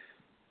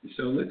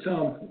 So let's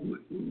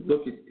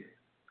look at.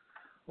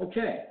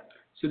 Okay,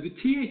 so the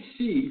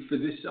THC for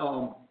this.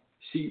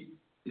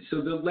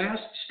 So the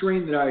last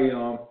strain that I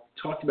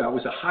talked about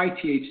was a high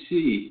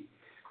THC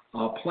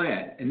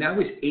plant, and that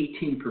was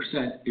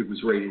 18%. It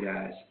was rated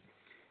as.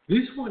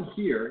 This one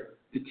here,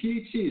 the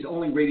THC is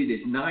only rated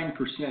as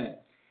 9%,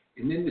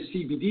 and then the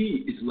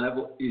CBD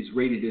is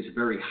rated as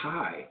very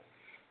high.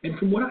 And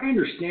from what I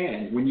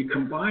understand, when you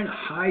combine a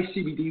high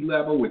CBD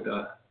level with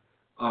a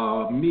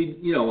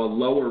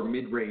lower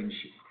mid-range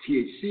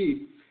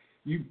THC,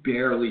 you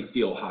barely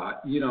feel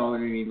hot. You know what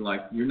I mean?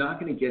 Like, you're not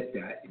going to get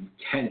that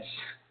intense,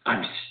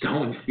 I'm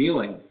stoned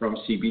feeling from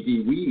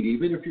CBD weed,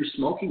 even if you're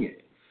smoking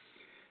it.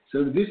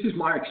 So this is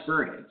my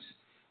experience,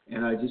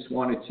 and I just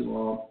wanted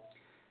to.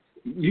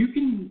 You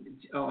can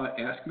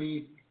ask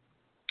me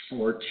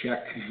or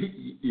check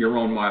your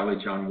own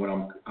mileage on what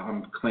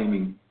I'm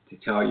claiming to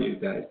tell you,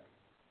 that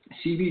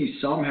CBD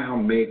somehow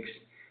makes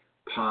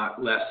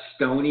pot less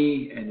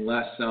stony and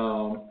less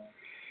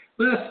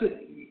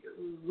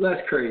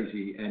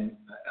crazy, and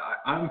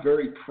I'm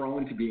very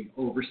prone to being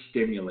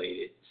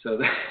overstimulated. So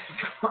that's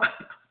why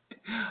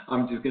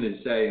I'm just going to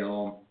say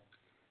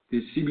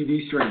the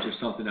CBD strains are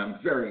something I'm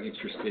very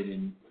interested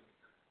in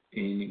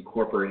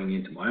incorporating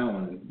into my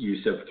own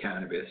use of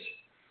cannabis.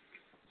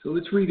 So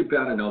let's read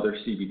about another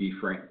CBD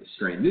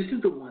strain. This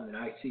is the one that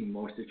I seem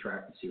most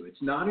attracted to.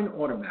 It's not an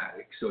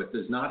automatic, so it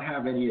does not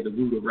have any of the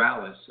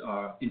ruderalis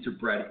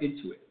interbred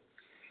into it.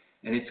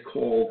 And it's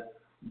called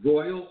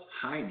Royal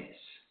Highness,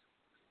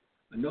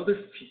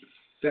 another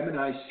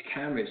feminized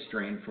cannabis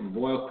strain from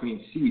Royal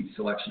Queen Seed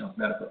selection of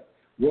Medical.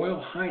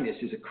 Royal Highness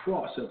is a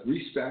cross of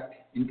Respect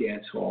and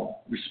Dancehall.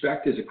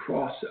 Respect is a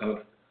cross of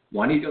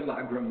Juanita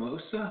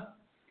Lagrimosa,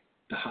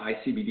 the high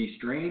CBD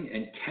strain,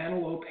 and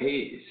Cantaloupe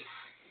Haze.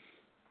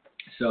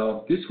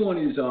 So this one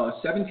is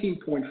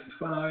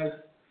 17.5.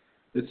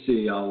 Let's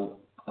see, I'll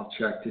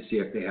check to see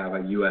if they have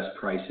a U.S.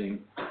 pricing.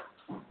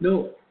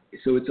 No,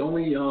 so it's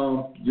only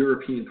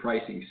European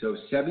pricing. So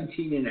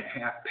 17.5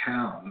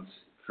 pounds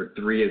for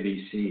 3 of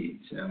these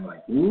seeds. And I'm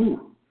like,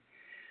 ooh,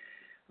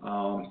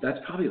 that's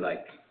probably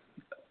like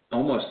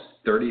almost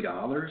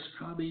 $30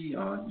 probably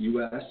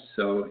U.S.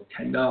 So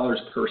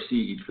 $10 per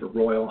seed for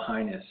Royal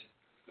Highness.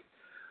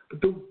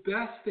 But the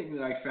best thing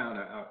that I found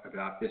out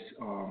about this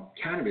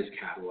cannabis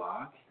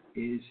catalog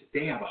is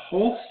they have a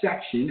whole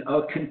section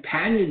of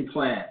companion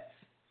plants.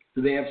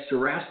 So they have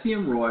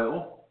Cerastium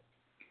Royal,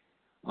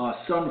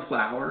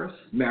 sunflowers,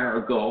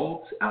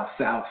 marigolds,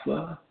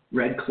 alfalfa,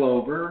 red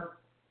clover,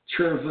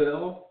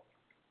 chervil,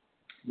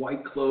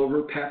 white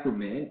clover,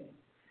 peppermint,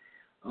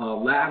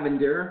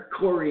 lavender,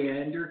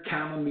 coriander,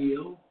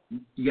 chamomile,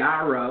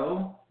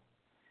 yarrow,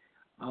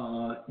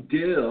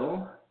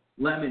 dill,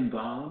 lemon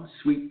balm,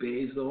 sweet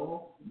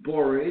basil,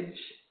 borage.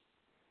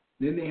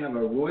 Then they have a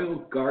Royal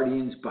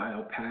Guardians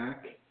biopack.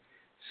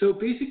 So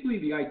basically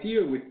the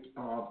idea with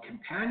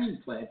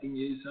companion planting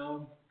is,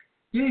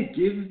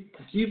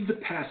 give the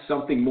pest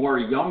something more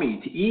yummy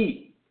to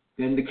eat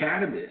than the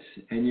cannabis.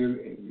 And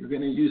you're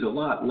going to use a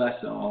lot less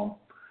of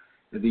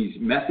these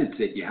methods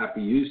that you have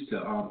to use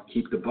to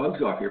keep the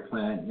bugs off your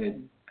plant.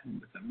 And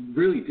I'm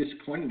really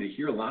disappointed to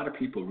hear a lot of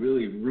people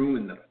really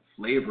ruin the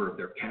flavor of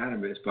their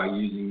cannabis by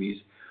using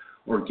these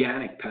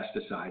organic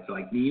pesticides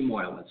like neem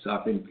oil and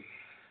stuff. And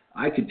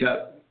I could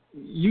tell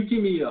you,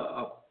 give me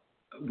a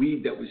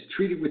weed that was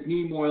treated with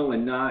neem oil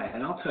and not,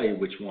 and I'll tell you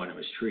which one it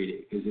was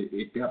treated, because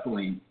it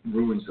definitely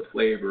ruins the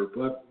flavor.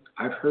 But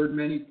I've heard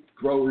many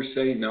growers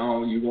say,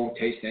 no, you won't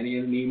taste any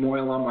of the neem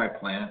oil on my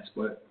plants.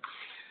 But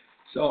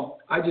so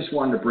I just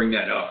wanted to bring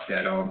that up,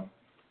 that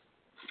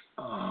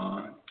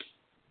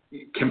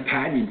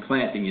companion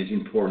planting is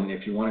important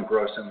if you want to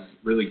grow some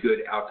really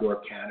good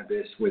outdoor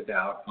cannabis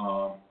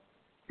without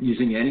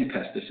using any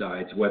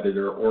pesticides, whether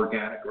they're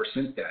organic or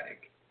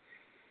synthetic.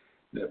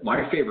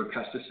 My favorite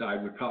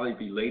pesticide would probably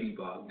be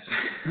ladybugs.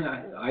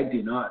 I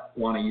do not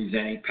want to use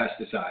any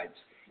pesticides.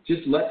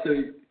 Just let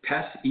the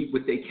pests eat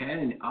what they can,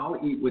 and I'll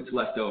eat what's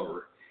left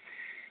over.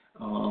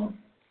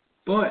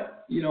 But,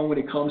 when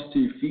it comes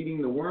to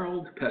feeding the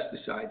world,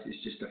 pesticides is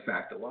just a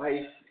fact of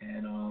life,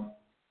 and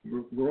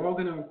we're all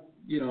going to,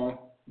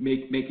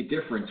 make a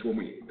difference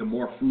when the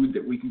more food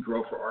that we can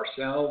grow for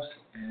ourselves,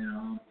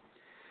 and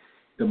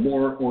the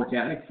more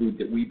organic food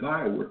that we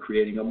buy, we're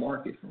creating a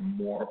market for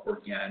more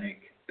organic,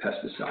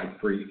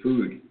 pesticide-free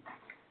food.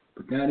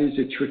 But that is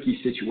a tricky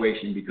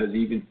situation, because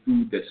even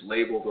food that's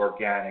labeled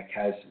organic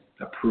has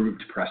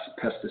approved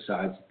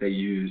pesticides that they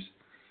use.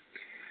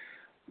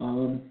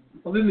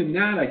 Other than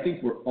that, I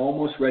think we're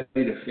almost ready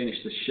to finish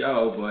the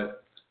show,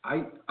 but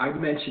I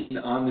mentioned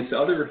on this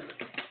other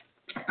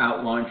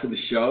outline for the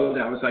show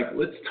that I was like,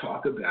 let's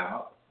talk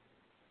about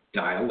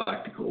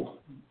dialectical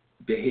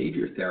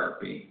behavior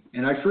therapy.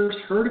 And I first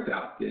heard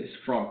about this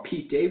from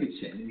Pete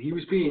Davidson, and he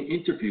was being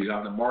interviewed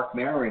on the Mark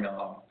Maron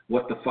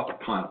What the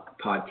Fuck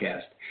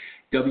podcast,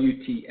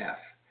 WTF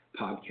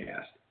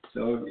podcast.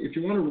 So if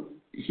you want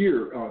to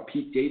hear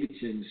Pete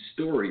Davidson's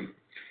story,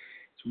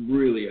 it's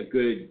really a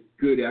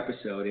good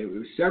episode. It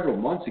was several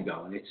months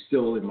ago, and it's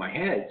still in my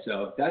head.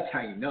 So that's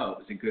how you know it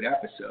was a good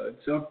episode.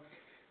 So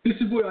this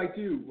is what I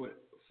do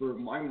for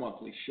my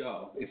monthly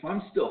show. If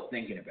I'm still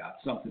thinking about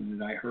something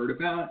that I heard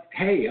about,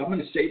 hey, I'm going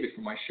to save it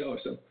for my show.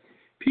 So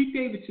Pete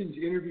Davidson's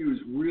interview was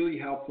really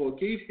helpful. It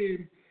gave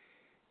him,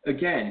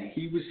 again,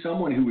 he was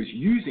someone who was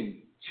using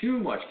too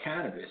much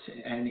cannabis,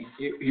 and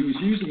he was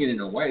using it in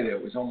a way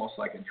that was almost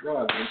like a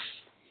drug. And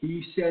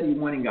he said he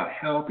went and got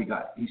help. He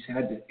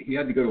had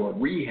to go to a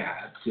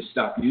rehab to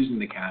stop using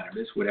the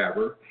cannabis,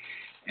 whatever,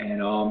 and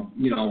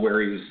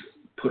where he was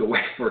put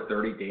away for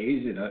 30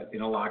 days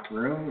in a locked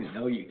room.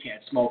 You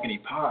can't smoke any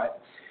pot,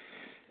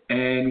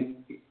 and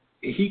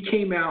he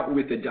came out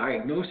with a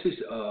diagnosis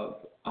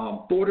of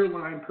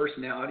borderline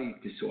personality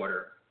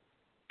disorder.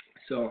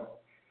 So.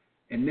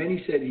 And then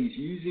he said he's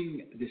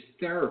using this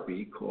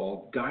therapy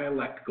called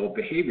dialectical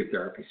behavior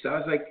therapy. So I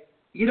was like,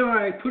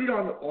 I put it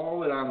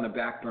on the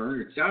back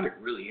burner. It sounded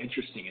really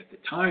interesting at the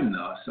time,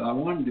 though. So I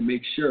wanted to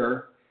make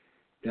sure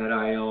that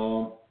I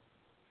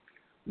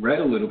read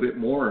a little bit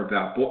more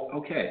about.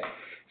 Okay,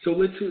 so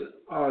let's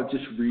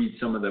just read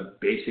some of the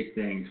basic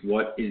things.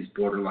 What is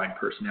borderline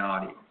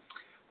personality?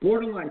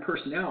 Borderline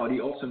personality,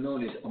 also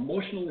known as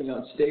emotionally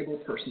unstable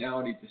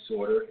personality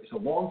disorder, is a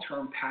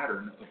long-term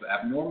pattern of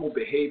abnormal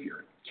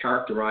behavior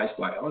characterized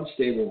by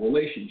unstable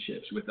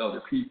relationships with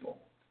other people,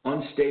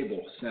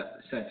 unstable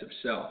sense of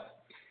self,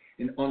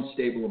 and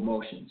unstable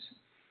emotions.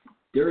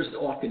 There is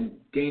often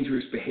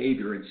dangerous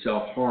behavior and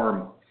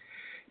self-harm.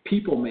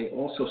 People may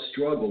also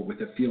struggle with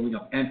a feeling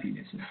of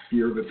emptiness and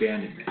fear of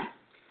abandonment.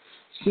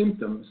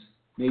 Symptoms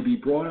may be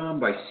brought on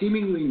by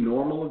seemingly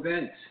normal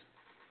events.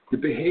 The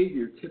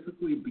behavior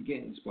typically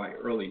begins by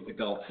early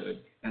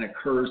adulthood and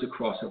occurs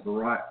across a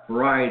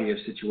variety of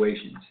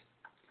situations.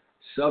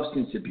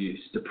 Substance abuse,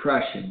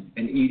 depression,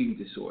 and eating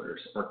disorders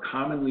are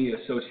commonly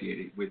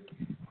associated with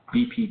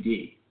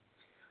BPD.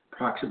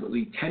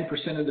 Approximately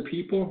 10% of the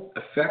people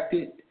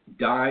affected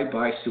die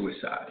by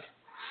suicide.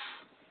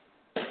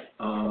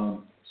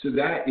 So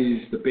that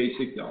is the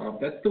basic,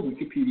 that's the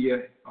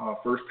Wikipedia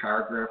first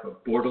paragraph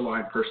of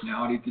borderline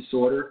personality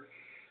disorder.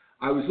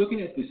 I was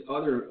looking at this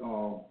other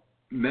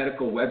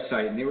medical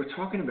website, and they were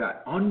talking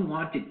about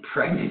unwanted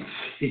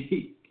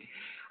pregnancy.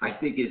 I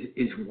think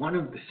is one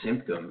of the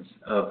symptoms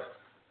of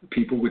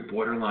people with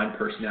borderline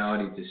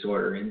personality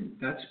disorder, and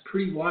that's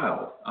pretty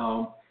wild.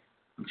 I'm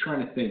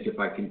trying to think if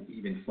I can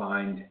even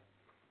find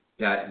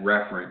that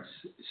reference.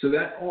 So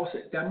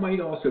that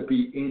might also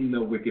be in the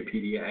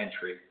Wikipedia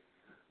entry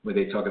where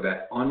they talk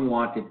about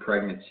unwanted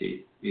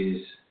pregnancy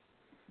is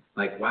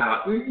like,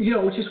 wow,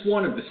 it's just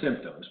one of the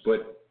symptoms,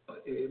 but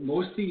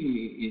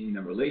mostly in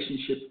a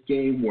relationship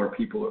game where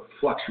people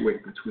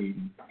fluctuate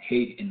between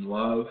hate and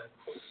love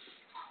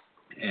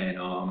and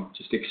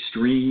just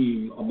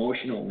extreme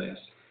emotionalness.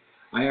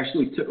 I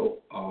actually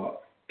took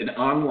an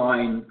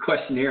online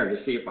questionnaire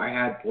to see if I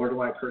had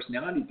borderline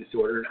personality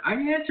disorder, and I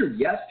answered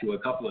yes to a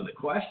couple of the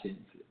questions,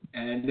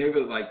 and they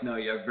were like, no,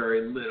 you have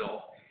very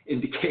little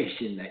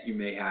indication that you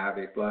may have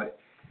it, but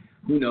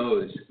who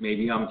knows,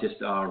 maybe I'm just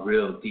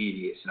real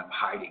devious and I'm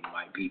hiding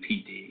my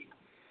BPD.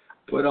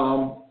 But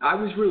I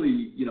was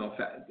really,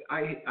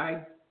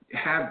 I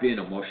have been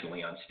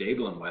emotionally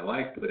unstable in my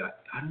life, but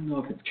I don't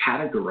know if it's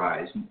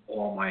categorized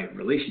all my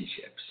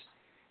relationships.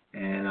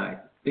 And I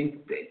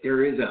think that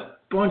there is a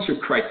bunch of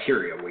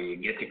criteria where you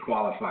get to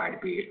qualify to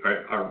be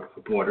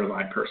a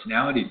borderline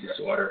personality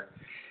disorder.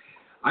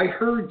 I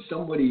heard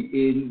somebody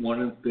in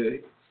one of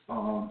the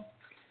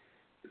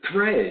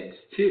threads,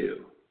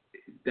 too,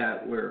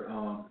 that were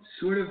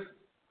sort of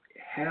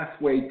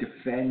halfway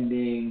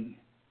defending.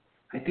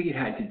 I think it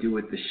had to do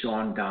with the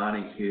Sean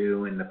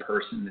Donahue and the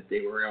person that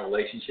they were in a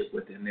relationship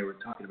with, and they were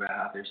talking about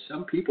how there's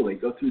some people, they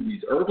go through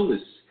these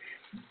herbalists,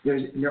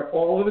 they're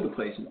all over the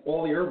place, and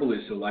all the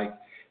herbalists are like,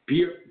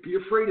 be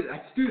afraid of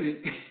that student,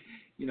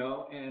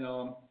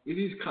 and it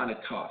is kind of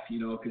tough,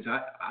 because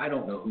I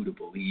don't know who to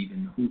believe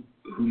and who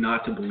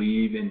not to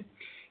believe, and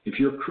if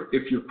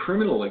you're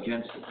criminal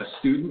against a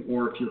student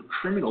or if you're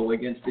criminal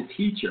against a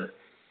teacher,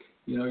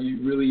 you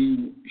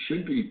really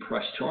should be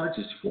pressed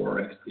charges for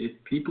it. If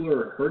people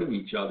are hurting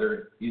each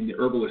other in the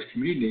herbalist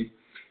community,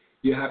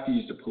 you have to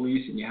use the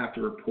police and you have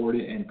to report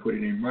it and put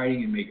it in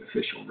writing and make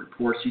official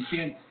reports.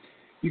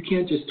 You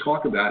can't just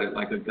talk about it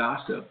like a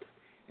gossip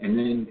and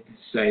then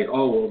say,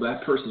 oh, well,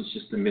 that person's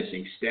just a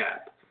missing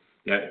step.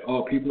 That,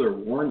 oh, people are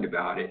warned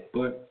about it,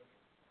 but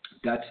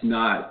that's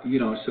not,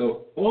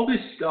 so all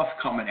this stuff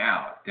coming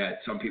out that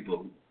some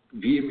people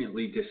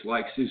vehemently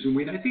dislike Susan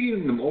Weed, I think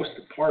in the most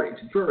part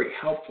it's very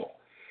helpful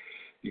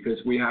because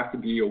we have to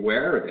be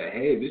aware that,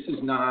 hey, this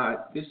is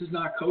not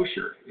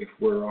kosher if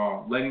we're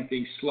letting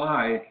things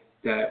slide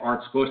that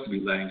aren't supposed to be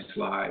letting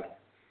slide.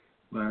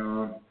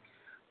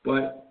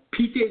 But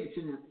Pete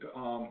Davidson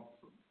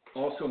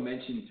also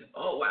mentioned,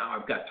 oh, wow,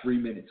 I've got 3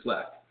 minutes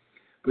left.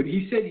 But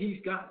he said he's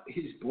got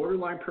his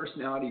borderline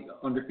personality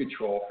under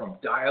control from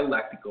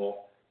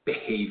dialectical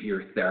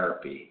behavior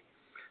therapy.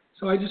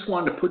 So I just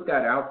wanted to put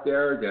that out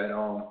there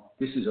that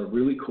this is a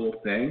really cool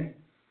thing.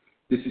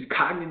 This is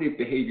cognitive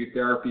behavior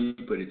therapy,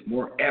 but it's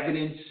more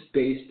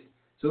evidence-based.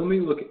 So let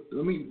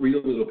me read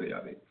a little bit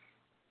of it.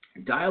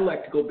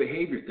 Dialectical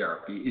behavior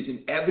therapy is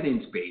an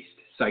evidence-based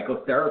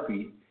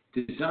psychotherapy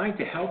designed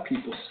to help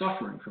people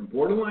suffering from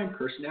borderline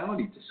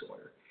personality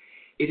disorder.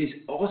 It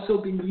has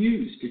also been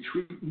used to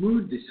treat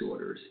mood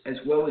disorders as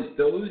well as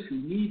those who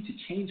need to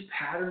change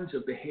patterns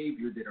of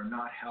behavior that are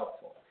not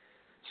helpful,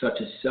 such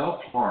as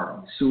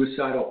self-harm,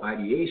 suicidal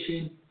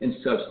ideation, and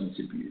substance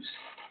abuse.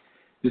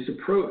 This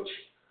approach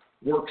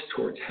works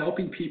towards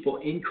helping people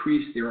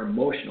increase their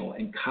emotional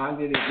and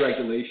cognitive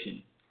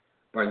regulation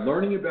by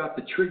learning about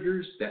the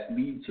triggers that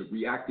lead to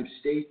reactive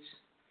states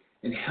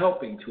and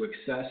helping to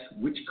assess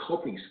which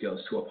coping skills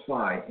to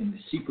apply in the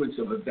sequence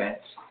of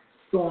events,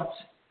 thoughts,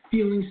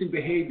 feelings, and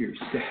behaviors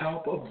to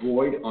help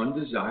avoid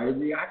undesired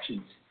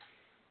reactions.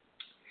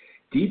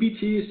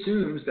 DBT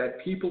assumes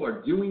that people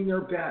are doing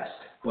their best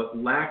but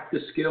lack the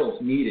skills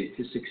needed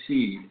to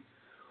succeed,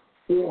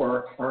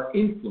 or are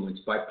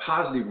influenced by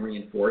positive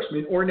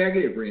reinforcement or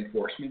negative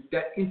reinforcement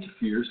that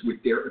interferes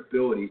with their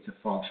ability to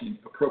function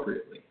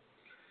appropriately.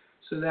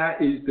 So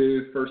that is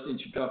the first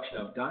introduction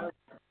of dialogue.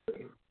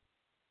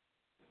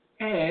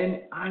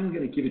 And I'm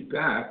going to give it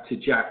back to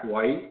Jack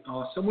White.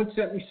 Someone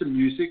sent me some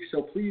music,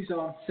 so please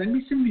send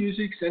me some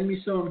music, send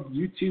me some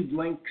YouTube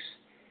links,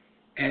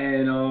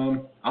 and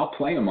I'll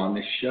play them on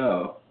this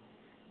show.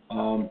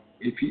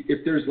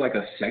 If there's like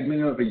a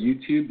segment of a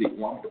YouTube that you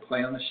want me to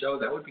play on the show,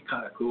 that would be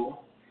kind of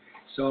cool.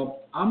 So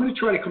I'm going to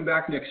try to come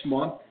back next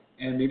month,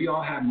 and maybe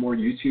I'll have more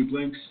YouTube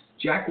links.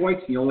 Jack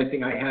White's the only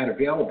thing I had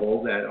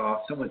available that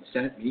someone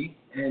sent me,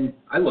 and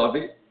I love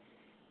it.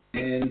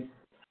 And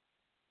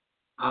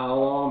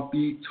I'll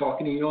be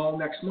talking to you all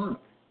next month.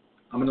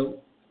 I'm going to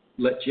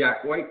let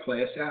Jack White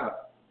play us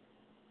out.